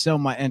and sell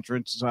my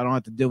entrance, so I don't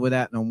have to deal with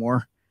that no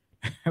more.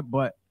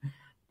 but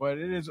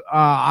it is.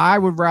 I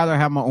would rather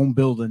have my own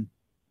building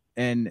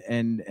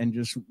and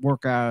just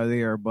work out of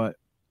there. But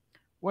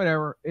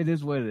whatever, it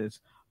is what it is.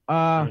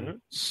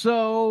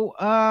 So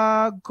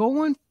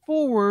going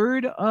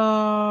forward,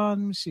 let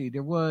me see.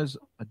 There was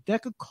a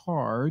deck of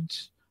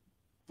cards.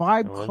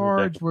 5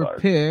 cards were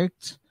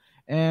picked,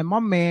 and my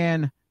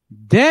man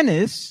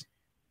Dennis,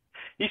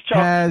 he's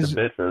chopping a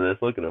bit for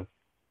this. Look at him.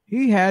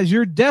 He has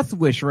your death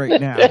wish right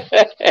now.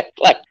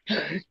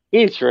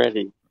 He's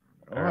ready.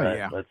 All right,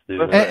 yeah. Let's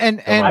do it. And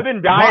I've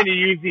been dying to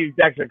use these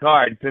decks of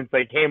cards since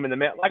they came in the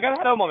mail. Like, I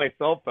had them on my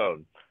cell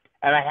phone,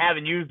 and I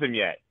haven't used them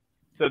yet.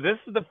 So this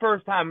is the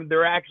first time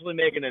they're actually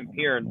making an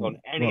appearance on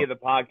any of the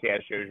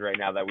podcast shows right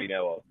now that we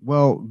know of.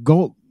 Well,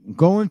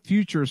 going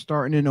future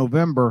starting in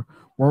November,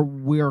 where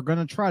we are going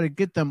to try to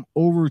get them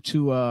over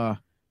to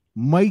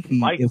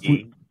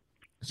Mikey.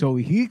 So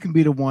he can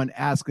be the one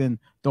asking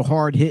the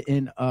hard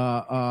hitting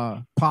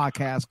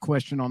podcast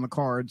question on the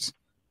cards.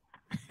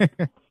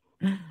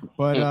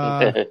 But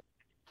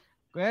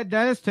go ahead,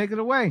 Dennis, take it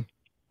away.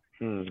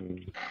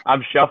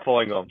 I'm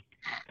shuffling them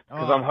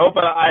because I'm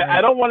hoping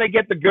I don't want to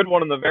get the good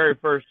one on the very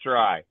first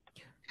try.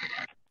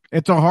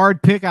 It's a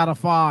hard pick out of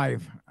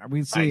 5.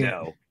 We see I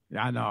know.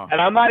 I know. And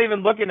I'm not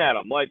even looking at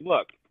him. Like,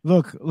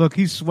 look,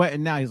 he's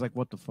sweating now. He's like,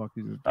 what the fuck?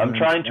 I'm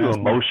trying to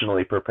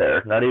emotionally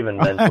prepare, not even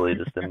mentally,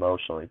 just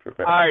emotionally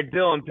prepare. All right,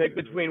 Dylan, pick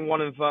between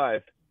 1 and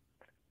 5.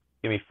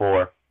 Give me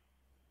 4.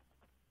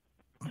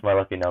 It's my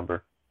lucky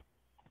number.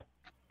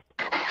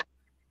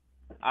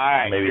 All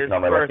right, maybe it's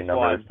not my lucky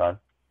number this time.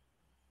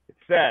 It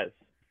says,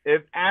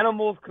 if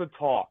animals could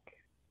talk,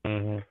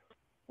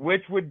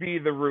 which would be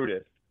the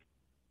rudest?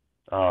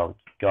 Oh,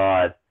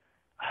 God.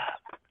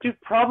 Dude,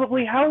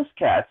 probably house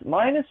cats.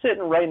 Mine is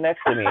sitting right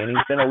next to me, and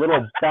he's been a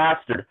little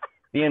bastard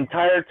the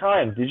entire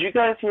time. Did you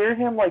guys hear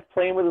him, like,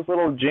 playing with his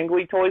little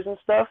jingly toys and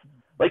stuff?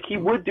 Like, he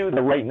would do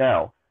that right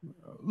now.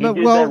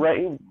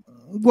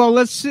 Well,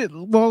 let's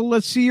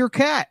see your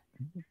cat.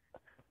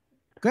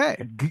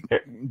 Okay,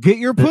 get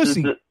your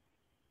pussy.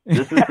 This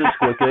is the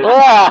Squicket.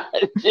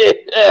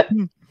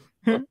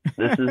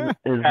 This is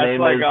his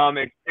name.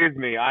 Like, excuse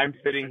me, I'm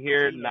sitting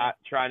here not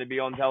trying to be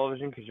on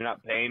television because you're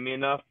not paying me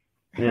enough.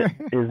 His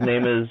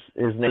name is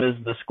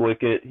the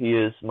Squicket. He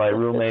is my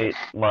roommate,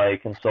 my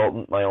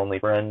consultant, my only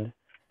friend.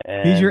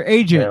 And he's your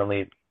agent.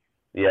 Apparently,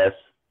 yes.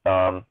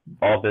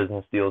 All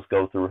business deals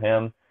go through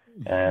him,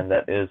 and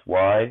that is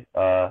why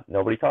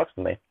nobody talks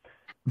to me.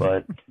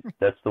 But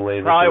that's the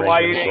way. Probably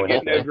why you didn't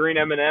get no green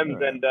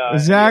M&Ms and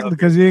exactly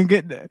because you didn't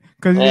get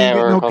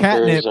no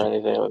catnip or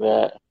anything like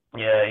that.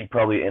 Yeah, he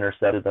probably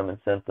intercepted them and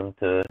sent them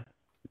to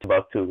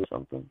Timbuktu or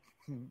something.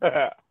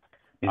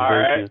 He's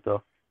very cute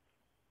though.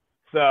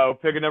 So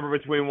pick a number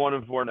between 1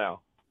 and 4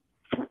 now.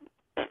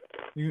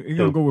 You're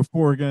gonna go with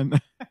 4 again.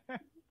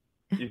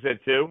 You said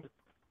 2?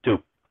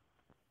 2.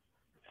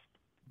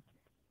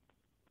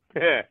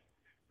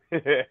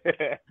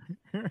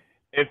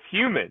 If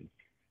humans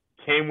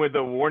came with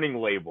a warning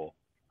label,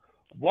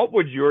 what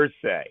would yours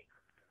say?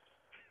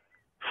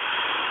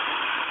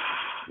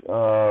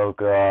 Oh,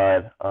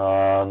 God.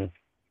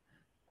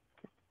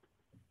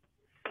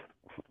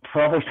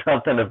 Probably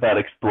something about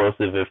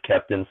explosive if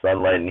kept in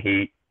sunlight and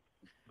heat.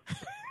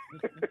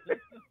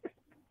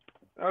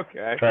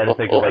 Okay. Trying to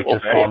think of like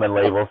just common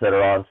labels that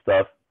are on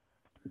stuff.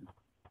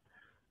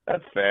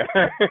 That's fair.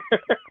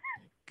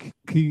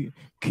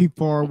 keep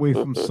far away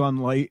from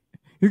sunlight.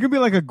 You could be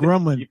like a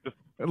gremlin.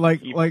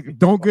 Like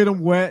don't get them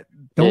wet.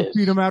 Don't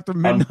feed them after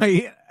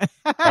midnight.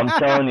 I'm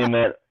telling you,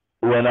 man.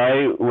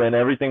 When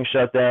everything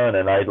shut down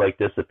and I like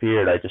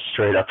disappeared, I just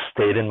straight up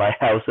stayed in my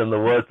house in the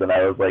woods, and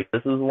I was like,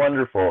 "This is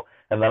wonderful."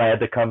 And then I had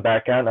to come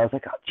back out, and I was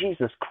like, "Oh,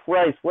 Jesus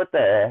Christ! What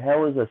the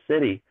hell is a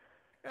city?"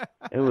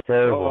 It was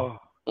terrible.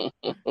 Oh.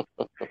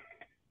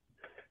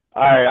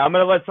 All right, I'm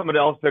gonna let somebody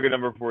else pick a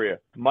number for you.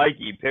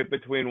 Mikey, pick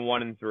between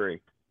 1 and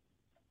 3.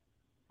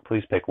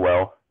 Please pick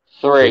well.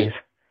 3. Please.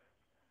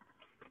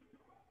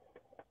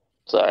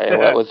 Sorry, I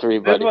went with 3,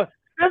 buddy.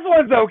 This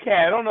one's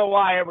okay. I don't know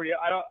why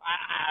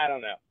I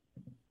don't know.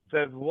 It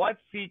says, what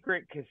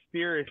secret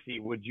conspiracy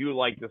would you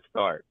like to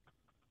start?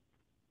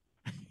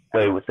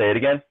 Wait, say it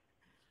again.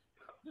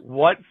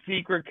 What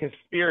secret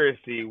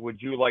conspiracy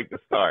would you like to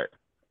start?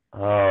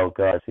 Oh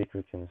God,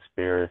 secret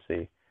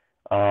conspiracy.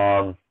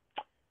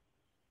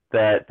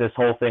 That this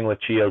whole thing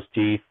with Chio's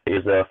teeth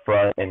is a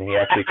front, and he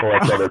actually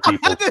collects other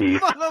people's teeth.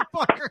 If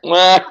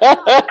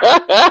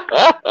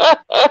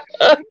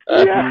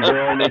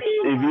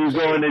you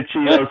go into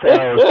Chio's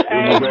house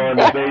and you go in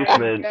the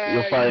basement,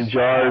 you'll find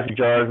jars,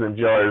 jars, and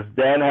jars.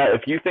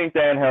 If you think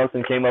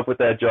Danhausen came up with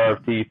that jar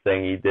of teeth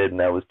thing, he did, and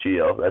that was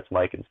Chio. That's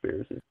my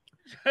conspiracy.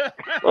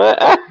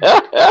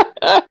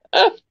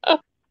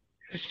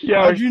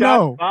 Yo, how'd you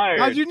know? Fired.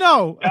 How'd you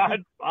know?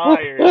 Shots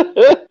fired.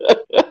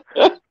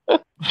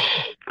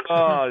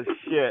 Oh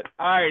shit!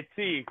 All right,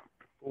 T,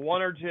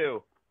 1 or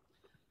 2?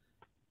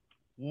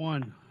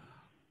 1.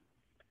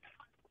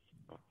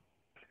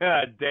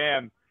 God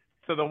damn.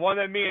 So the one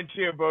that me and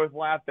Chia both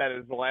laughed at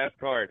is the last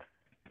card.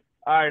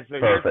 All right, so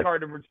Perfect. Here's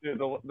card number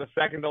 2, the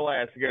second to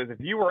last. It goes, if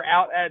you were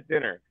out at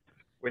dinner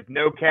with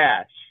no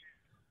cash,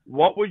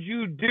 what would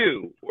you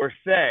do or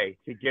say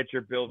to get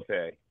your bill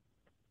paid?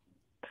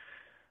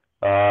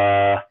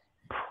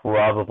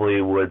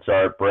 Probably would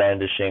start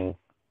brandishing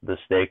the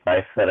steak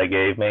knife that I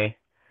gave me,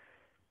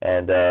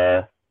 and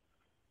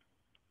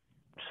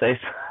say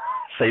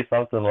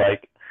something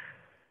like,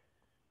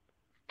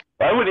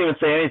 I wouldn't even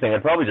say anything.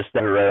 I'd probably just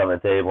stand right on the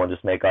table and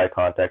just make eye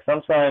contact.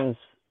 Sometimes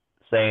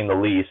saying the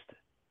least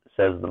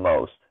says the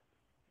most.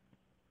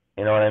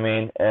 You know what I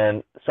mean?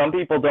 And some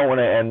people don't want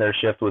to end their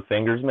shift with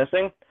fingers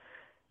missing,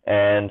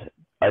 and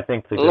I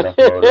think it's a good enough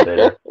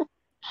motivator.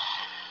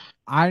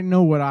 I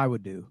know what I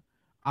would do.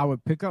 I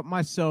would pick up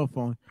my cell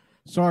phone,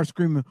 start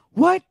screaming,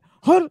 "What?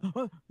 Hold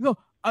no,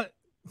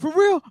 for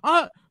real?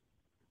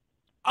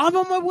 I'm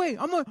on my way.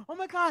 Oh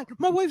my God,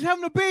 my wife's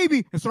having a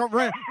baby," and start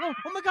running.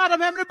 Oh my God,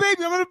 I'm having a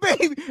baby.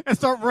 And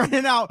start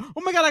running out.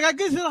 Oh my God, I got to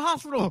get to the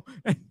hospital.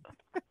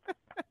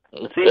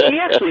 See, he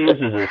actually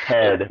uses his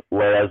head,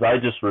 whereas I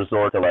just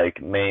resort to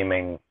like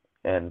maiming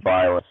and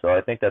violence. So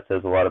I think that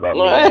says a lot about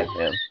me and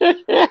him.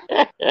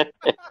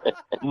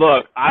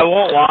 Look, I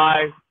won't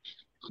lie.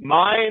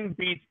 Mine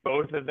beats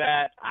both of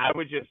that. I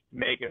would just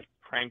make a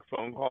prank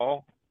phone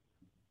call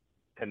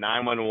to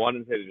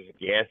 911 and say there's a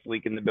gas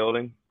leak in the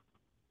building.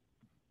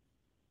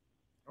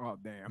 Oh,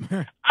 damn.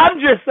 I'm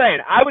just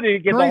saying, I would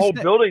get the whole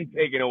building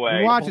taken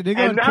away. Watch it. They're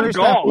going to trace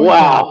that phone call.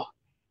 Wow.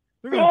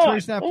 They're going to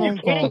trace that phone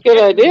call. Good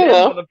idea,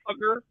 though.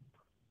 Motherfucker.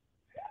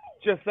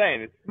 Just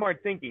saying, it's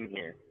smart thinking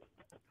here.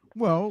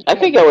 Well, I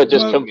think I would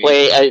just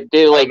complain. I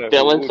do like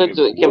Dylan said,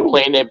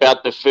 complain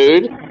about the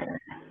food.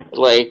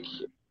 Like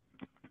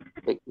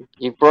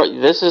you brought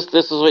this is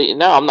what you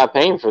know. I'm not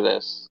paying for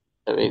this.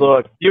 I mean,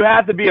 look, you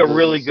have to be a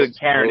really good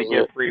Karen to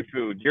get free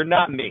food. You're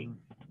not me.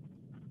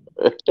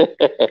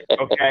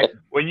 Okay,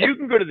 when you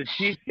can go to the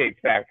Cheesecake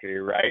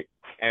Factory, right,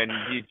 and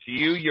it's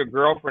you, your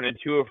girlfriend, and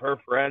 2 of her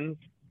friends,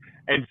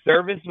 and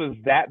service was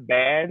that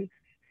bad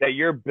that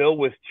your bill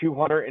was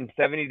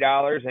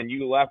 $270 and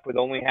you left with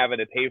only having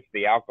to pay for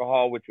the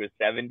alcohol, which was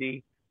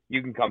 $70,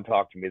 you can come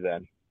talk to me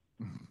then.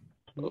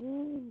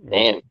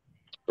 Damn,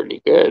 pretty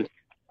good.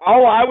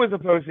 All I was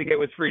supposed to get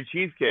was free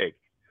cheesecake,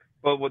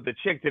 but what the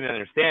chick didn't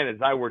understand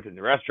is I worked in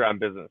the restaurant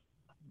business.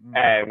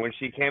 And when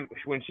she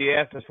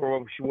asked us for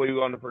what we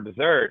wanted for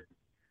dessert,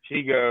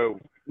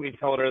 we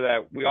told her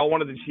that we all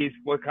wanted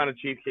what kind of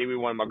cheesecake we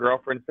wanted. My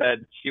girlfriend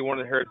said she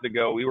wanted hers to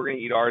go. We were going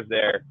to eat ours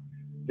there.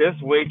 This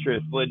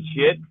waitress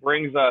legit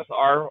brings us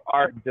our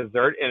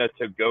dessert in a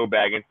to-go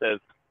bag and says,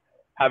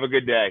 "Have a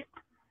good day."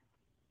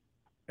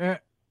 And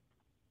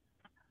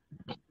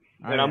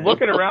I'm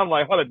looking around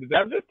like, hold on, did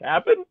that just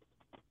happen?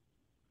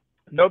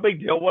 No big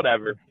deal,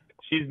 whatever.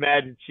 She's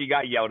mad she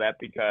got yelled at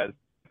because,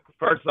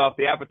 first off,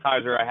 the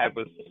appetizer I had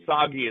was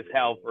soggy as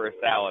hell for a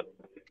salad.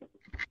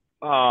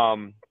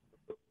 And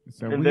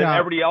then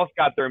everybody else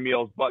got their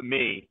meals but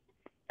me.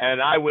 And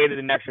I waited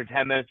an extra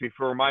 10 minutes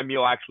before my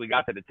meal actually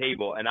got to the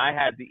table. And I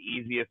had the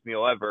easiest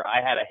meal ever.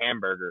 I had a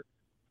hamburger.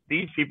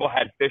 These people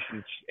had fish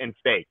and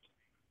steak.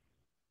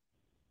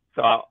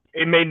 So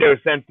it made no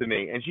sense to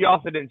me. And she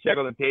also didn't check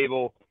on the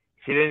table.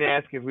 She didn't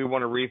ask if we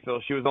want a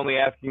refill. She was only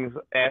asking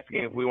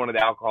if we wanted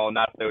alcohol,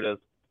 not sodas,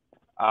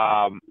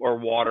 or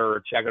water,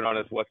 or checking on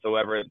us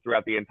whatsoever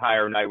throughout the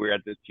entire night we were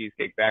at this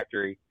Cheesecake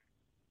Factory.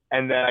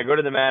 And then I go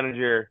to the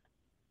manager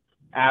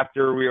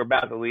after we were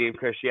about to leave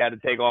because she had to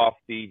take off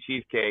the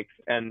cheesecakes.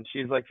 And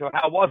she's like, "So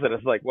how was it?" I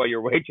was like, "Well,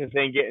 your waitress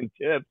ain't getting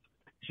tips.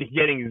 She's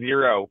getting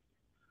 0.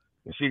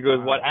 And she goes,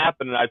 "What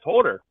happened?" And I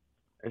told her.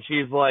 And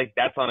she's like,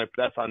 that's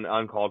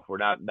uncalled for.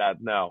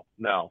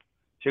 No.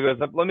 She goes,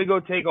 "Let me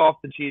go take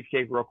off the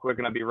cheesecake real quick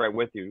and I'll be right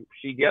with you."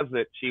 She gets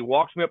it. She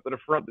walks me up to the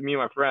front to me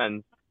and my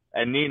friends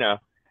and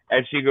Nina.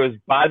 And she goes,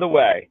 "By the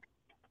way,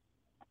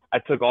 I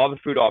took all the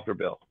food off your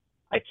bill.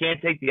 I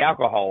can't take the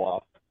alcohol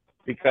off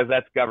because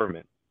that's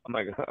government." I'm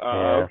like,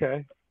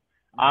 okay.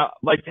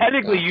 Like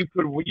technically you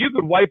could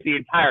wipe the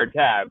entire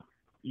tab.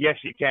 Yes,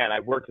 you can.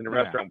 I've worked in a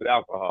restaurant with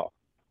alcohol.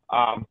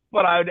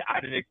 But I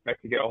didn't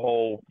expect to get a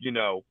whole,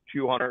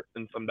 $200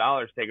 and some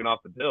taken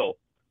off the bill.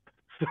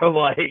 So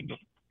like,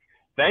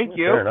 thank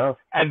you. Fair enough.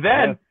 And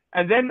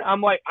then I'm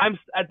like,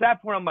 at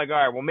that point I'm like, all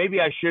right, well maybe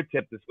I should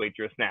tip this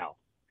waitress now,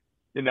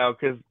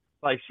 because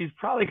like she's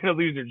probably gonna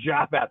lose her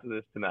job after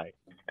this tonight,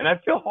 and I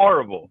feel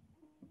horrible.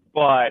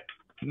 But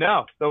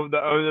no,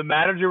 the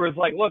manager was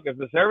like, look, if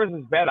the service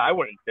is bad, I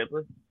wouldn't tip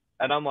her.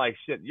 And I'm like,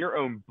 shit, your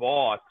own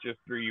boss just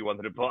threw you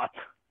under the bus.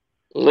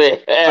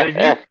 But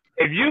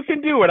if you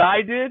can do what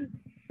I did,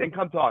 then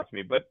come talk to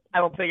me. But I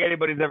don't think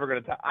anybody's ever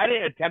going to. I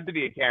didn't attempt to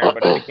be a Karen,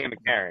 but I became a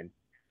Karen.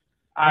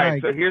 All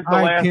right, so here's the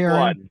last Karen.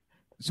 one.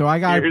 So I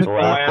got to pick.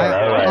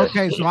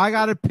 Okay, so I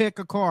got to pick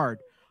a card.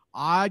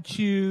 I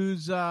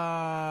choose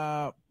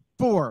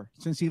 4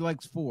 since he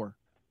likes 4.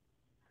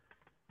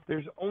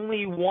 There's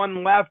only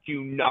one left,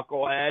 you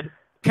knucklehead.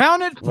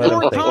 Count it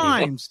 4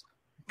 times.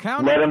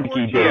 Let him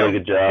keep doing a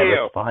good job.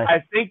 That's fine.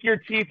 I think your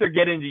teeth are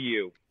getting to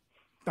you.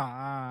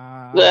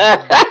 All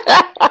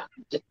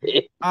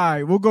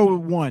right, we'll go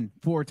with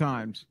 4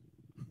 times.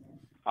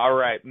 All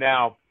right,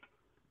 now,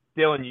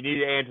 Dylan, you need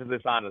to answer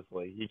this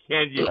honestly. You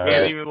can't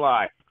even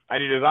lie. I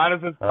need as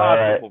honest as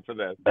possible for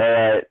this. All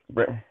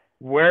right.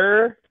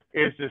 Where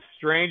is the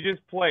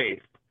strangest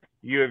place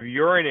you have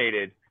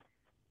urinated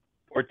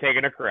or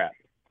taken a crap?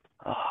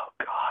 Oh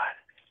God,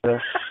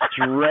 the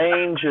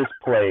strangest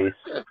place.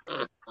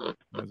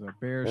 There's a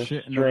bear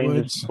shit in the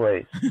woods.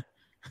 Place.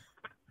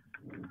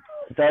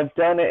 I've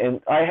done it,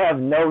 and I have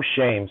no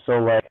shame. So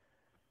like,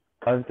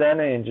 I've done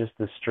it in just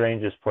the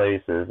strangest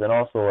places, and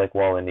also like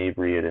while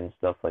inebriated and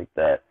stuff like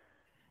that.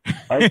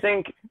 I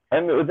think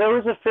there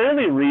was a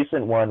fairly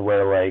recent one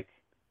where like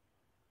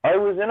I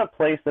was in a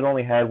place that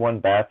only had 1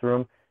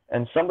 bathroom,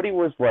 and somebody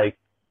was like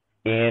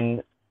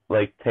in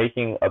like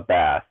taking a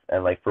bath,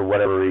 and like for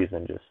whatever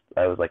reason,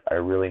 I was like, I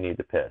really need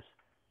to piss,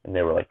 and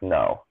they were like,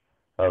 no.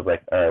 I was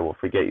like, all right, well,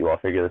 forget you. I'll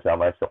figure this out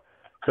myself.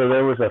 So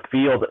there was a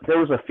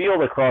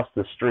field across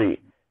the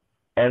street,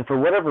 and for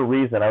whatever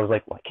reason, I was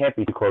like, well, I can't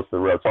be too close to the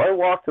road. So I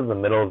walked to the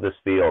middle of this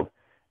field,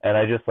 and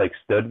I just like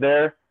stood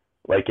there.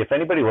 Like if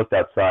anybody looked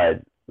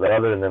outside, like,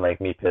 other than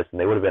like me pissing,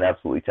 they would have been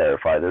absolutely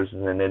terrified. There's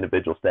an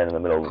individual standing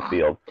in the middle of the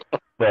field,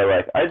 but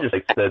like I just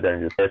like stood there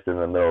and just pissed in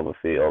the middle of the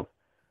field,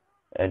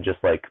 and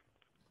just like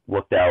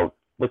looked out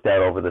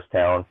over this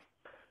town.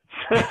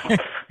 It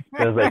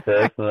was like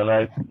this, and then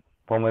I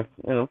pull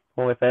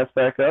my pants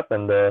back up,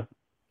 and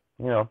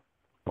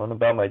went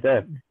about my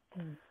day.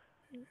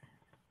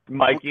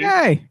 Mikey.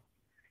 Okay.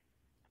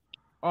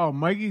 Oh,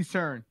 Mikey's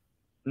turn.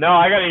 No,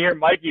 I got to hear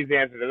Mikey's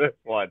answer to this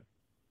one.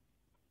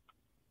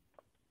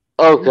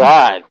 Oh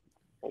God.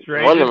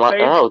 Strangest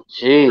place? Oh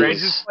jeez.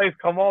 Strangest place?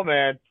 Come on,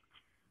 man.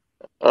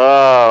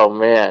 Oh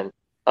man.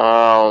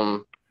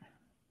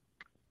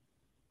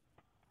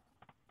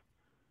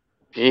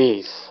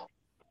 Jeez.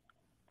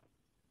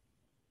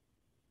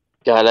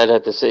 God, I'd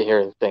have to sit here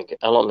and think.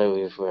 I don't know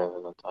if we have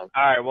enough time.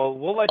 All right, well,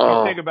 we'll let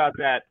you think about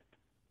that.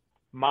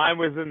 Mine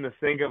was in the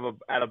sink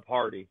at a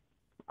party.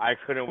 I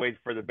couldn't wait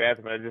for the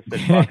bathroom. I just said,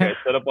 fuck it.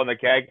 I stood up on the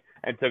keg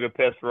and took a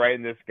piss right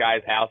in this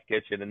guy's house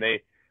kitchen. And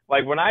they,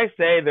 like, when I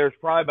say there's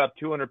probably about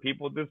 200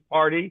 people at this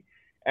party,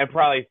 and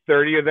probably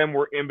 30 of them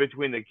were in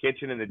between the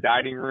kitchen and the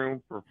dining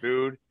room for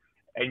food,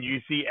 and you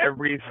see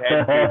everybody's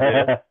head do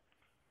this,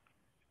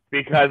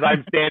 because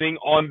I'm standing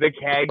on the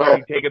keg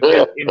to take a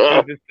piss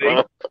into the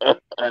sink.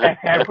 And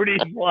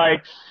everybody's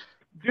like,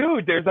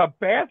 dude, there's a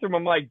bathroom.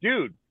 I'm like,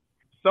 dude,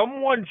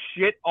 someone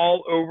shit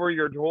all over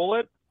your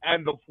toilet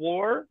and the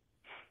floor.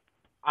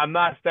 I'm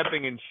not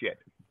stepping in shit.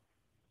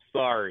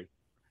 Sorry.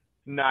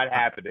 Not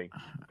happening.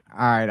 All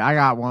right, I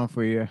got one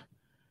for you.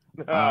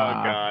 Oh,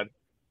 God.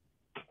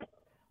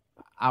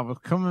 I was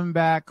coming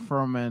back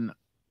from an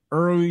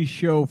early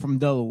show from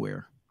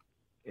Delaware.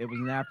 It was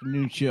an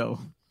afternoon show.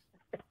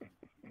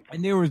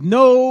 And there was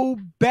no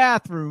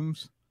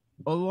bathrooms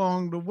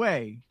along the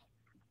way.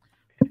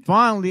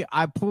 Finally,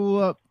 I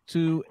pull up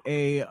to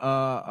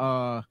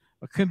a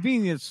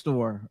convenience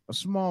store, a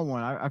small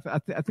one. I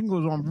think it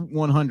was on Route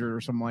 100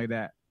 or something like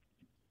that.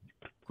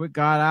 Quick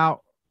got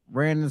out,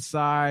 ran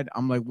inside.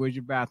 I'm like, where's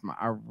your bathroom?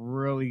 I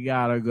really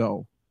gotta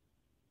go.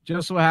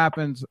 Just so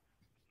happens,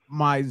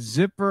 my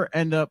zipper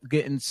ended up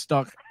getting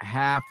stuck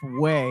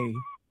halfway.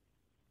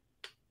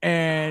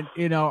 And,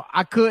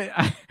 I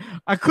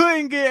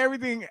couldn't get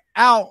everything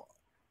out,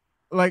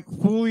 like,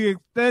 fully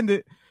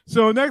extended.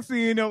 So next thing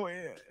you know,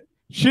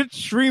 shit's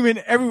streaming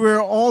everywhere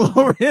all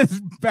over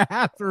his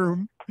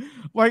bathroom.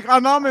 Like,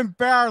 and I'm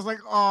embarrassed. Like,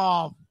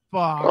 oh,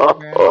 fuck,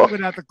 man. I'm going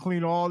to have to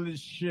clean all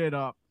this shit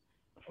up.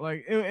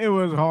 Like, it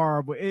was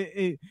horrible.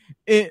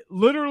 It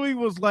literally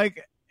was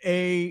like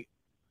a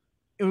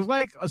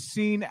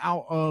scene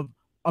out of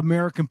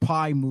American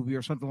Pie movie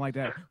or something like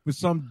that with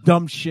some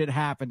dumb shit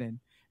happening.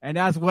 And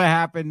that's what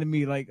happened to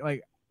me. Like,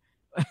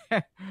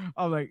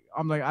 I'm like,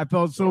 I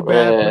felt so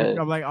bad.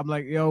 I'm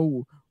like,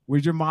 yo,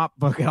 where's your mop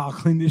bucket? I'll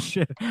clean this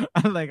shit.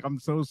 I'm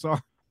so sorry.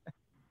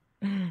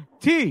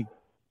 T,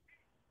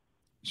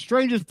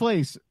 strangest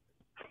place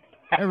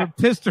ever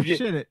pissed or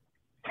shit it.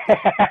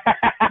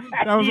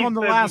 That was on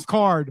the last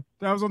card.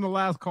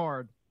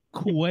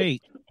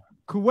 Kuwait.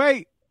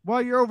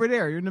 Well, you're over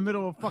there. You're in the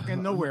middle of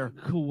fucking nowhere.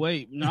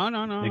 Kuwait. No.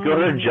 You go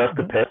there just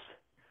to piss?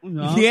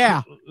 No.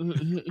 Yeah.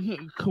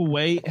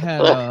 Kuwait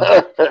had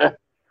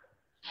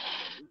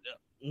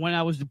when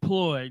I was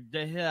deployed,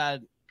 they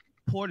had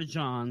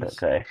porta-johns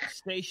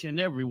stationed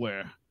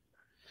everywhere.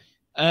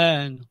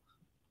 And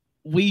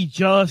we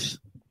just,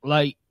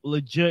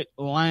 legit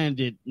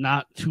landed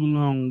not too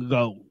long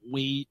ago.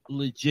 We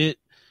legit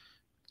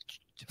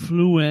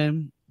flew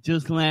in,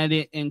 just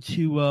landed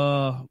into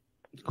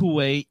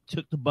Kuwait,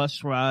 took the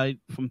bus ride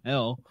from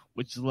hell,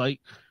 which is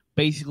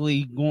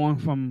basically going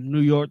from New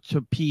York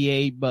to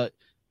PA, but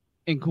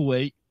in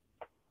Kuwait.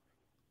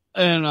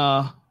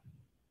 And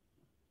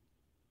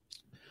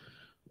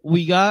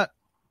we got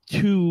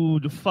to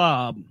the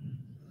fob.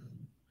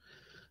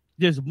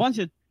 There's a bunch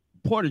of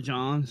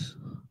porta-johns.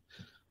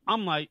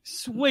 I'm like,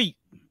 sweet.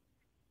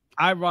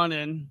 I run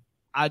in.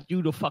 I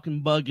do the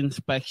fucking bug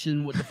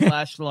inspection with the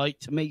flashlight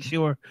to make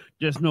sure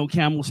there's no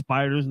camel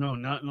spiders, no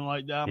nothing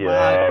like that.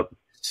 Yeah.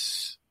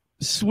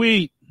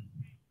 Sweet.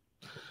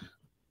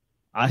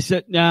 I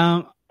sit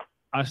down.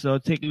 I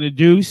start taking the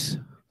deuce.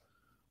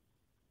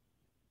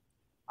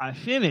 I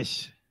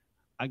finish.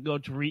 I go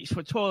to reach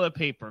for toilet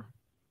paper.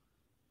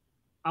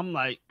 I'm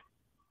like,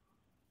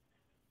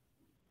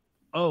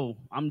 oh,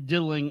 I'm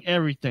diddling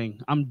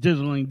everything. I'm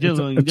diddling.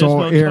 It's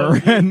all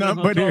air and not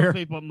but air.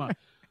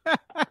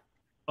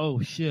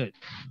 Oh, shit.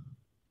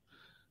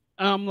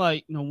 And I'm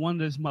like, no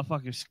wonder this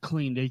motherfucker's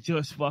clean. They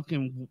just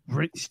fucking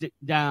rinsed it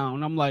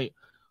down. I'm like,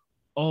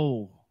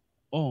 oh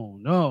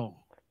no.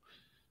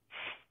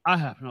 I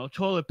have no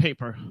toilet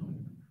paper.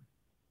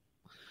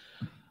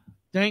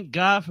 Thank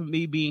God for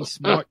me being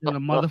smart than a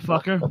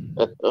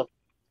motherfucker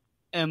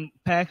and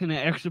packing an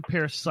extra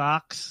pair of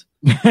socks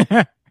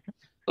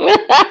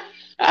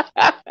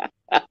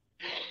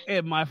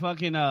and my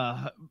fucking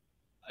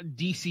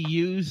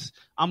DCUs.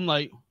 I'm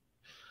like,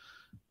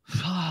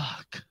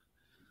 fuck.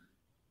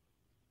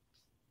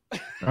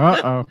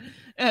 Uh-oh.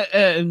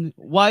 and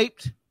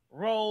wiped,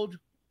 rolled,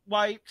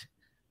 wiped,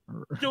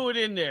 threw it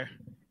in there.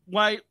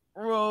 Wiped,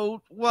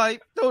 rolled,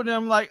 wiped, threw it in.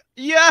 I'm like,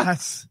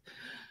 yes,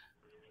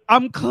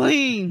 I'm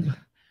clean.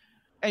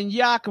 And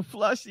yeah, I can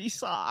flush these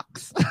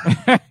socks.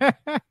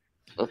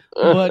 But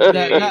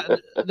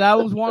that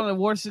was one of the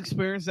worst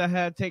experiences I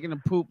had taking a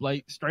poop,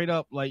 straight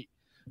up,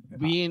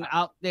 being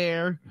out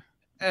there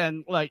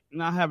and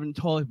not having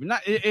toilet paper.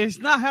 It's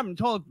not having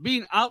toilet,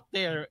 being out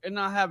there and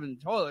not having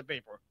toilet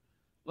paper.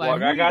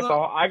 Look,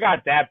 I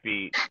got that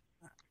beat.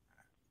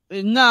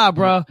 Nah,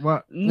 bro.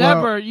 What?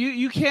 Never. Well,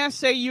 you can't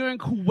say you're in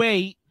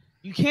Kuwait.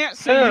 You can't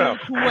say you're in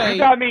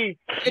Kuwait.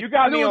 You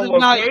got me on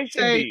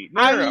location beat.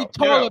 I need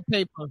toilet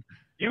paper.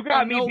 You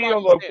got me beat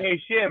on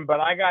location, but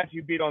I got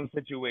you beat on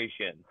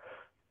situation.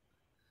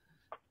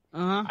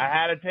 Uh-huh. I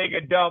had to take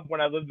a dump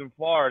when I lived in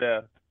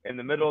Florida in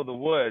the middle of the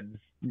woods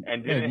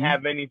and didn't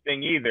have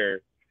anything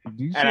either.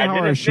 Do you see and I how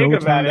didn't show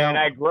think about it, out?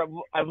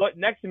 and I looked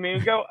next to me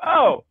and go,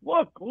 oh,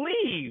 look,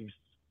 leaves.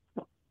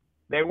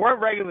 They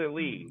weren't regular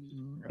leaves.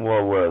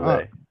 What were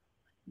they?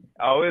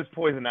 Oh, it was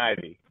poison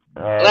ivy.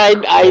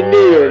 I knew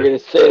you were going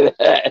to say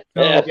that.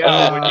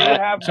 Yeah, when you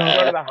have to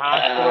go to the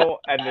hospital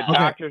and the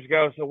doctors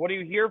go, so what are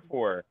you here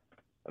for?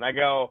 And I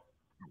go,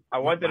 I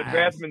went to the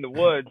bathroom in the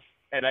woods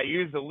and I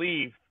used a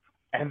leaf,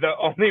 and the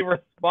only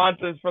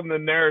responses from the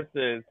nurse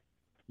is,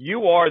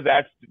 you are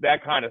that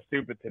kind of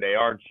stupid today,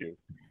 aren't you?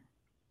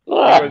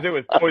 Because it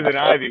was poison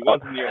ivy,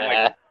 wasn't you?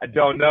 I'm like, I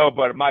don't know,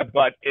 but my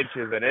butt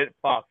itches and it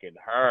fucking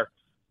hurts.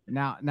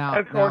 Now, and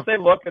of course they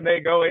look and they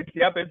go, it's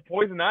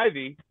poison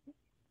ivy.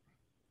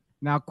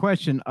 Now,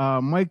 question,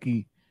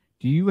 Mikey,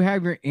 do you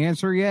have your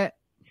answer yet?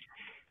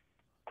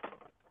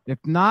 If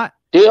not,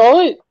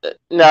 no,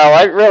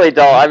 I really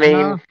don't. I mean,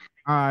 all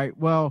right.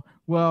 Well,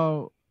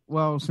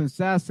 since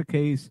that's the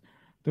case,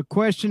 the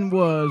question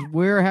was,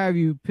 where have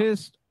you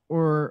pissed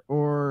or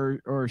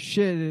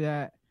shitted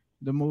at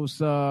the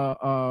most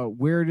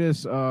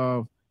weirdest?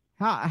 How?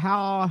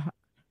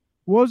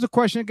 What was the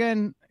question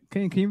again?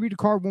 Can you read the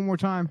card one more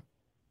time?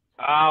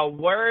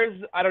 Where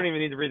is? I don't even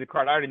need to read the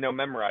card. I already know,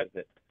 memorized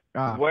it.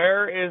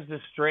 Where is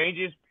the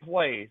strangest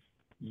place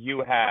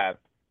you have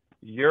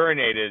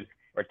urinated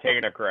or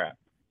taken a crap?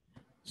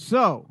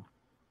 So,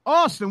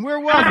 Austin, where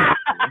was it?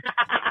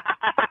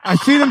 I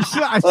seen him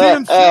sitting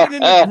in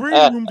the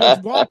green room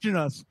just watching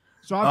us.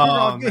 So I figured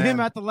I'll get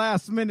him at the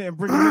last minute and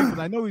bring him in because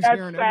I know he's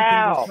hearing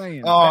everything we're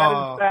saying.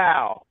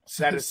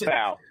 That is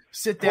foul.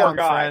 Sit down,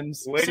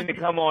 friends. Waiting to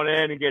come on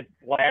in and get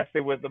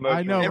blasted with the most.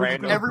 I know.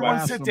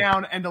 Everyone sit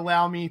down and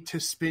allow me to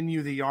spin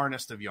you the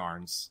yarnest of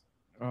yarns.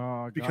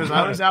 Because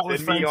God. I was out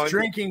with friends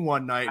drinking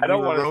one night. And we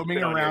were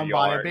roaming around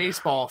by a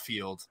baseball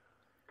field,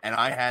 and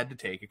I had to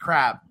take a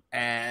crap,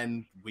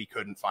 and we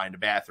couldn't find a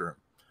bathroom.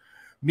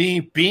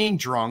 Me being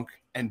drunk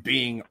and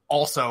being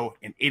also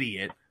an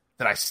idiot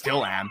that I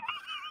still am,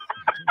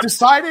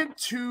 decided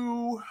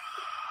to.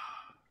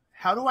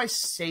 How do I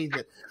say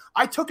that?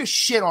 I took a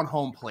shit on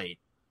home plate.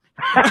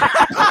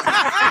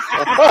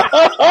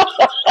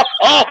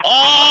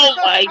 Oh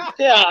my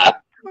God!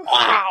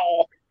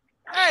 Wow.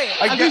 Hey,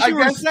 I guess you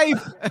were safe.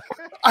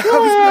 I guess you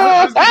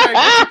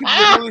could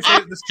literally say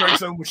that the strike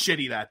zone was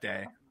shitty that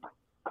day.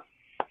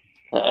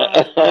 Oh,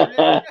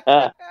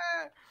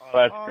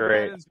 that's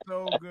great. That is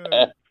so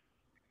good.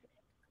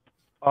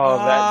 Oh,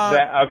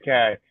 that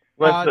okay.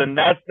 Listen,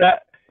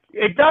 that.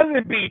 It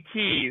doesn't beat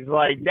T's.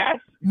 Like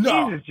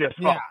T's is just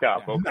fucked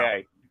up.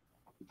 Okay.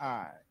 No. All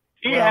right.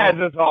 He has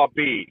us all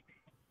beat,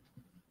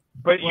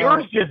 but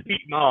yours just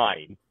beat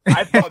mine.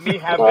 I thought me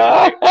having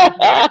crap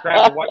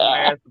and wiping my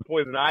ass with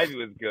poison ivy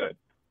was good.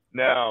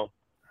 No,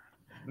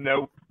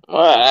 nope.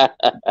 All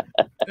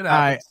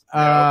right,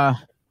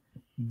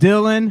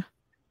 Dylan,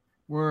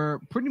 we're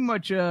pretty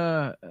much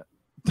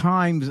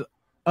time's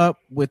up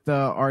with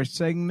our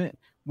segment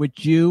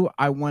with you.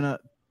 I want to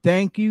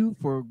thank you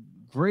for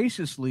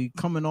graciously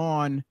coming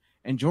on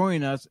and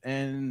joining us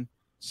and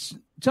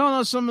telling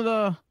us some of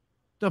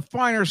the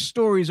finer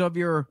stories of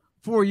your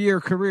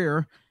 4-year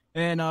career.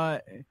 And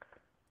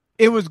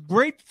it was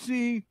great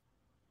to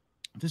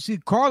see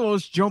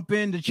Carlos jump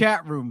in the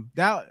chat room.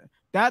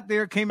 That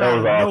there came out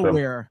of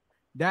nowhere.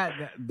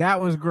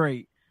 That was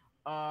great.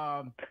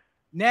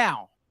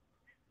 Now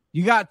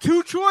you got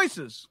 2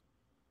 choices.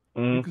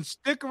 You can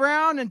stick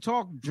around and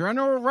talk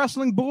general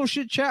wrestling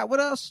bullshit chat with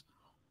us,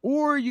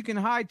 or you can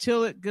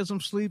hightail it, get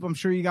some sleep. I'm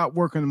sure you got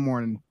work in the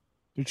morning.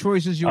 The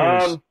choice is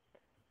yours.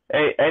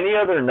 Hey, any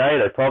other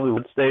night, I probably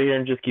would stay here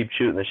and just keep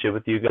shooting the shit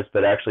with you guys.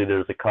 But actually,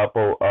 there's a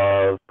couple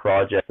of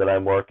projects that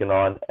I'm working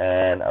on,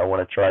 and I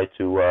want to try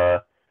to,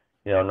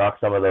 knock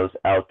some of those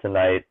out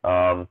tonight.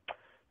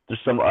 There's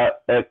some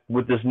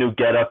with this new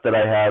getup that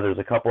I have. There's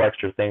a couple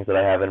extra things that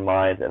I have in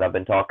mind, and I've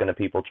been talking to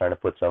people trying to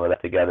put some of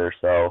that together.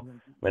 So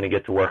I'm gonna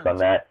get to work on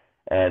that.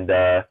 And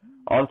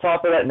on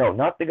top of that, no,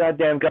 not the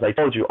goddamn guys. I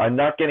told you, I'm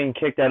not getting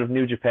kicked out of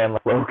New Japan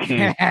like Loki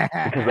because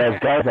I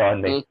have guys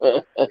on me.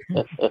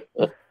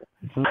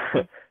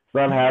 It's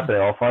not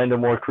happening. I'll find a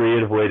more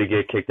creative way to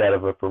get kicked out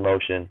of a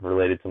promotion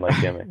related to my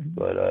gimmick,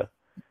 but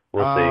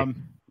we'll see.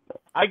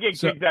 I get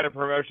kicked out of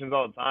promotions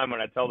all the time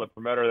when I tell the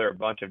promoter they're a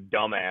bunch of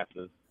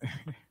dumbasses.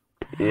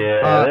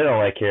 Yeah, they don't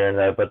like hearing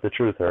that, but the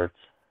truth hurts.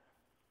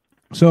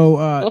 So,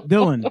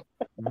 Dylan,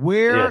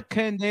 where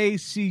can they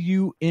see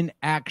you in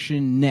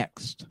action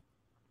next?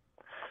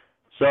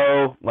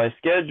 So my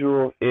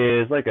schedule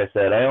is, like I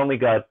said, I only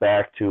got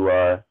back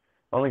to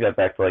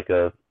like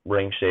a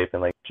ring shape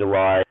in like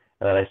July,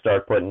 and then I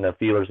start putting the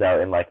feelers out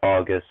in like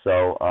August.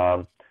 So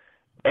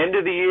end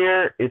of the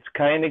year, it's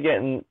kind of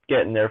getting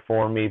there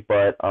for me,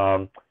 but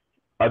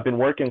I've been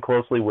working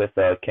closely with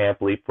Camp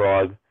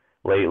Leapfrog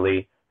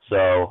lately,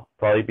 so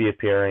probably be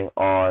appearing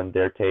on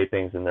their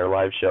tapings and their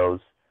live shows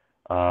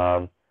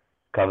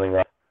coming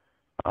up.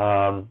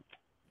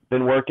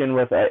 Been working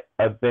with,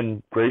 I've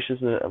been gracious,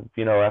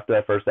 after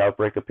that first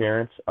Outbreak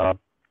appearance,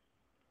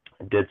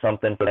 did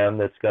something for them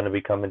that's going to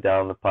be coming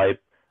down the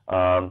pipe.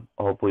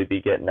 Hopefully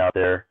be getting out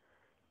there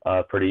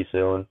pretty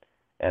soon.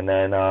 And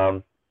then,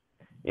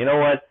 you know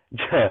what?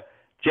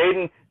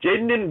 Jaden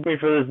didn't be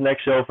for this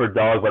next show for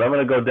Dog, but I'm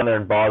going to go down there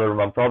and bother him.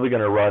 I'm probably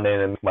going to run in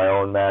and make my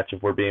own match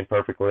if we're being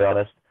perfectly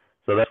honest.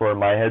 So that's where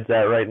my head's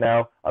at right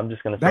now. I'm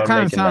just going to start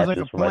making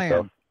matches for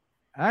myself.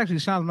 That actually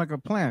sounds like a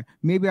plan.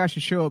 Maybe I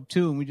should show up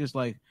too, and we just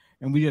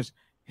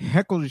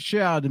heckle the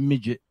shit out of the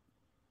midget.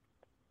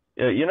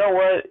 Yeah, you know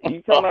what?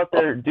 You come out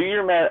there, do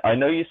your man. I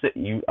know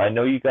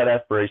you got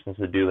aspirations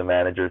to do the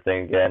manager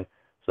thing again.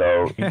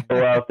 So you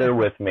go out there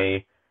with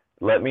me.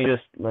 Let me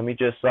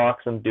just sock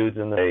some dudes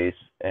in the face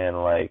and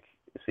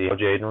see how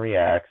Jaden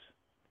reacts.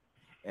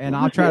 And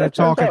I'll try to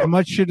talk as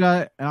much shit.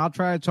 I'll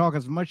try to talk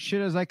as much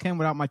shit as I can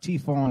without my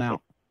teeth falling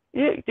out.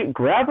 Yeah, dude,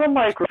 grab a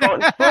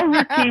microphone,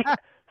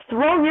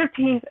 throw your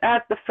teeth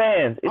at the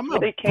fans. It's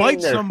what they came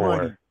there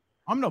for.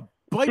 I'm gonna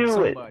bite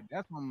somebody.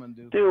 That's what I'm gonna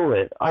do. Do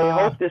it. I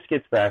hope this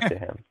gets back to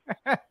him.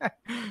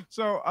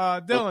 So,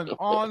 Dylan,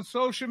 on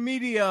social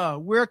media,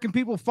 where can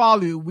people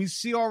follow you? We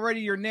see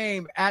already your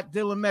name at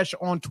Dylan Mesh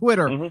on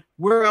Twitter. Mm-hmm.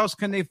 Where else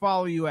can they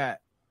follow you at?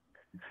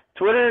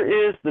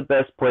 Twitter is the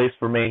best place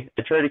for me.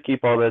 I try to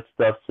keep all that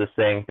stuff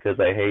succinct because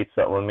I hate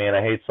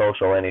I hate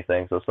social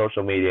anything, so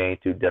social media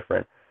ain't too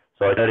different.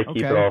 So I try to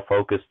keep it all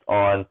focused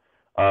on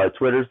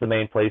Twitter's the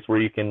main place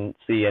where you can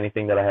see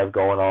anything that I have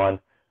going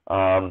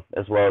on,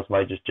 as well as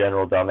my just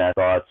general dumbass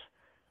thoughts.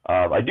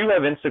 I do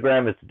have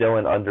Instagram. It's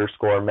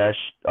Dylan_Mesh.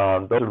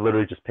 Those are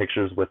literally just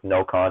pictures with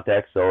no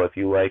context. So if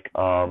you like,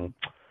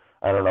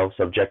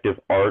 subjective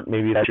art,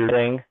 maybe that's your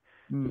thing.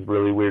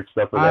 Really weird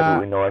stuff with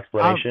absolutely no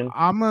explanation.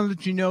 I'm going to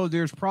let you know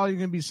there's probably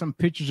going to be some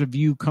pictures of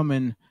you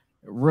coming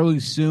really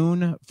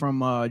soon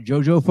from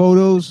JoJo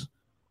Photos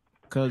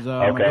because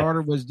my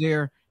daughter was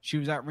there. She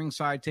was at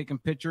ringside taking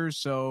pictures,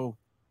 so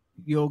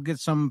you'll get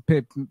some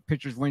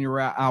pictures when you're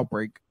at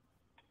Outbreak.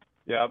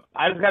 Yeah,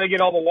 I just got to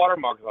get all the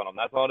watermarks on them.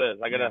 That's all it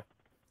is.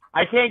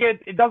 I can't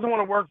get it. Doesn't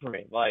want to work for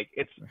me.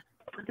 It's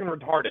freaking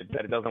retarded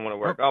that it doesn't want to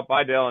work. Oh,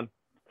 bye, Dylan.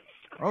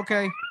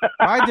 Okay,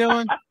 bye,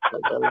 Dylan.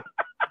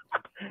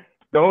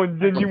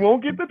 Then you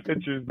won't get the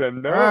pictures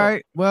then. No. All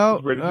right.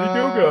 Well, ready to go,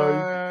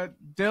 guys.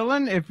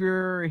 Dylan, if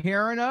you're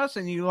hearing us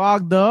and you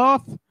logged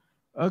off,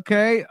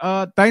 okay.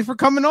 Thanks for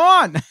coming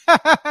on.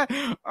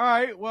 All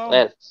right.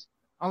 Well,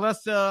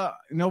 unless you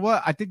know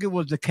what? I think it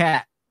was the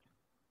cat.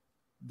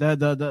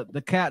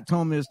 The cat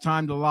told me it's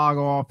time to log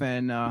off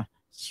and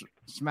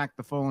smack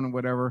the phone or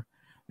whatever.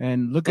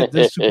 And look at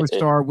this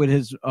superstar with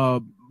his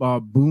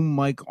boom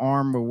mic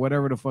arm or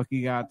whatever the fuck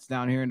he got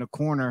down here in the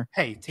corner.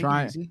 Hey, take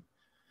it easy.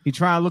 He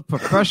trying to look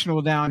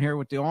professional down here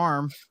with the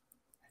arm.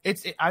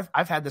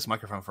 I've had this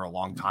microphone for a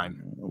long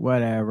time.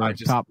 Whatever.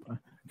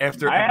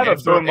 After I had a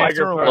boom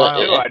microphone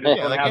too. I just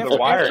don't have the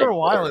wire. After a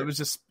while, it was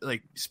just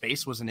like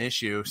space was an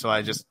issue, so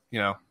I just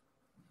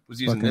was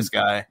using this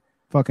guy.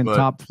 Fucking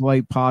top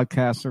flight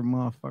podcaster,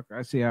 motherfucker.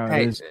 I see how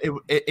it is.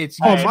 It's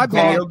my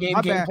bad.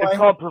 It's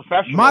called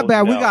professional. My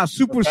bad. We got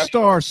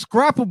superstar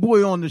Scrapple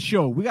Boy on the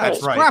show. We got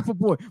Scrapple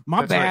Boy.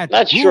 My bad.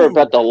 Not sure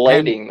about the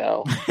lighting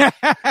though.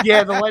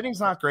 Yeah, the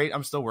lighting's not great.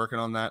 I'm still working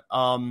on that.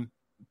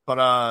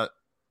 But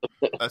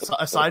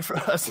aside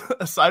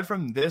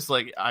from this,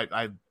 like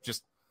I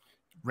just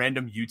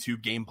random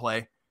YouTube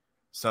gameplay.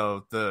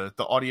 So the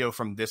audio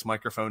from this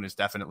microphone is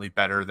definitely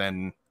better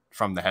than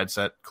from the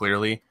headset.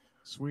 Clearly.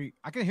 Sweet.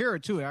 I can hear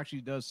it too. It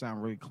actually does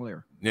sound really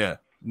clear. Yeah.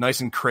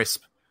 Nice and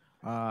crisp.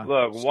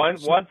 Look,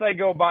 once I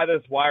go buy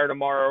this wire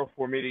tomorrow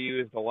for me to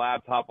use the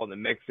laptop on the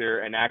mixer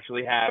and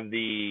actually have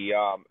the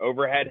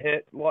overhead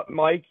hit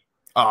mic,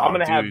 I'm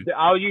gonna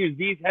I'll use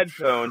these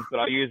headphones,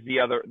 but I'll use the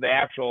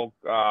actual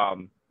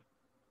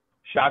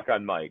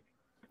shotgun mic,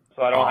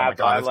 so I don't have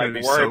to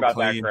worry about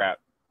that crap.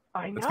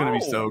 I know. It's gonna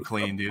be so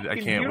clean, dude. I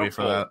can't wait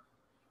for that.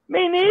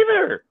 Me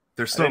neither.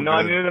 They're so good.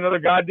 I needed another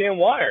goddamn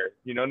wire.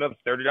 Another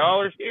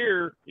 $30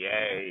 here.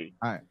 Yay!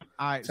 All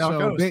right.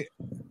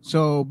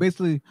 So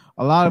basically,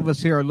 a lot of us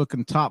here are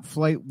looking top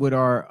flight with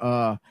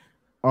our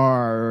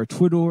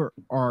Twitter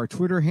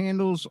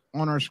handles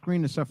on our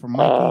screen, except for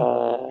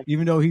Mikey.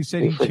 Even though he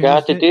said he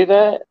forgot to do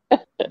that.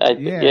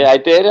 Yeah, I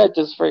did. I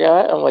just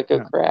forgot. I'm like,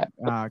 oh crap.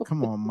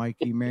 Come on,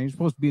 Mikey, man. You're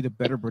supposed to be the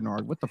better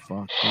Bernard. What the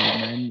fuck, dude,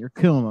 man? You're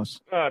killing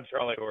us.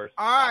 Charlie horse.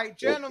 All right,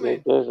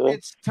 gentlemen,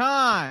 it's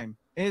time.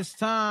 It's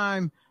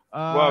time.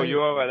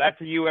 Whoa,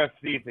 that's a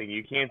UFC thing.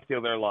 You can't steal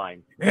their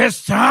line.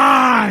 It's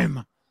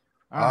time.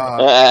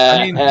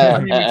 I mean,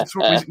 we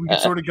can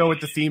sort of go with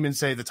the theme and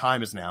say the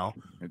time is now.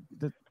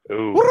 Yeah,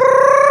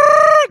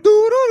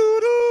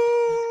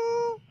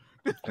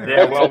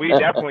 well, we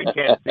definitely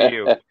can't see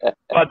you,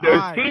 but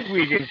those teeth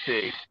we can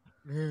see.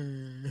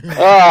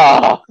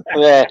 Oh,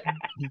 man.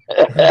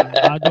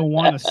 I don't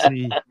want to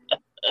see.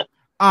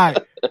 All right,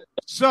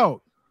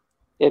 so.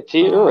 It's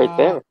you right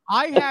there.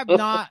 I have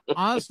not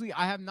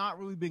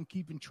really been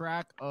keeping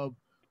track of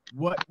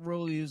what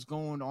really is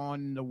going on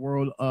in the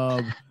world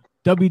of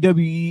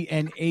WWE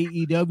and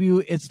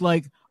AEW. It's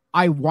like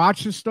I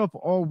watch this stuff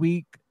all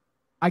week.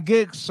 I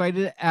get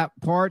excited at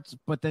parts,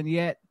 but then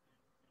yet,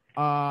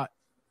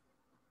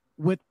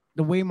 with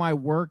the way my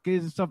work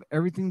is and stuff,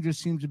 everything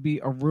just seems to be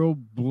a real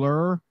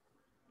blur.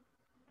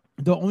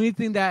 The only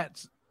thing that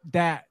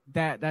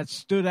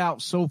stood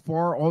out so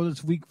far all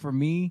this week for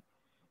me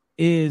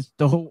is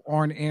the whole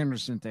Arn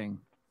Anderson thing.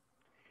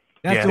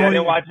 I didn't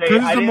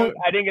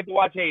get to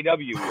watch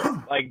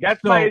AEW. Like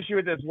that's my issue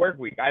with this work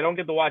week. I don't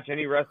get to watch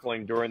any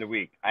wrestling during the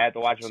week. I have to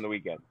watch it on the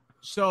weekend.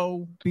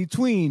 So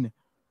between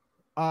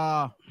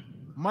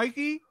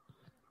Mikey,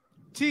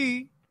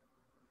 T,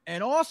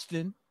 and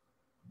Austin,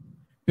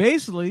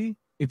 basically,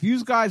 if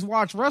you guys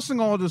watch wrestling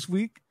all this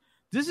week,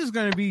 this is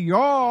going to be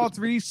y'all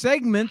 3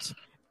 segments,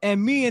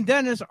 and me and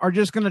Dennis are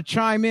just going to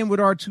chime in with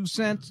our 2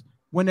 cents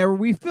whenever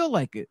we feel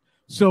like it.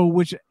 So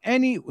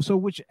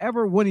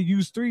whichever one of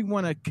you 3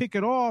 want to kick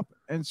it off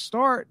and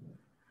start,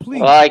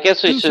 please. Well, I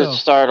guess we should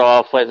start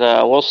off with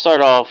we'll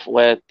start off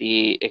with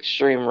the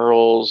Extreme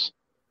Rules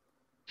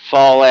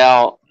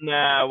Fallout.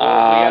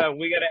 Nah,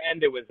 we gotta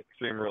end it with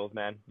Extreme Rules,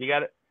 man. You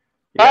gotta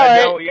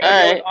go with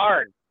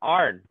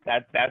Arn.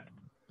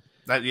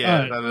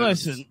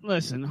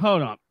 Listen,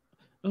 hold on.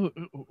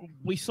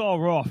 We saw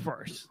Raw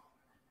first.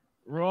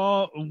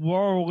 Raw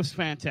was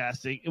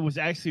fantastic. It was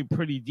actually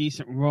pretty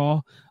decent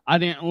Raw. I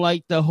didn't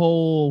like the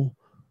whole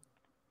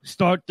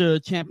start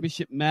the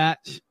championship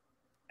match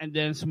and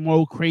then some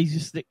more crazy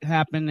shit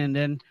happen and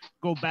then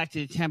go back to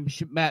the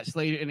championship match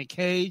later in a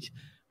cage.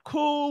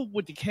 Cool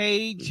with the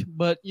cage,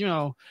 but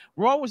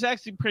Raw was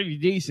actually pretty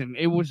decent.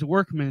 It was a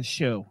workman's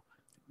show.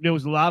 There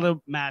was a lot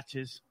of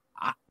matches.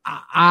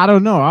 I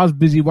don't know. I was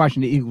busy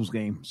watching the Eagles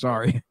game.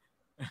 Sorry.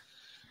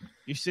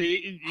 You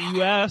see,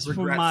 you asked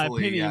for my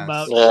opinion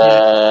about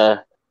shit.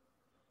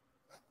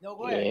 No,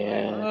 go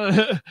ahead.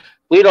 Yeah.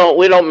 We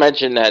don't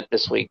mention that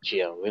this week,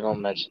 Gio. We don't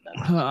mention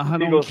that. I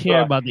don't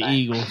care about the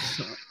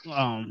Eagles.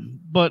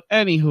 But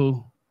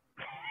anywho,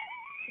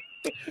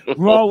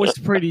 Raw was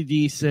pretty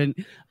decent.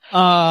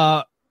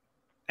 NXT.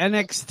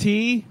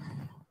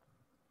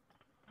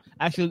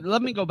 Actually,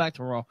 let me go back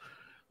to Raw.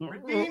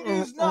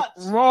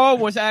 Raw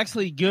was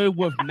actually good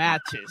with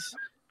matches.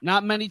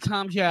 Not many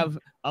times you have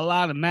a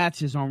lot of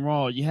matches on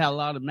Raw. You had a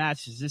lot of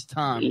matches this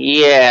time.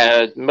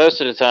 Yeah, most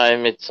of the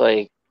time it's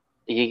like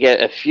you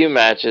get a few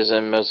matches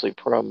and mostly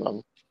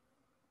promo.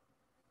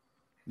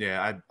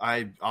 Yeah,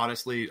 I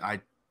honestly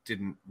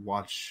didn't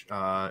watch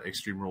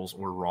Extreme Rules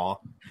or Raw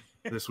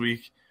this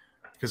week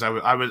because I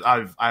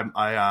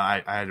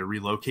had to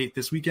relocate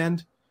this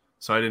weekend,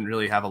 so I didn't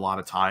really have a lot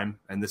of time.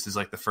 And this is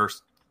like the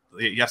first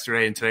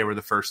yesterday and today were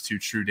the first 2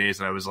 true days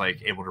that I was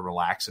like able to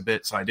relax a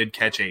bit. So I did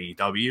catch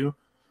AEW.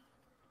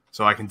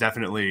 So I can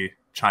definitely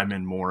chime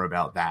in more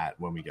about that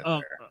when we get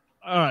there.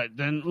 All right,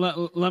 then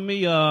let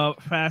me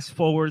fast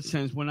forward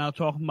since we're now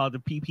talking about the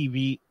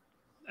PPV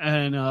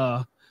and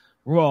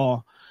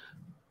Raw.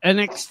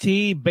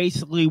 NXT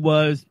basically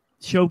was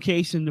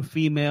showcasing the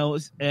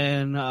females,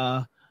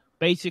 and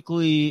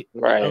basically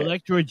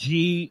Electra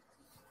G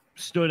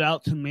stood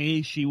out to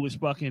me. She was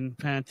fucking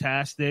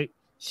fantastic.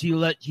 She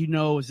let you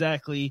know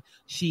exactly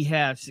she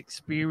has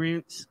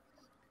experience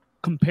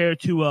compared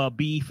to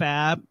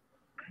B-Fab.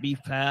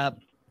 B-Fab,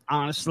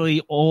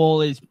 honestly,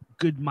 all is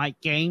good mic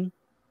game,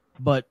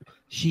 but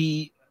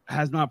she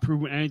has not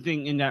proven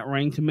anything in that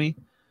ring to me.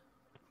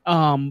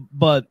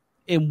 But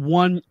in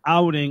one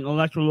outing,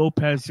 Electra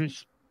Lopez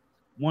just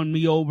won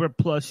me over,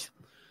 plus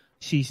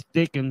she's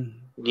thick and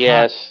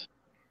yes.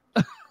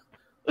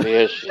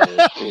 Yes, she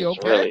is. You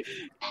okay?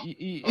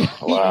 Really...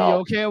 Wow. You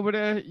okay over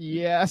there?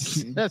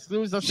 Yes. As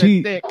soon as I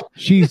said thick.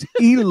 She's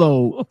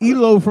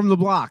Elo from the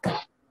block.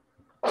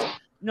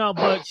 No,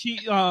 but she,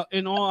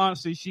 in all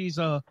honesty, she's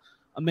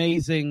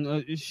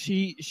amazing.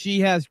 She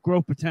has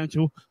growth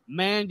potential.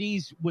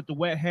 Mandy's with the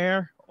wet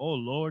hair. Oh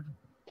Lord.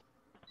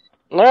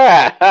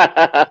 But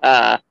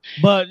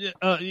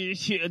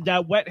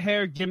that wet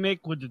hair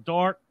gimmick with the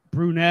dark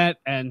brunette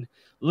and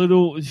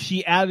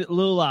she added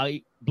little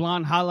like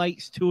blonde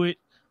highlights to it.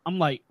 I'm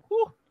like,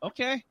 whew,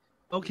 okay,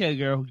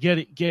 girl, get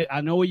it.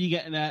 I know where you're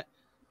getting at.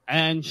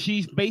 And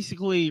she's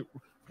basically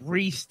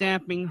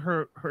restamping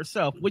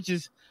herself, which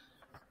is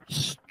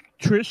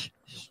Trish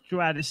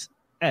Stratus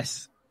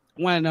S.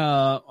 When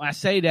I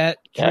say that,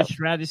 Trish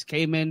Stratus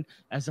came in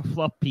as a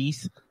fluff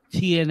piece,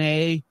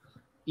 TNA,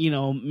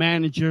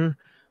 manager.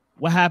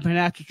 What happened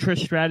after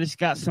Trish Stratus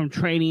got some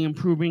training and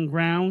proving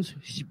grounds?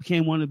 She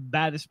became one of the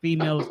baddest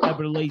females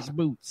ever to lace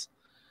boots.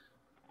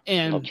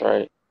 And that's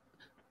right.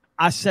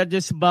 I said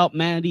this about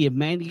Mandy. If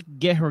Mandy could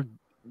get her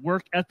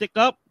work ethic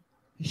up,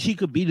 she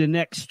could be the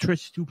next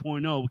Trish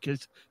 2.0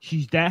 because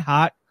she's that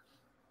hot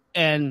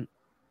and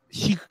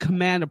she could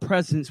command a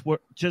presence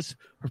with just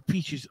her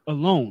features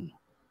alone.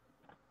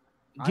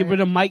 Give her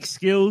the mic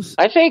skills.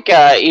 I think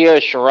Io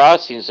Shirai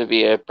seems to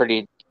be a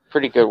pretty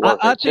good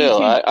worker too.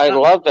 I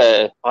love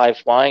the high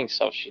flying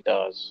stuff she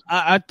does.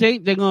 I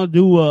think they're gonna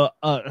do a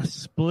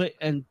split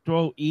and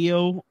throw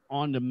Io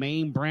on the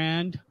main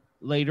brand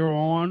later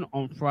on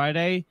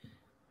Friday,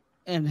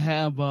 and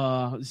have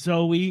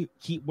Zoe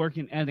keep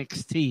working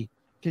NXT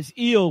because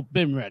Io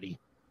been ready.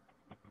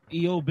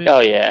 Oh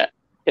yeah,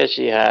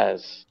 she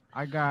has.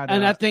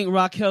 I think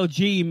Raquel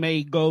G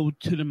may go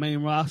to the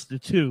main roster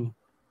too.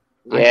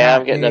 Yeah,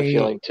 I'm getting that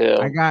feeling too.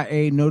 I got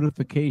a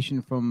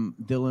notification from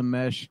Dylan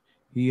Mesh.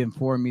 He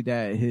informed me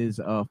that his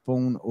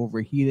phone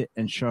overheated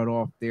and shut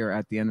off there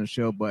at the end of the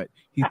show, but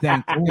he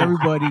thanked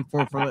everybody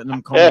for letting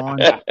him come on.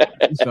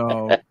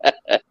 So,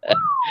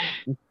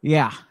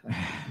 yeah.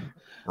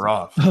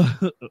 Rough.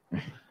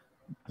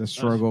 The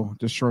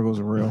struggles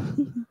are real.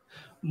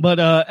 But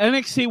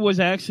NXT was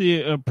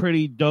actually a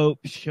pretty dope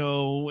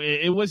show.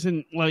 It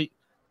wasn't like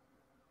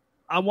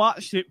I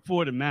watched it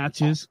for the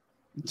matches,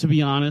 to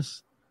be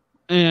honest.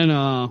 And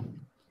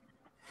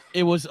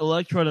it was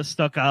Electra that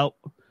stuck out.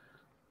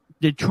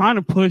 They're trying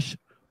to push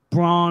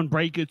Braun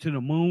Breaker to the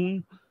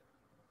moon,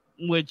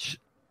 which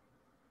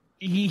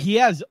he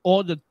has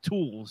all the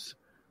tools.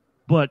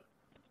 But,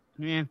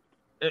 man,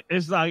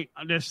 it's like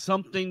there's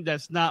something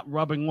that's not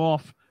rubbing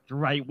off the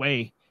right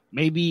way.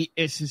 Maybe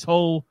it's his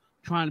whole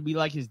trying to be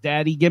like his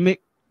daddy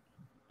gimmick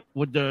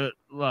with the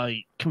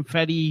like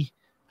confetti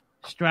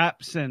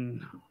straps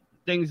and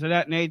things of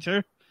that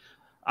nature.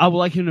 I would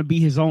like him to be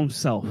his own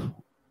self.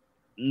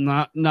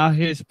 Not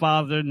his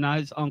father, not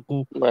his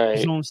uncle,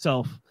 his own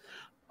self.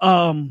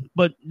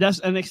 But that's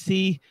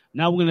NXT.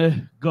 Now we're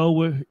gonna go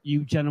with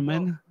you,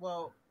 gentlemen.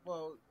 Well.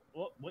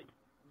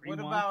 What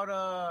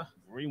about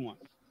Rewind.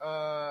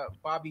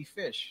 Bobby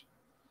Fish?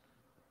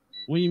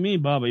 What do you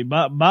mean, Bobby?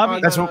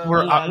 Bobby. That's what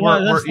we're about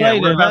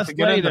to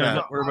get into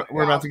that.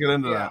 We're about to get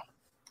into that.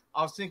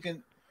 I was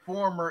thinking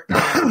former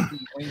NXT.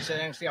 When you said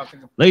NXT, I was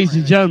thinking. Ladies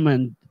and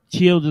gentlemen,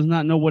 Chill does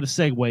not know what a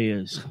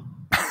segue is.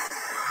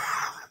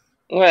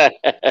 I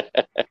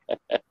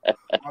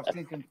was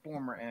thinking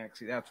former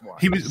NXT. That's why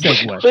he was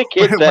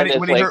segue.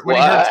 When he heard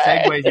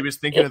segue, he was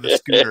thinking of the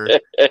scooter.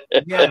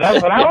 Yeah,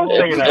 that's what I was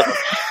thinking of.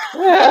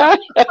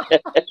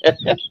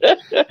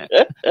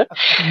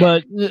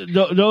 But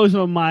those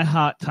are my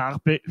hot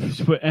topics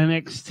for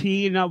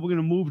NXT. Now we're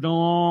gonna move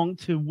along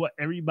to what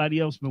everybody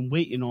else been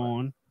waiting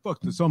on.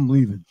 Fuck this, I'm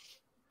leaving.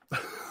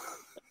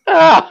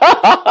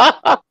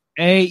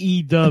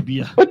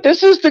 AEW. But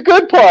this is the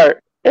good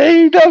part.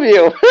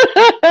 AEW.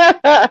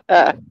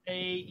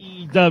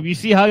 AEW.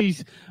 See how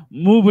he's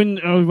moving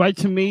right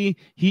to me?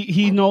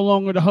 He's no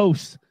longer the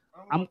host.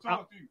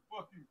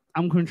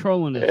 I'm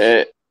controlling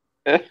this.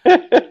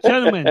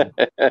 Gentlemen,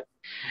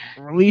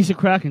 release a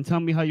crack and tell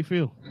me how you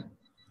feel.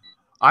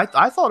 I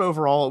thought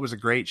overall it was a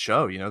great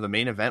show. The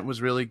main event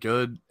was really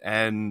good,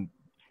 and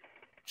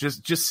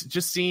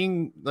just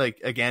seeing, like,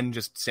 again,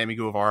 just Sammy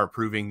Guevara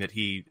proving that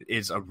he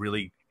is a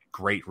really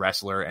great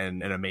wrestler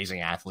and an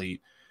amazing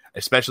athlete,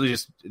 especially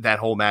just that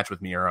whole match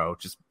with Miro.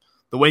 Just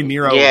the way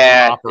Miro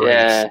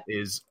operates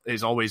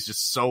is always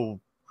just so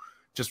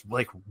just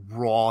like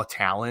raw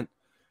talent.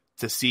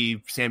 To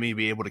see Sammy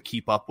be able to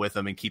keep up with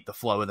him and keep the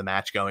flow of the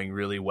match going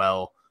really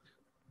well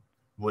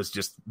was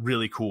just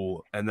really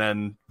cool. And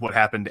then what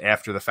happened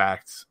after the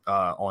fact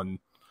on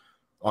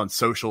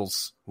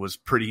socials was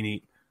pretty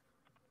neat.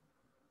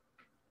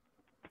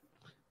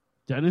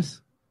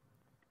 Dennis?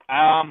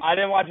 I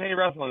didn't watch any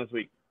wrestling this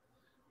week.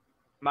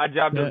 My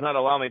job does not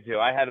allow me to.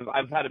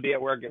 I've had to be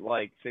at work at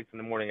like 6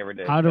 a.m. every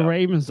day. How the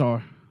Ravens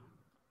are?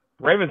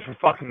 Ravens were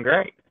fucking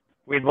great.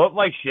 We looked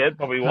like shit,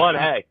 but we won.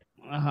 Hey.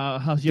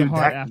 How's your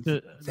heart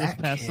after this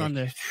past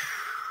Sunday?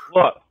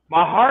 Look,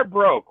 my heart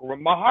broke.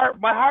 My heart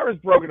was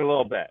broken a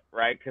little bit,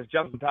 right? Because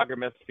Justin Tucker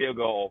missed a field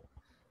goal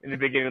in the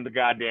beginning of the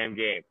goddamn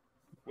game,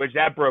 which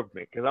that broke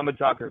me because I'm a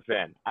Tucker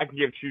fan. I can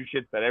give two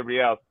shits about everybody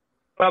else,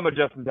 but I'm a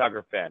Justin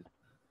Tucker fan.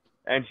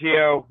 And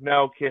Chio,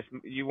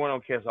 you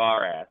want to kiss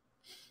our ass.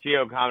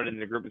 Chio commented in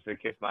the group and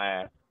said, "Kiss my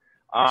ass."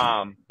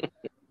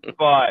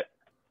 But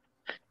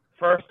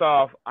first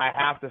off, I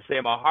have to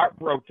say my heart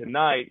broke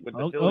tonight with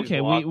the Phillies.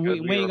 Okay,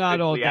 we ain't got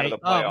all day.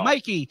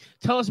 Mikey,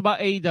 tell us about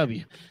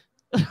AEW.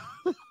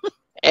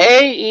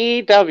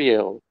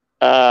 AEW.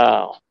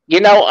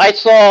 I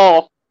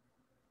saw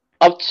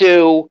up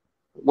to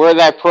where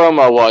that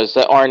promo was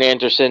that Arn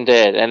Anderson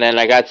did, and then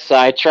I got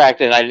sidetracked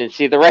and I didn't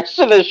see the rest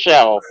of the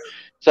show.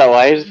 So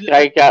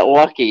I got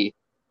lucky.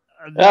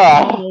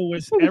 That promo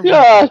was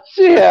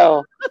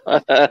everything.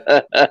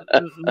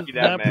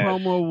 That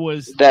promo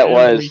was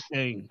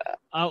everything.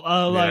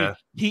 Like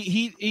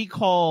he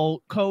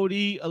called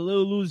Cody a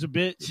little loser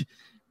bitch.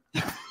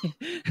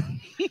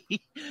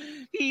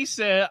 He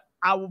said,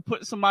 "I will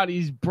put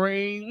somebody's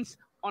brains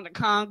on the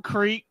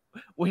concrete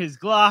with his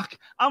Glock."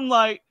 I'm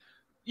like,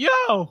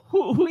 yo,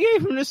 who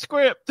gave him the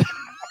script?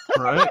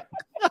 Right?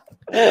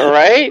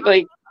 Right?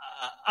 Like,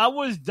 I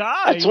was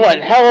dying. That's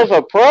one hell of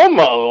a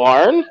promo,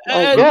 Arn.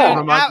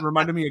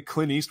 Reminded me of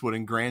Clint Eastwood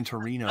in Gran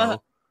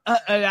Torino.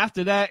 And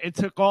after that, it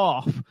took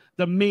off.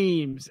 The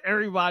memes,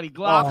 everybody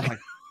Glock. Oh my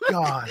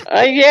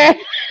god! Yeah.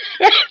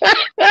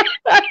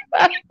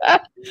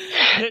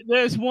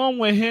 There's one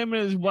with him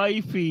and his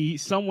wifey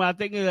somewhere. I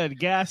think at a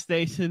gas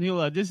station. He was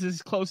like, "This is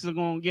as close as I'm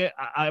gonna get."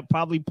 I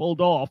probably pulled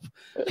off.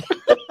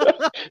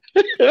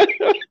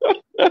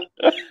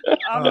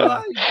 I'm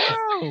like,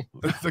 bro.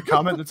 The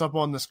comment that's up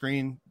on the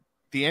screen.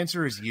 The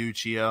answer is you,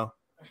 Chio.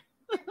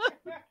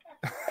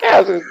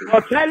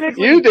 Well,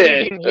 technically, you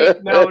did.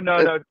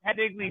 No.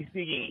 Technically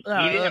speaking,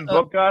 he didn't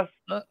book us.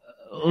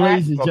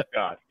 Booked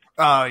us.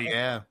 Oh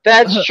yeah,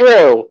 that's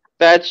true.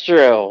 That's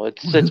true.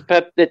 It's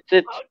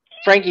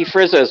Frankie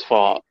Frizzo's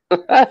fault.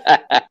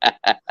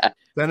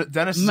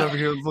 Dennis is over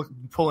here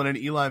pulling an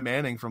Eli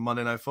Manning from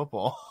Monday Night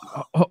Football.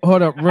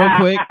 Hold up, real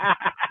quick.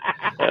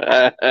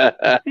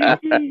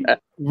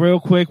 Real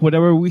quick,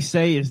 whatever we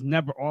say is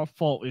never our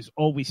fault. It's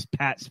always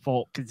Pat's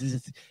fault because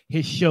it's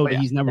his show that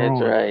he's never on.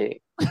 That's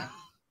right.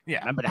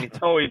 Yeah, remember that. It's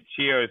always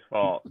Chio's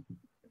fault.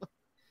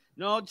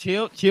 No,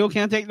 Chill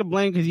can't take the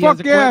blame because he Fuck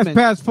has equipment. It's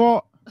Pat's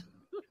fault.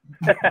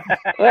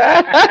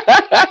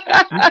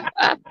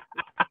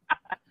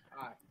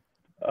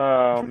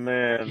 Oh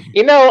man!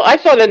 I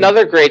thought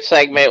another great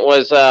segment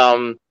was I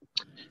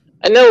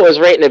know it was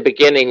right in the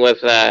beginning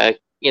with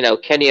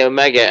Kenny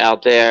Omega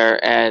out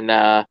there and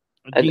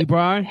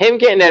him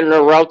getting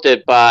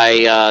interrupted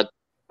by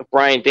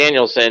Bryan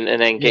Danielson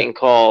and then getting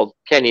called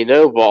Kenny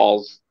No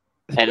Balls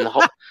and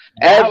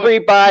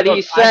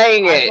everybody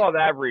saying it. I saw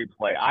that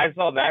replay.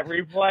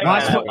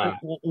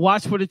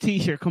 Watch for the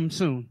T-shirt. Come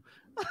soon.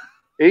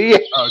 Yeah.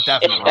 Oh,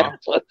 definitely.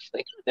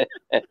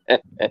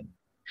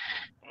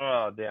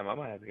 Oh, damn. I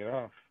might have to get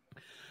off.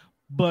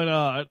 But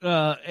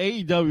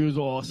AEW is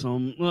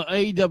awesome.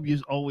 AEW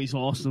is always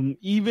awesome.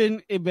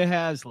 Even if it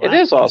has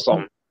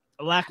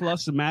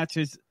lackluster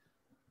matches,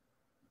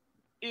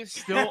 it's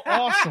still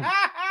awesome.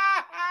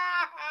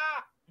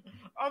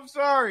 I'm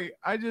sorry.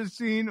 I just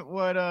seen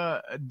what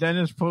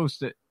Dennis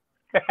posted.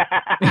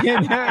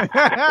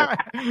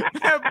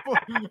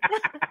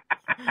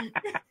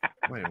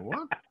 Wait,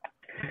 what?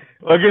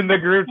 Look in the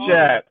group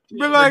chat.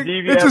 But like,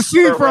 it's a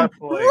scene from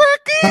Ricky.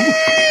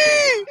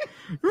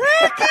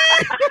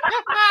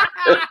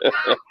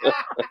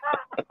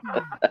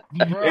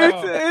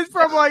 It's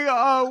from like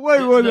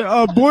what was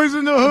it? Boys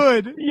in the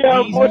Hood.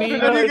 Yeah,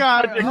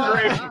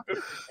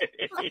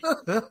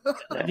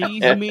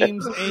 these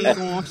memes ain't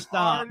gonna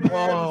stop.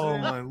 Oh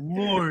my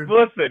lord!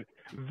 Listen,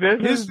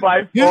 this is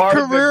by his far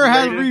career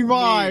has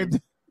revived.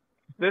 Meme.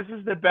 This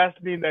is the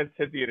best meme that's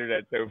hit the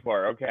internet so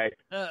far, okay?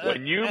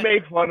 When you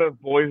make fun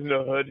of Boys in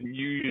the Hood and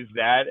you use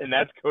that, and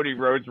that's Cody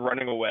Rhodes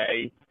running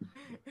away.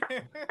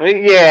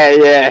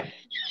 Yeah.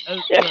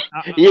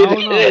 You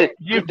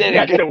did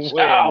a good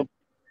job.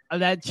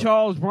 That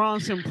Charles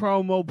Bronson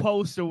promo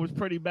poster was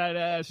pretty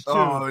badass, too.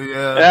 Oh,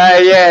 yeah.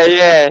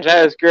 Yeah.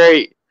 That was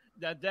great.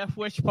 That Death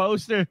Wish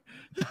poster.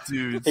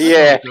 Dude.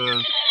 Yeah.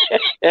 So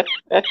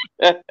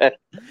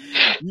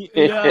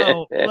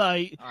Yo,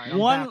 like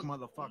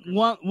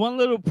one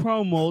little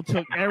promo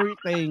took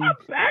everything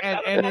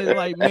and it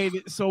like made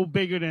it so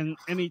bigger than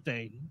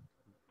anything.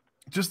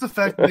 Just the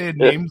fact that they had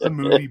named the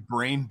movie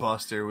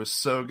Brainbuster was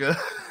so good.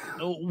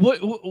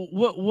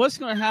 What's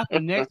going to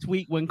happen next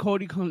week when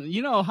Cody comes?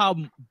 You know how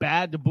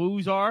bad the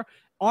boos are.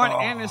 Arn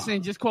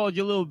Anderson just called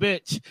you a little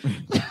bitch.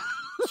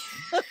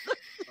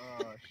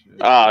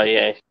 Oh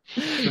yeah,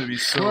 it's gonna be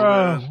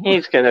so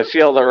he's gonna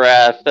feel the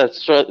wrath.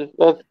 That's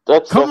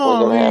come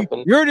on, Lee.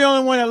 Happen. You're the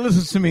only one that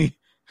listens to me.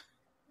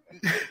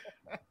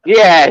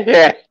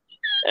 Yeah.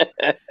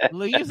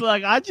 Lee's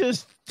like, I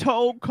just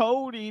told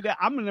Cody that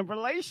I'm in a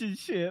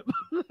relationship.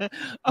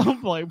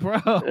 I'm like, bro.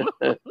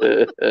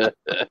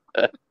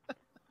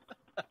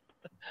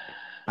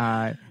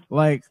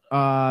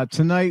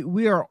 Tonight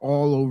we are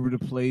all over the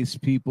place,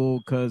 people,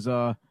 because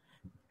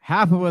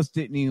half of us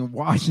didn't even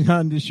watch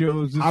none of the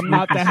shows. I'm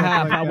not the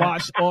half. I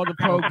watched all the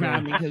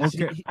programming because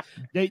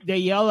they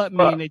yell at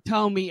me and they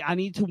tell me I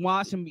need to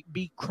watch and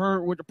be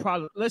current with the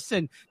product.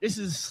 Listen, this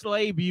is a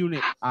slave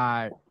unit.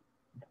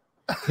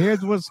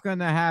 Here's what's going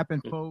to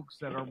happen, folks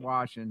that are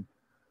watching.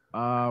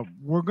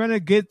 We're going to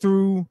get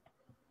through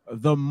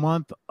the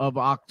month of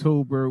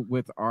October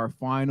with our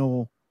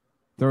final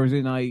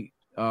Thursday night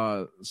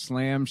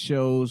slam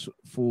shows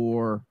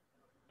for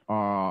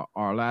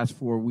our last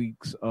 4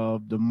 weeks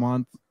of the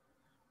month.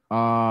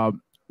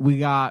 We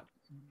got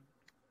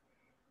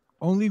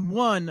only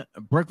one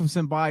Breakfast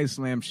and Body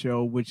Slam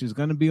show, which is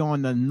going to be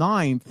on the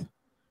 9th,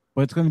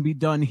 but it's going to be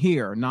done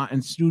here, not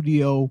in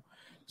studio.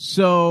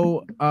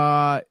 So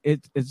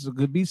it's going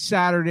to be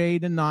Saturday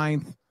the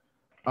 9th.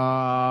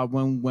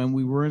 When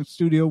we were in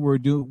studio,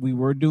 we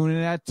were doing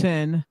it at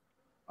 10.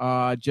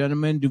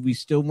 Gentlemen, do we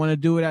still want to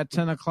do it at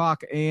 10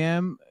 o'clock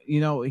a.m.,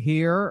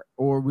 here,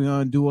 or are we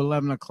going to do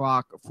 11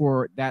 o'clock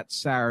for that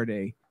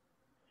Saturday?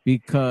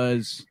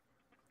 Because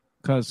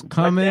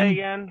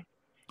coming,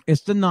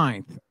 it's the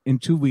 9th in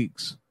 2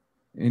 weeks,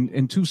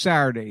 in 2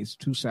 Saturdays.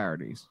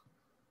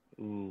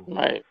 Ooh.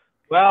 Right.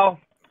 Well,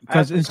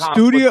 because in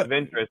studio, of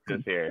interest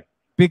is here.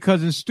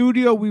 Because in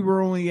studio we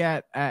were only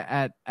at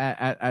 10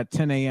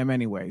 a.m.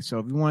 anyway. So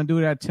if you want to do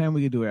it at 10,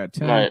 we can do it at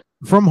 10 right.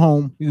 From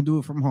home. You can do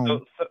it from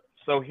home.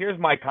 So here's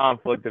my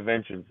conflict of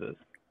interest. All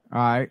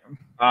right.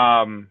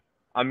 I'm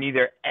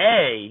either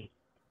A,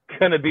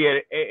 gonna be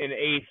an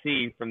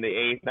AC from the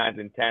 8th, 9th,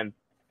 and 10th,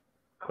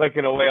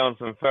 clicking away on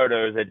some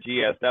photos at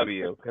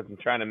GSW because I'm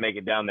trying to make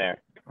it down there.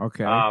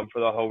 Okay. For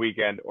the whole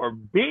weekend, or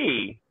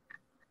B,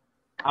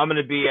 I'm going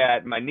to be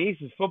at my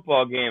niece's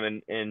football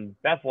game in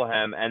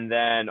Bethlehem, and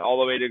then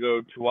all the way to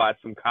go to watch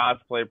some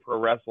cosplay pro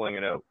wrestling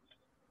in Oaks.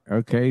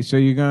 Okay, so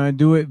you're going to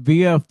do it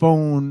via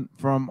phone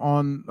from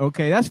on.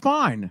 Okay, that's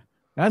fine.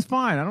 That's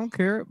fine. I don't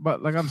care.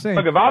 But like I'm saying,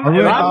 look, if I'm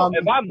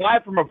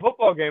live from a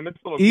football game, it's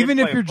full of even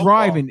if you're football,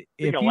 driving,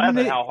 even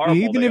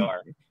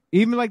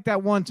like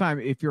that one time,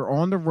 if you're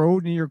on the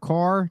road in your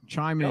car,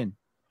 chime in.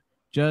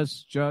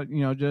 Just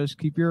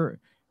keep your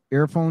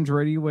earphones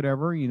ready,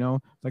 whatever,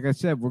 like I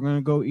said, we're going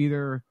to go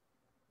either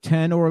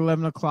 10 or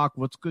 11 o'clock.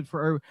 What's good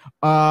for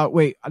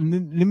wait, let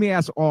me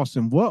ask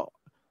Austin, what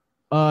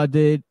are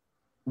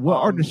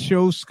the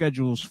show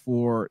schedules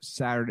for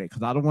Saturday?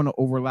 Because I don't want to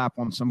overlap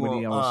on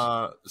somebody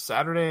else.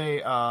 Saturday,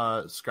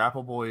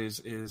 Scrapple Boys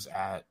is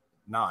at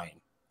 9.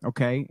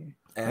 Okay.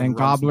 And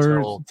Gobblers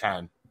until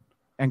 10.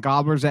 And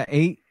Gobblers at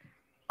 8?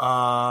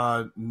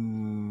 No,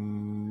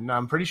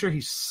 I'm pretty sure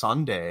he's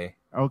Sunday.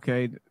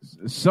 Okay,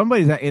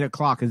 somebody's at 8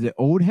 o'clock. Is it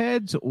Old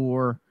Heads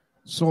or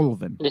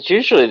Sullivan? It's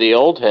usually the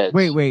Old Heads.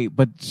 Wait,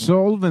 but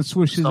Sullivan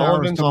switches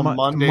Sullivan's hours to on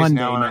Mondays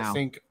now, and now. I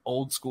think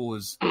Old School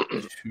is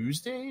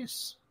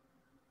Tuesdays.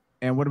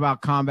 And what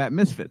about Combat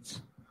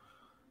Misfits?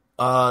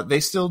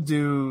 They still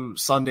do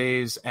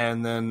Sundays,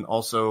 and then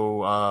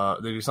also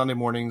they do Sunday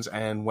mornings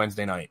and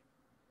Wednesday night.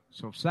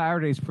 So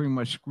Saturday's pretty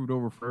much screwed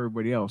over for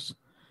everybody else.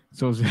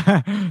 So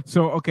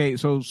okay,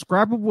 so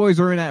Scrapple Boys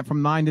are in at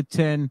from 9 to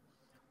 10.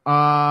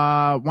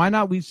 Why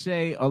not we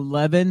say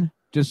 11,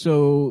 just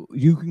so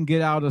you can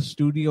get out of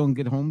studio and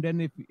get home then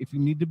if you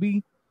need to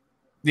be?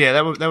 Yeah,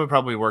 that would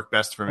probably work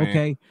best for me.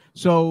 Okay,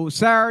 so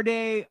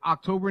Saturday,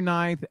 October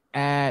 9th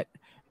at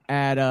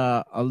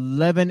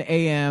 11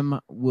 a.m.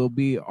 will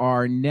be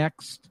our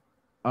next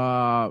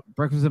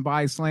Breakfast and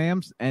Body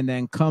Slams, and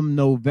then come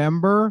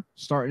November,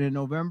 starting in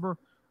November,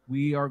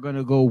 we are going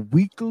to go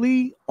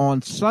weekly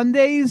on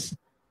Sundays,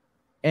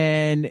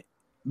 and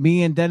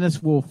me and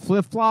Dennis will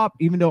flip-flop,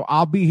 even though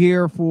I'll be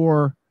here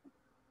for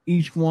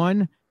each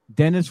one.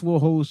 Dennis will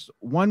host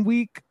 1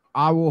 week.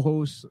 I will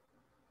host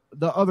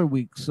the other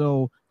week.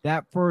 So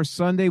that first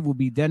Sunday will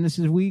be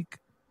Dennis's week,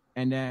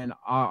 and then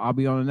I'll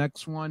be on the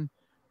next one.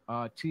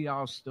 T,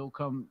 I'll still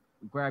come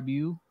grab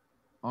you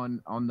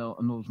on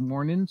those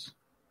mornings.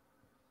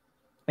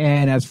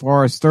 And as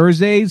far as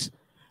Thursdays,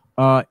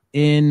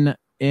 in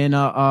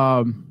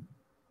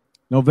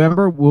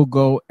November, we'll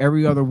go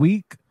every other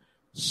week.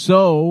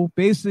 So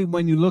basically,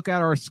 when you look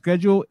at our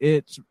schedule,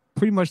 it's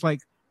pretty much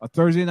like a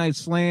Thursday night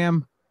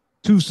slam,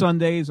 2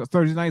 Sundays, a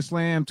Thursday Night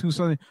Slam, 2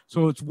 Sundays.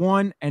 So it's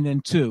 1 and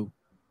then 2.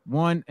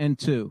 1 and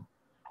 2.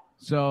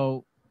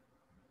 So,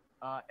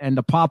 and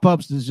the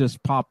pop-ups is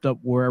just popped up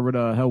wherever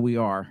the hell we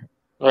are.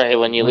 Right,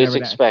 when you least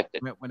expect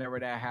it. Whenever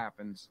that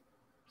happens.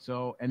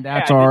 So, and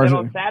that's I did that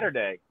on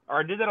Saturday, or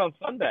I did that on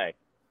Sunday.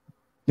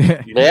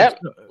 Yeah,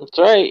 that's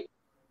right.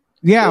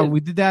 Yeah, we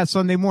did that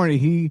Sunday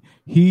morning.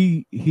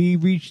 He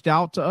reached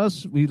out to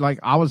us.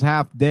 I was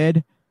half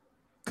dead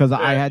because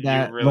I had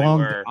that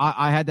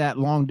I had that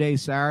long day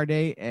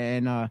Saturday,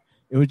 and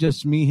it was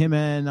just me, him,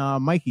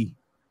 and Mikey.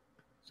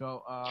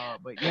 So,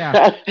 but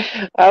yeah,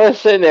 I was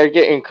sitting there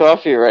getting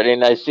coffee ready,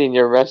 and I seen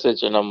your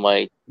message, and I'm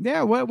like,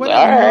 yeah, what? All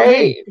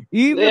right,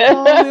 even if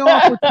only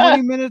on for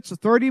 20 minutes,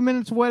 30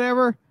 minutes,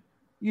 whatever,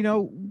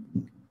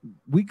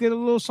 we get a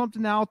little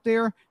something out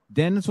there.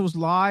 Dennis was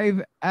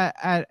live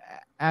at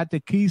the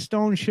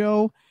Keystone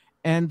show,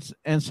 and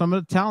some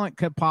of the talent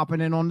kept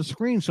popping in on the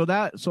screen. So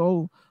that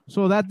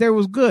there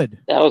was good.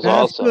 That's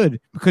awesome. Good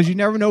because you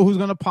never know who's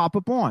going to pop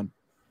up on.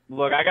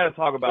 Look, I got to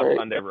talk about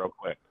Sunday real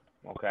quick.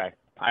 Okay,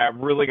 I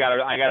really got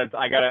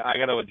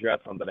to address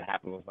something that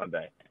happened on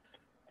Sunday.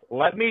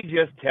 Let me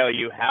just tell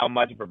you how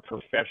much of a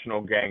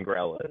professional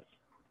Gangrel is.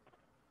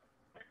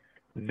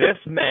 This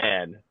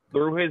man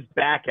threw his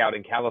back out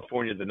in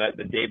California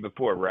the day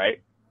before,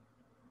 right?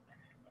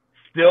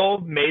 Still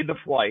made the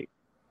flight,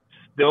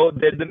 still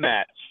did the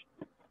match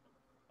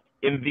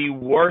in the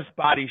worst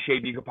body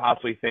shape you could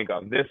possibly think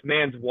of. This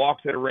man's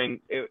walk to the ring,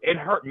 it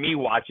hurt me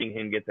watching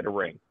him get to the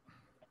ring.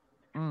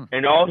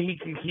 And all he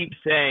could keep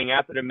saying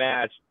after the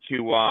match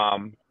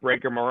to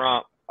Breaker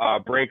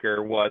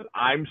was,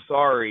 "I'm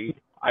sorry,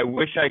 I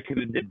wish I could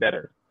have did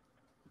better."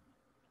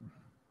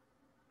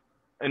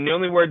 And the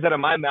only words out of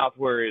my mouth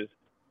were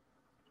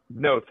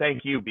 "No,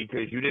 thank you,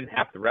 because you didn't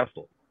have to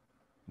wrestle."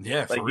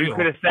 Yeah, for real. You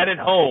could have sat at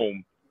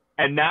home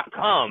and not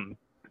come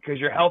because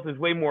your health is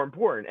way more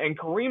important. And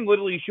Kareem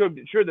literally showed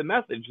the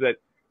message that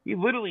he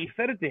literally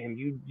said it to him.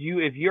 You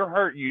if you're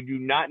hurt, you do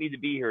not need to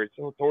be here. It's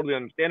totally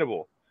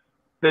understandable.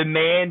 The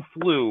man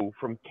flew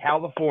from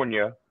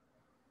California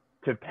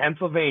to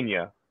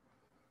Pennsylvania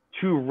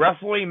to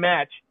wrestle a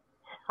match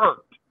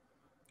hurt.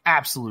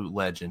 Absolute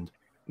legend.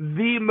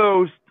 The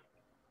most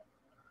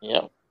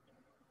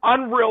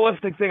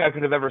unrealistic thing I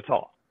could have ever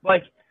saw.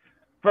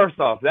 First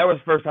off, that was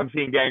the first time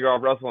seeing Gangrel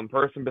wrestle in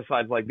person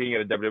besides being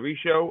at a WWE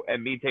show,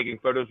 and me taking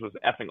photos was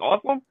effing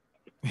awesome.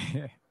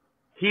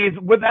 He's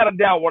without a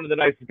doubt one of the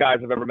nicest guys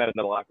I've ever met in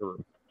the locker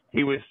room.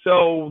 He was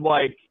so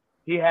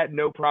he had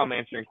no problem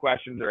answering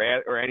questions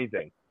or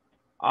anything.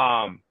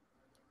 And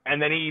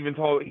then he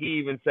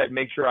even said,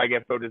 make sure I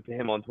get photos to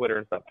him on Twitter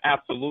and stuff.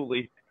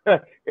 Absolutely.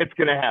 It's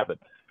going to happen.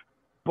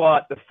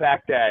 But the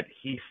fact that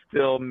he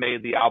still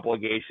made the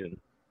obligation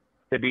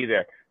to be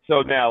there.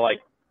 So now,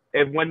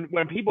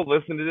 when people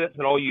listen to this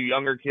and all you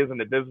younger kids in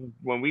the business,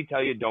 when we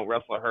tell you don't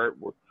wrestle hurt,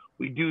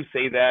 we do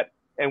say that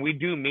and we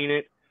do mean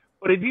it.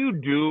 But if you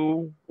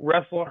do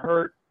wrestle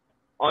hurt,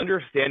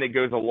 understand it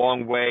goes a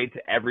long way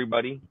to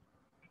everybody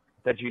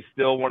that you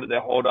still wanted to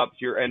hold up to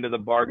your end of the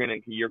bargain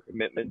and your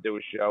commitment to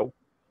a show.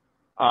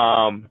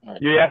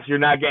 Yes, you're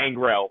not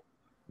Gangrel,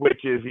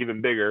 which is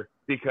even bigger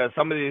because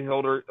some of these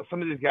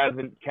guys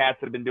and cats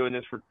that have been doing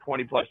this for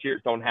 20 plus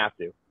years don't have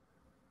to.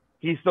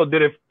 He still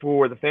did it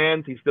for the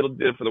fans. He still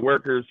did it for the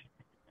workers.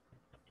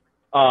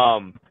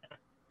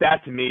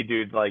 That to me,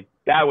 dude,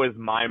 that was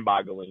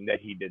mind-boggling that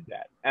he did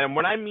that. And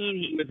when I mean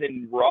he was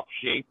in rough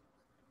shape,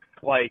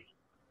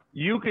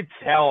 you could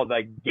tell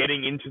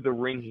getting into the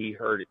ring he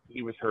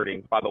was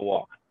hurting by the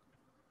walk.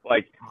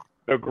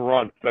 The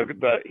grunt,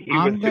 he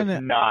was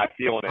just not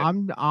feeling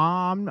it.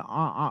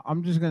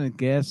 I'm just gonna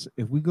guess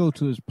if we go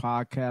to his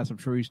podcast, I'm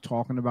sure he's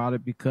talking about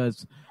it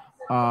because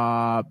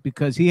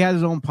he has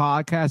his own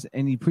podcast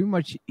and he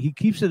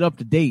keeps it up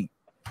to date.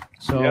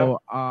 So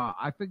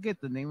I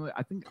forget the name of it.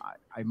 I think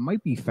I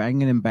might be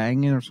Fangin' and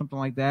Bangin' or something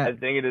like that. I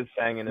think it is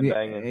Fangin' and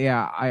Bangin'.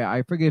 Yeah,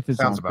 I forget if it's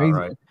Sounds on about Facebook.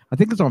 right. I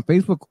think it's on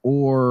Facebook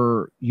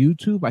or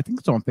YouTube. I think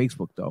it's on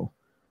Facebook though.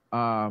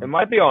 It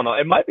might be all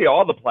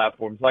the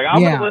platforms.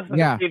 I'm gonna listen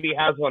to see if he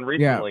has one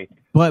recently. Yeah.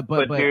 But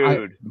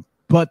dude,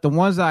 but the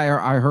ones I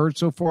heard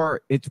so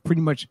far, it's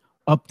pretty much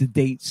up to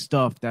date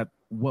stuff that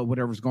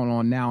whatever's going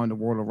on now in the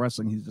world of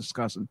wrestling he's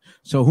discussing.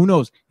 So who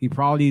knows? He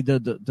probably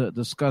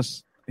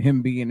discuss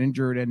him being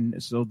injured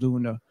and still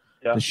doing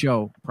the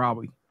show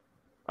probably.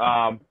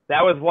 That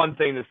was one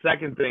thing. The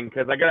second thing,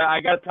 because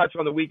I got to touch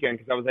on the weekend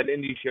because I was at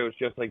indie shows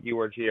just like you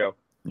were, Gio.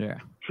 Yeah.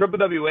 Triple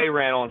WA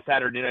ran on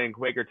Saturday night in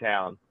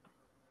Quakertown,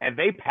 and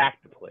they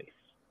packed the place.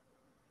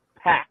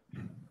 Packed.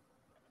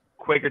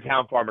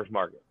 Quakertown Farmers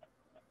Market.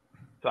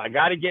 So I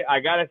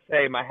gotta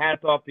say my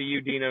hats off to you,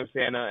 Dino,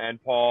 Santa,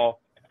 and Paul,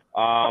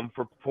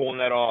 for pulling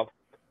that off.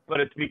 But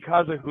it's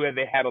because of who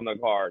they had on the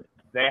card.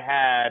 They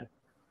had,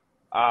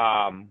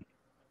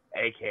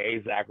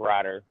 AKA Zack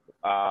Ryder,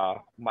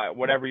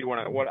 whatever you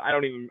want to.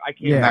 I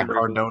can't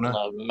remember.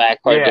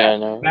 Matt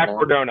Cardona. Yeah, Matt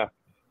Cardona.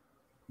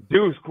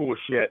 Dude's cool as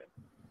shit.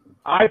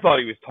 I thought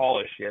he was tall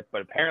as shit,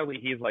 but apparently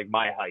he's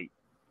my height.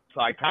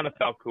 So I kind of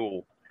felt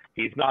cool.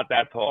 He's not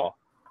that tall.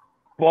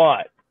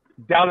 But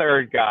down to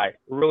earth guy,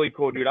 really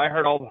cool dude. I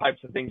heard all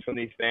types of things from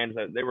these fans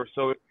that they were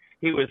so.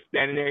 He was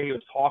standing there, he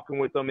was talking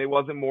with them. It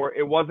wasn't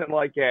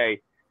like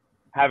a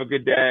have a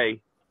good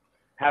day.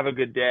 Have a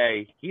good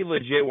day. He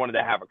legit wanted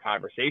to have a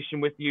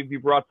conversation with you if you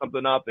brought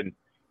something up, and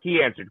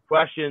he answered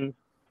questions.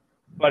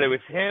 But it was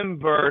him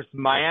versus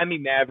Miami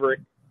Maverick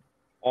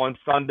on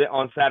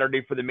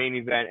Saturday for the main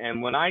event.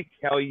 And when I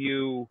tell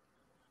you,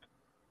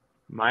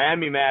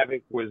 Miami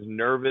Maverick was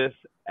nervous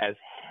as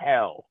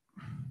hell.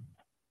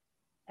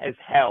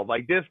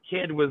 Like, this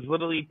kid was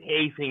literally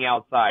pacing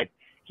outside.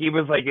 He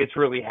was like, it's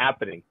really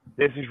happening.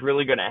 This is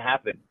really going to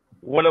happen.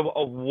 What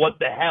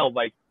the hell?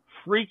 Like,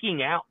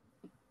 freaking out.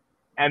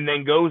 And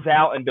then goes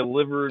out and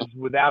delivers,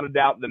 without a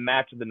doubt, the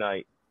match of the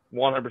night.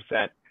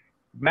 100%.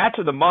 Match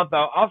of the month,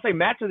 I'll say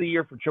match of the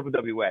year for Triple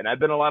WA. And I've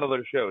been to a lot of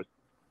those shows.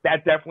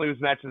 That definitely was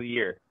match of the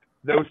year.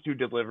 Those two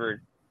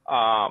delivered.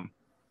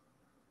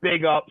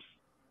 Big ups,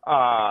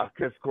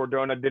 because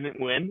Cardona didn't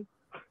win.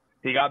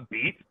 He got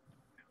beat.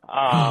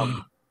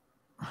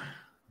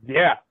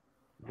 Yeah.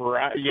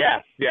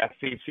 Yes.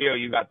 CCO,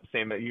 you got the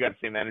same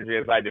energy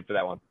as I did for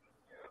that one.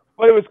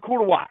 But it was cool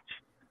to watch.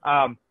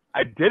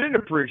 I didn't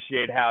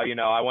appreciate how,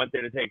 I went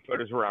there to take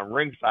photos around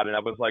ringside, and I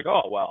was like,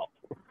 oh, well,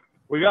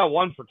 we got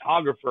one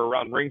photographer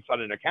around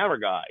ringside and a camera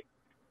guy.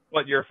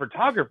 But your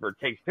photographer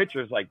takes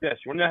pictures like this.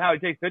 You want to know how he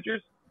takes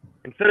pictures?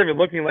 Instead of it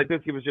looking like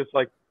this, he was just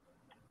like,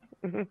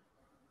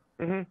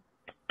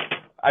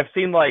 I've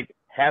seen like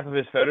half of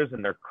his photos,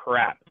 and they're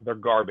crap. They're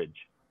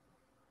garbage.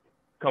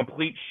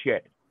 Complete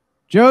shit.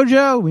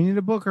 JoJo, we need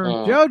a booker.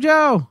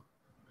 JoJo!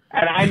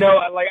 And I know,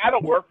 like, I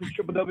don't work for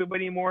Triple W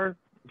anymore,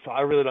 so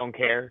I really don't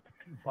care.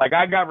 Like,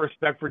 I got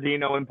respect for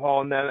Dino and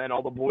Paul and them and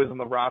all the boys on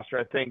the roster.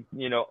 I think,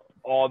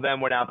 all of them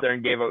went out there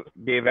and gave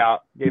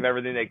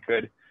everything they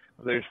could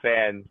for those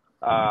fans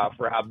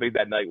for how big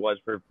that night was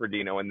for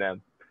Dino and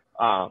them.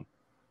 So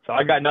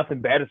I got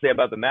nothing bad to say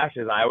about the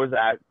matches.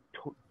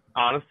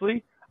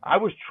 Honestly, I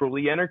was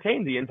truly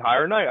entertained the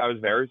entire night. I was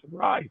very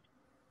surprised.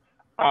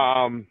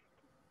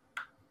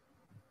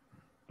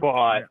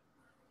 But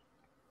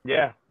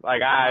yeah,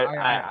 like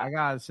I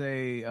gotta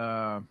say,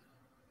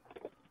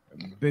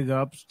 big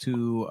ups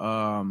to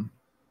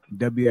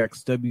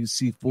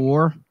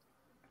WXWC4,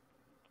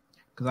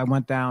 because I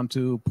went down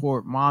to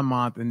Port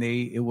Monmouth and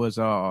it was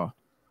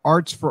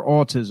Arts for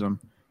Autism.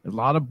 A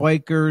lot of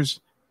bikers,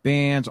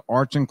 bands,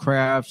 arts and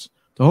crafts.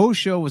 The whole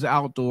show was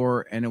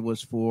outdoor and it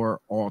was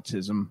for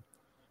autism.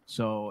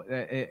 So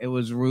it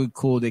was really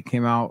cool. They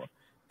came out.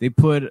 They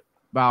put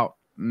about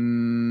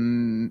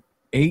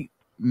 8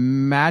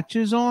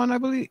 matches on, I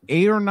believe.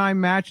 8 or 9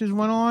 matches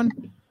went on.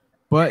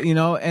 But it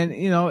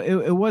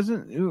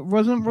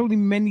wasn't really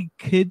many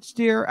kids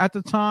there at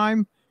the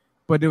time,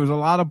 but there was a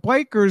lot of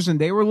bikers and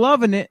they were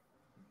loving it.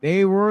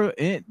 They were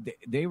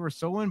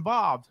so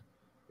involved.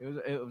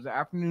 It was an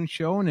afternoon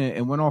show and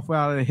it went off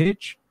without a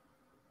hitch.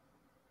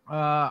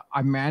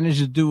 I managed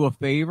to do a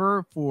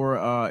favor for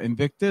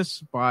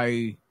Invictus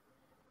by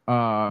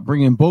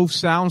bringing both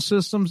sound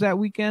systems that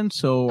weekend.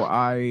 So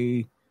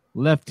I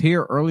left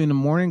here early in the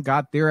morning,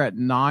 got there at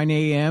 9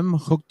 a.m.,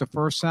 hooked the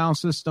first sound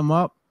system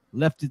up,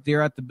 left it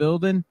there at the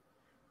building,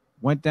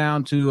 went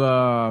down to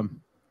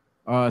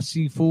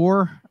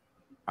C4.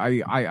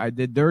 I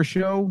did their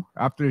show.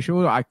 After the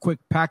show, I quick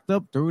packed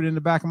up, threw it in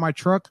the back of my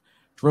truck,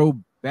 drove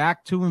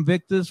back to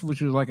Invictus,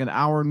 which was like an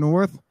hour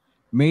north,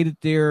 made it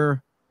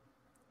there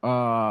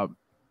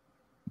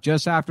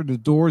just after the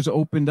doors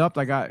opened up.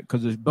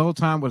 Because the bell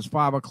time was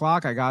 5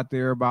 o'clock. I got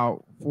there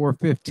about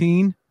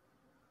 4:15.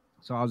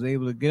 So I was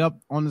able to get up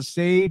on the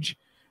stage.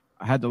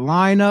 I had to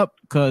line up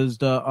because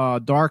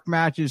the dark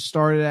matches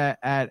started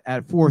at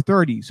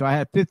 4:30. So I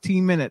had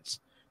 15 minutes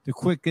to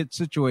quick get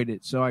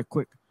situated. So I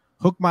quick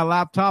hooked my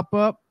laptop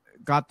up,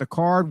 got the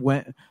card,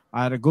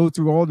 I had to go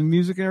through all the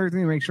music and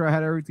everything, make sure I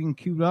had everything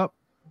queued up.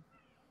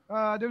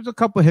 There was a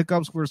couple of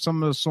hiccups where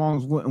some of the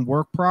songs wouldn't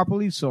work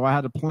properly, so I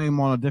had to play them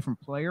on a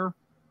different player.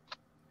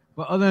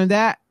 But other than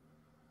that,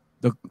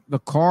 the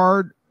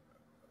card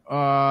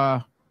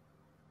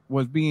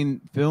was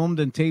being filmed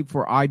and taped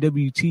for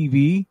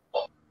IWTV.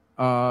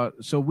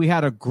 So we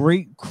had a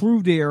great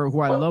crew there who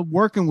I love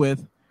working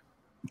with,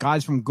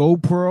 guys from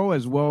GoPro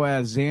as well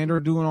as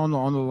Xander doing on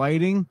the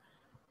lighting.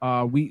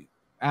 We,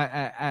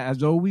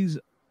 as always,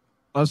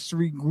 us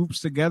 3 groups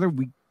together,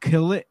 we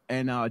kill it.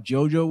 And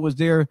JoJo was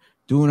there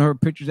doing her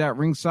pictures at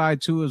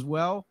ringside too as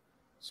well.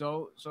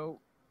 So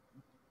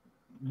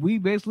we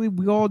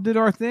all did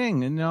our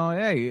thing. And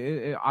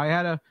I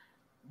had a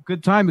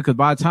good time because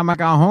by the time I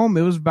got home,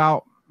 it was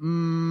about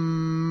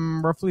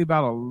roughly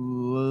about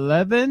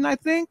 11, I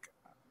think.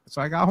 So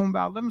I got home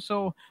about 11.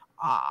 So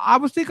I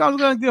was thinking I was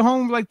going to get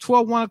home like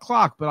 12, 1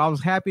 o'clock, but I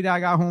was happy that I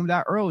got home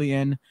that early.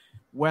 And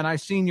when I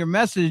seen your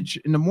message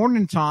in the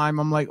morning time,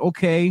 I'm like,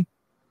 okay,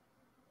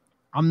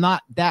 I'm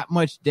not that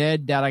much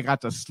dead that I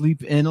got to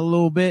sleep in a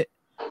little bit.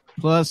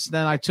 Plus,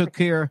 then I took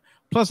care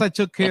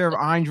of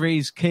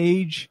Andre's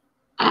cage.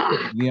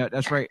 Yeah,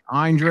 that's right.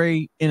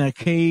 Andre in a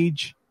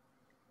cage.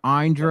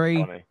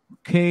 Andre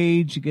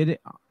cage. Get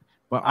it?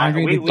 But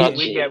Andre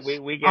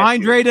we get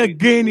Andre you. the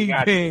guinea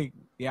pig.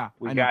 Yeah,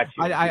 we got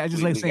you. I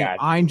just like saying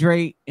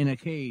Andre in a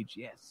cage.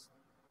 Yes,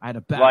 I had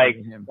a battle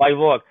with him.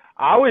 Look,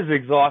 I was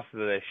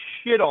exhausted as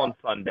shit on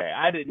Sunday.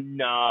 I did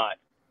not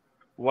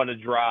want to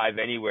drive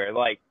anywhere.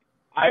 Like,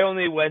 I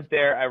only went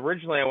there.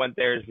 Originally, I went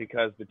there is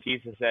because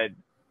Batista said,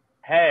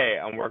 "Hey,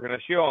 I'm working a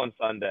show on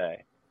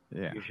Sunday.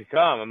 Yeah, you should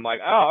come." I'm like,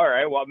 "Oh, all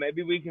right. Well,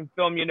 maybe we can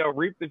film,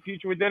 Reap the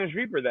Future with Dennis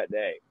Reaper that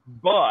day."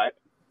 But,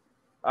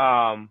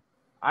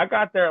 I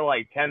got there at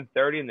like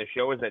 10:30, and the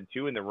show was at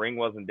 2, and the ring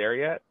wasn't there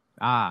yet.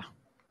 I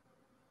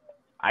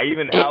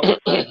even helped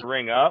set the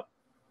ring up,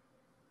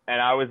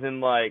 and I was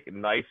in like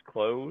nice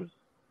clothes.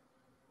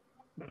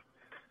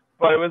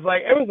 But it was all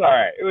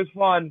right. It was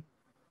fun.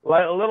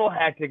 Like, a little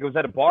hectic. It was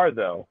at a bar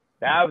though.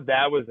 That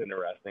was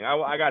interesting.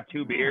 I got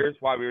 2 beers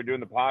while we were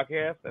doing the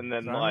podcast, and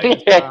then they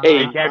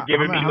kept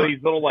giving me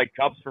these little like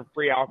cups for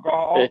free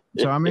alcohol.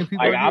 So how many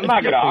people? I'm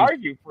not gonna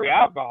argue. Free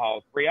alcohol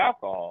is free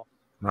alcohol,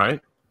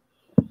 right?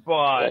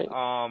 But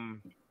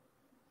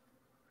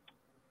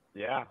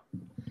yeah,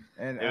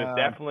 and it was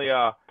definitely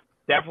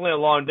a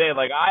long day.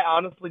 Like, I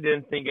honestly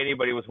didn't think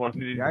anybody was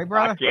wanting to do the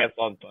podcast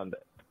on Sunday.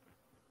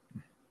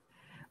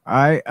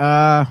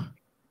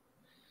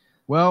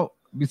 Well,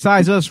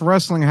 besides us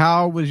wrestling,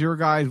 how was your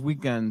guys'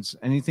 weekends?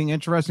 Anything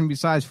interesting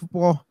besides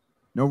football?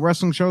 No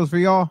wrestling shows for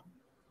y'all?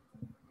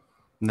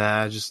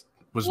 Nah, just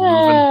was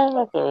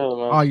moving.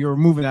 Oh, you were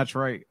moving. That's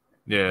right.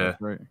 Yeah.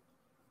 That's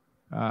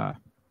right.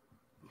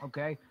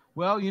 Okay.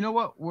 Well, you know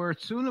what? We're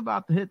soon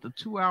about to hit the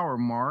 2-hour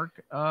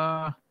mark.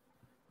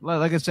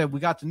 Like I said,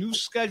 we got the new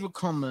schedule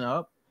coming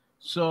up.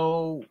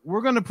 So we're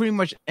going to pretty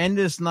much end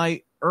this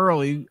night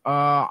early.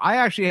 I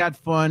actually had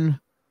fun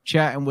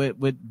chatting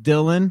with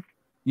Dylan.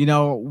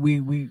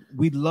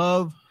 We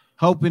love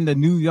helping the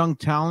new young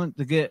talent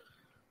to get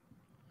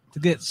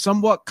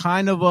somewhat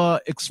kind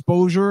of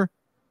exposure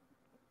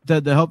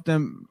to help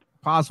them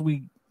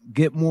possibly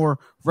get more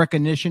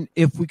recognition.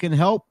 If we can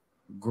help,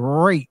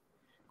 great.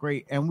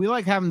 And we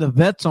like having the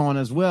vets on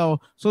as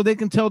well, so they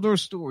can tell their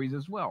stories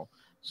as well.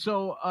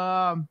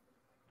 So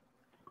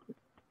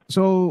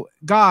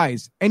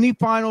guys, any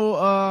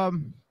final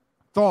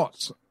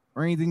thoughts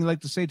or anything you'd like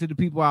to say to the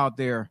people out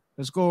there?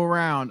 Let's go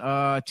around.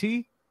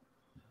 T?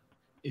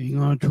 If you're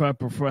going to try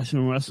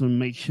professional wrestling,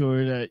 make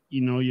sure that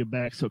your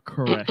backs are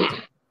correct.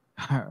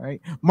 All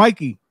right.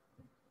 Mikey?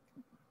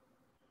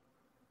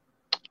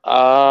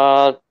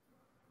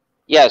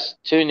 Yes,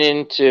 tune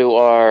in to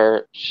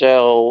our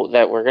show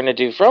that we're going to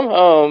do from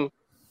home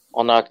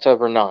on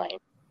October 9th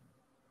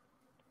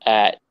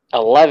at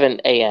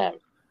 11 a.m.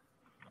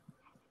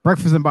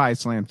 Breakfast and Body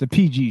Slam, the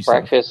PG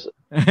Breakfast,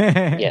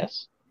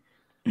 yes.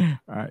 All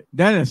right.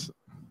 Dennis?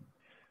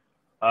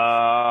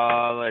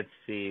 Let's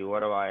see. What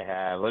do I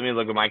have? Let me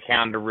look at my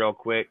calendar real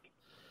quick.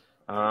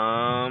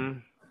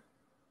 Well,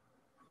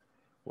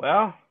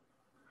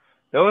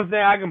 the only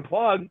thing I can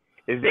plug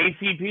is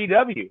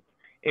ACPW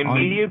in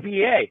Media,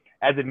 PA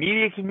at the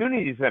Media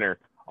Community Center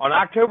on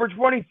October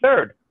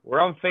 23rd,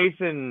 where I'm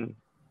facing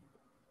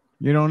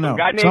you don't know some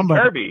guy named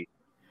Kirby.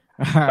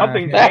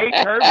 Something Jay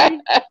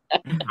Kirby?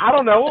 I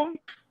don't know him.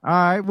 All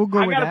right, we'll go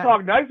with that. I got to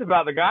talk nice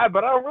about the guy,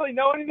 but I don't really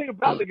know anything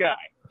about the guy.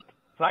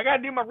 So I got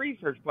to do my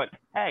research. But,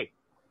 hey,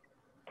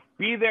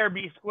 be there,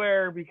 be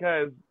square,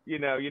 because, you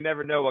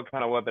never know what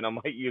kind of weapon I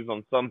might use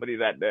on somebody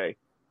that day.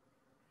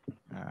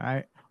 All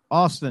right.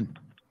 Austin?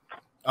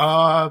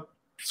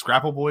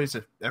 Scrapple Boys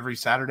every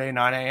Saturday,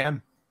 9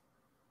 a.m.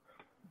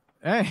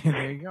 Hey,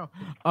 there you go.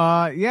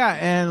 Yeah,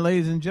 and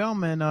ladies and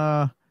gentlemen,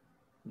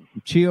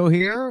 Chio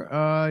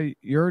here.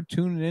 You're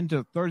tuning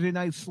into Thursday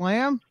Night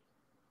Slam.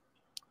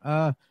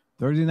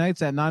 Thursday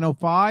nights at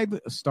 9:05,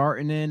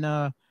 starting in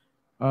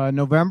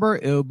November.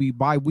 It'll be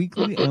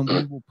bi-weekly, and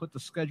we will put the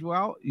schedule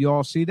out. You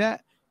all see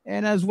that.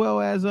 And as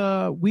well as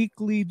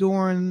weekly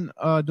doing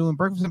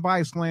Breakfast and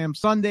Body Slam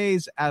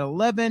Sundays at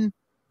 11,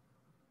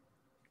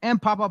 and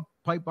pop-up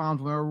pipe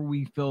bombs whenever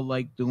we feel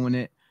like doing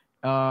it.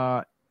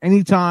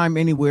 Anytime,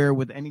 anywhere,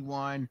 with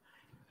anyone.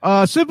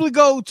 Simply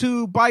go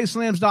to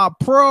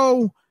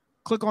bodyslams.pro,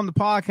 click on the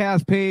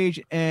podcast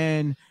page,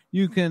 and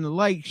you can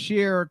like,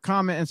 share,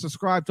 comment, and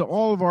subscribe to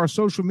all of our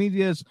social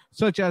medias,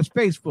 such as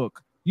Facebook,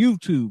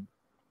 YouTube,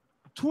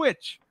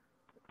 Twitch,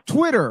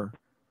 Twitter,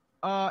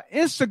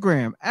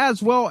 Instagram,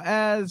 as well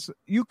as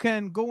you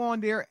can go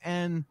on there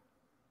and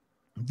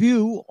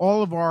view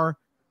all of our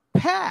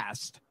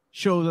past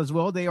shows as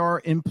well. They are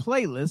in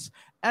playlists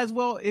as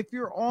well. If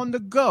you're on the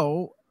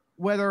go,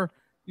 whether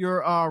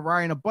you're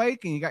riding a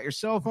bike and you got your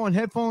cell phone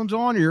headphones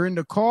on, or you're in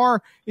the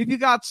car, if you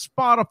got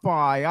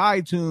Spotify,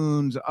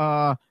 iTunes,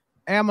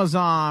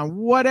 Amazon,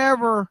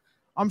 whatever,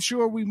 I'm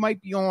sure we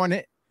might be on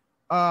it.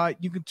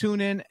 You can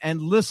tune in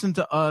and listen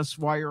to us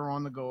while you're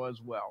on the go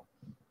as well.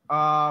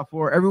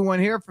 For everyone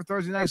here for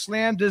Thursday Night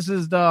Slam, this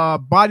is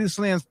the Body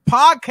Slams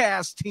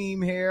podcast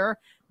team here.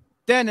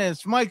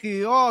 Dennis,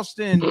 Mikey,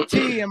 Austin,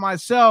 T, and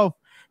myself.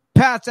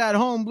 Pat's at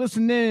home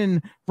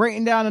listening,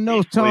 writing down a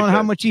note telling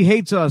how much he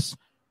hates us.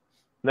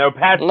 No,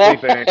 Pat's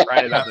sleeping and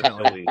crying about the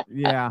Phillies.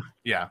 Yeah.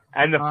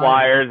 And the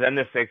Flyers and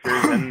the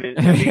Sixers and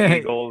the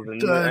Eagles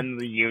and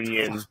the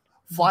Union.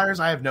 Flyers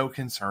I have no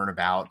concern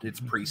about. It's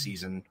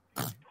preseason.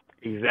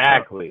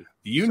 Exactly.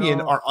 The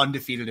Union are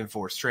undefeated in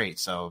 4 straight,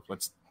 so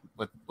let's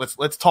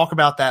talk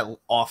about that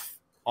off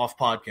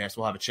podcast.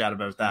 We'll have a chat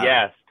about that.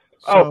 Yes.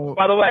 Oh,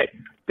 by the way,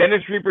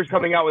 Dennis Reaper's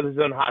coming out with his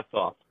own hot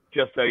sauce,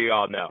 just so you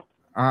all know.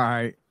 All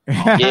right.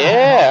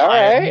 Yeah, all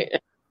right.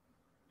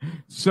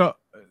 So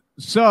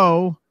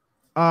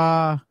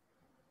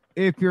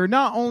if you're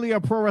not only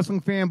a pro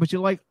wrestling fan, but you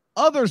like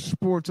other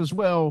sports as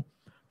well,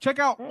 check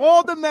out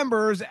all the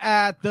members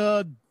at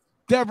the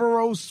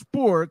Devereaux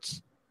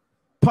Sports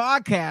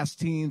podcast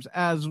teams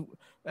as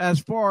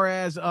far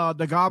as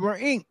the Gobbler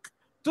Inc.,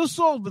 the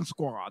Sullivan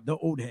Squad, the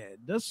Old Head,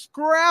 the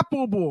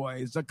Scrapple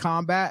Boys, the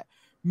Combat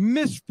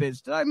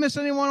Misfits. Did I miss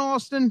anyone,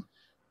 Austin?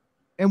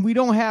 And we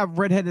don't have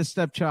Redheaded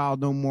Stepchild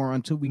no more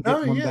until we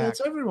get one back.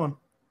 That's everyone.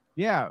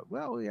 Yeah,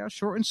 well, yeah,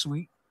 short and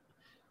sweet.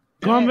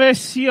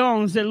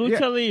 Conversiones de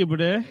Lucha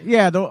Libre.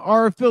 Yeah,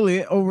 our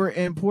affiliate over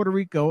in Puerto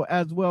Rico,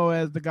 as well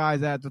as the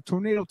guys at the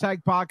Tornado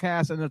Tag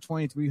Podcast and the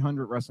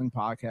 2300 Wrestling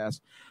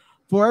Podcast.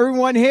 For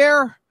everyone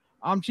here,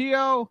 I'm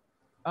Chio,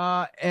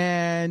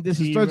 and this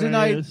is Thursday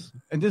night,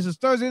 and this is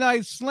Thursday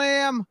Night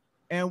Slam,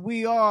 and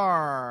we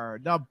are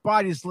the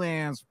Body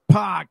Slams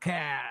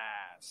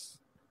Podcast.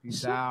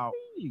 Peace out.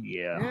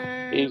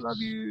 Yeah. Yay, love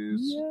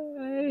yous.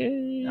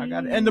 Yay. I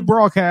got to end the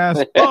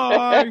broadcast.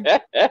 Bye.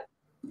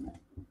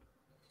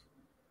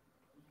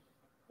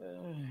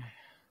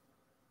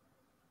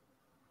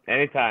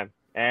 Anytime.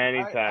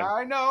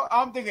 I know.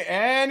 I'm thinking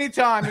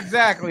anytime.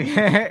 Exactly.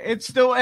 It's still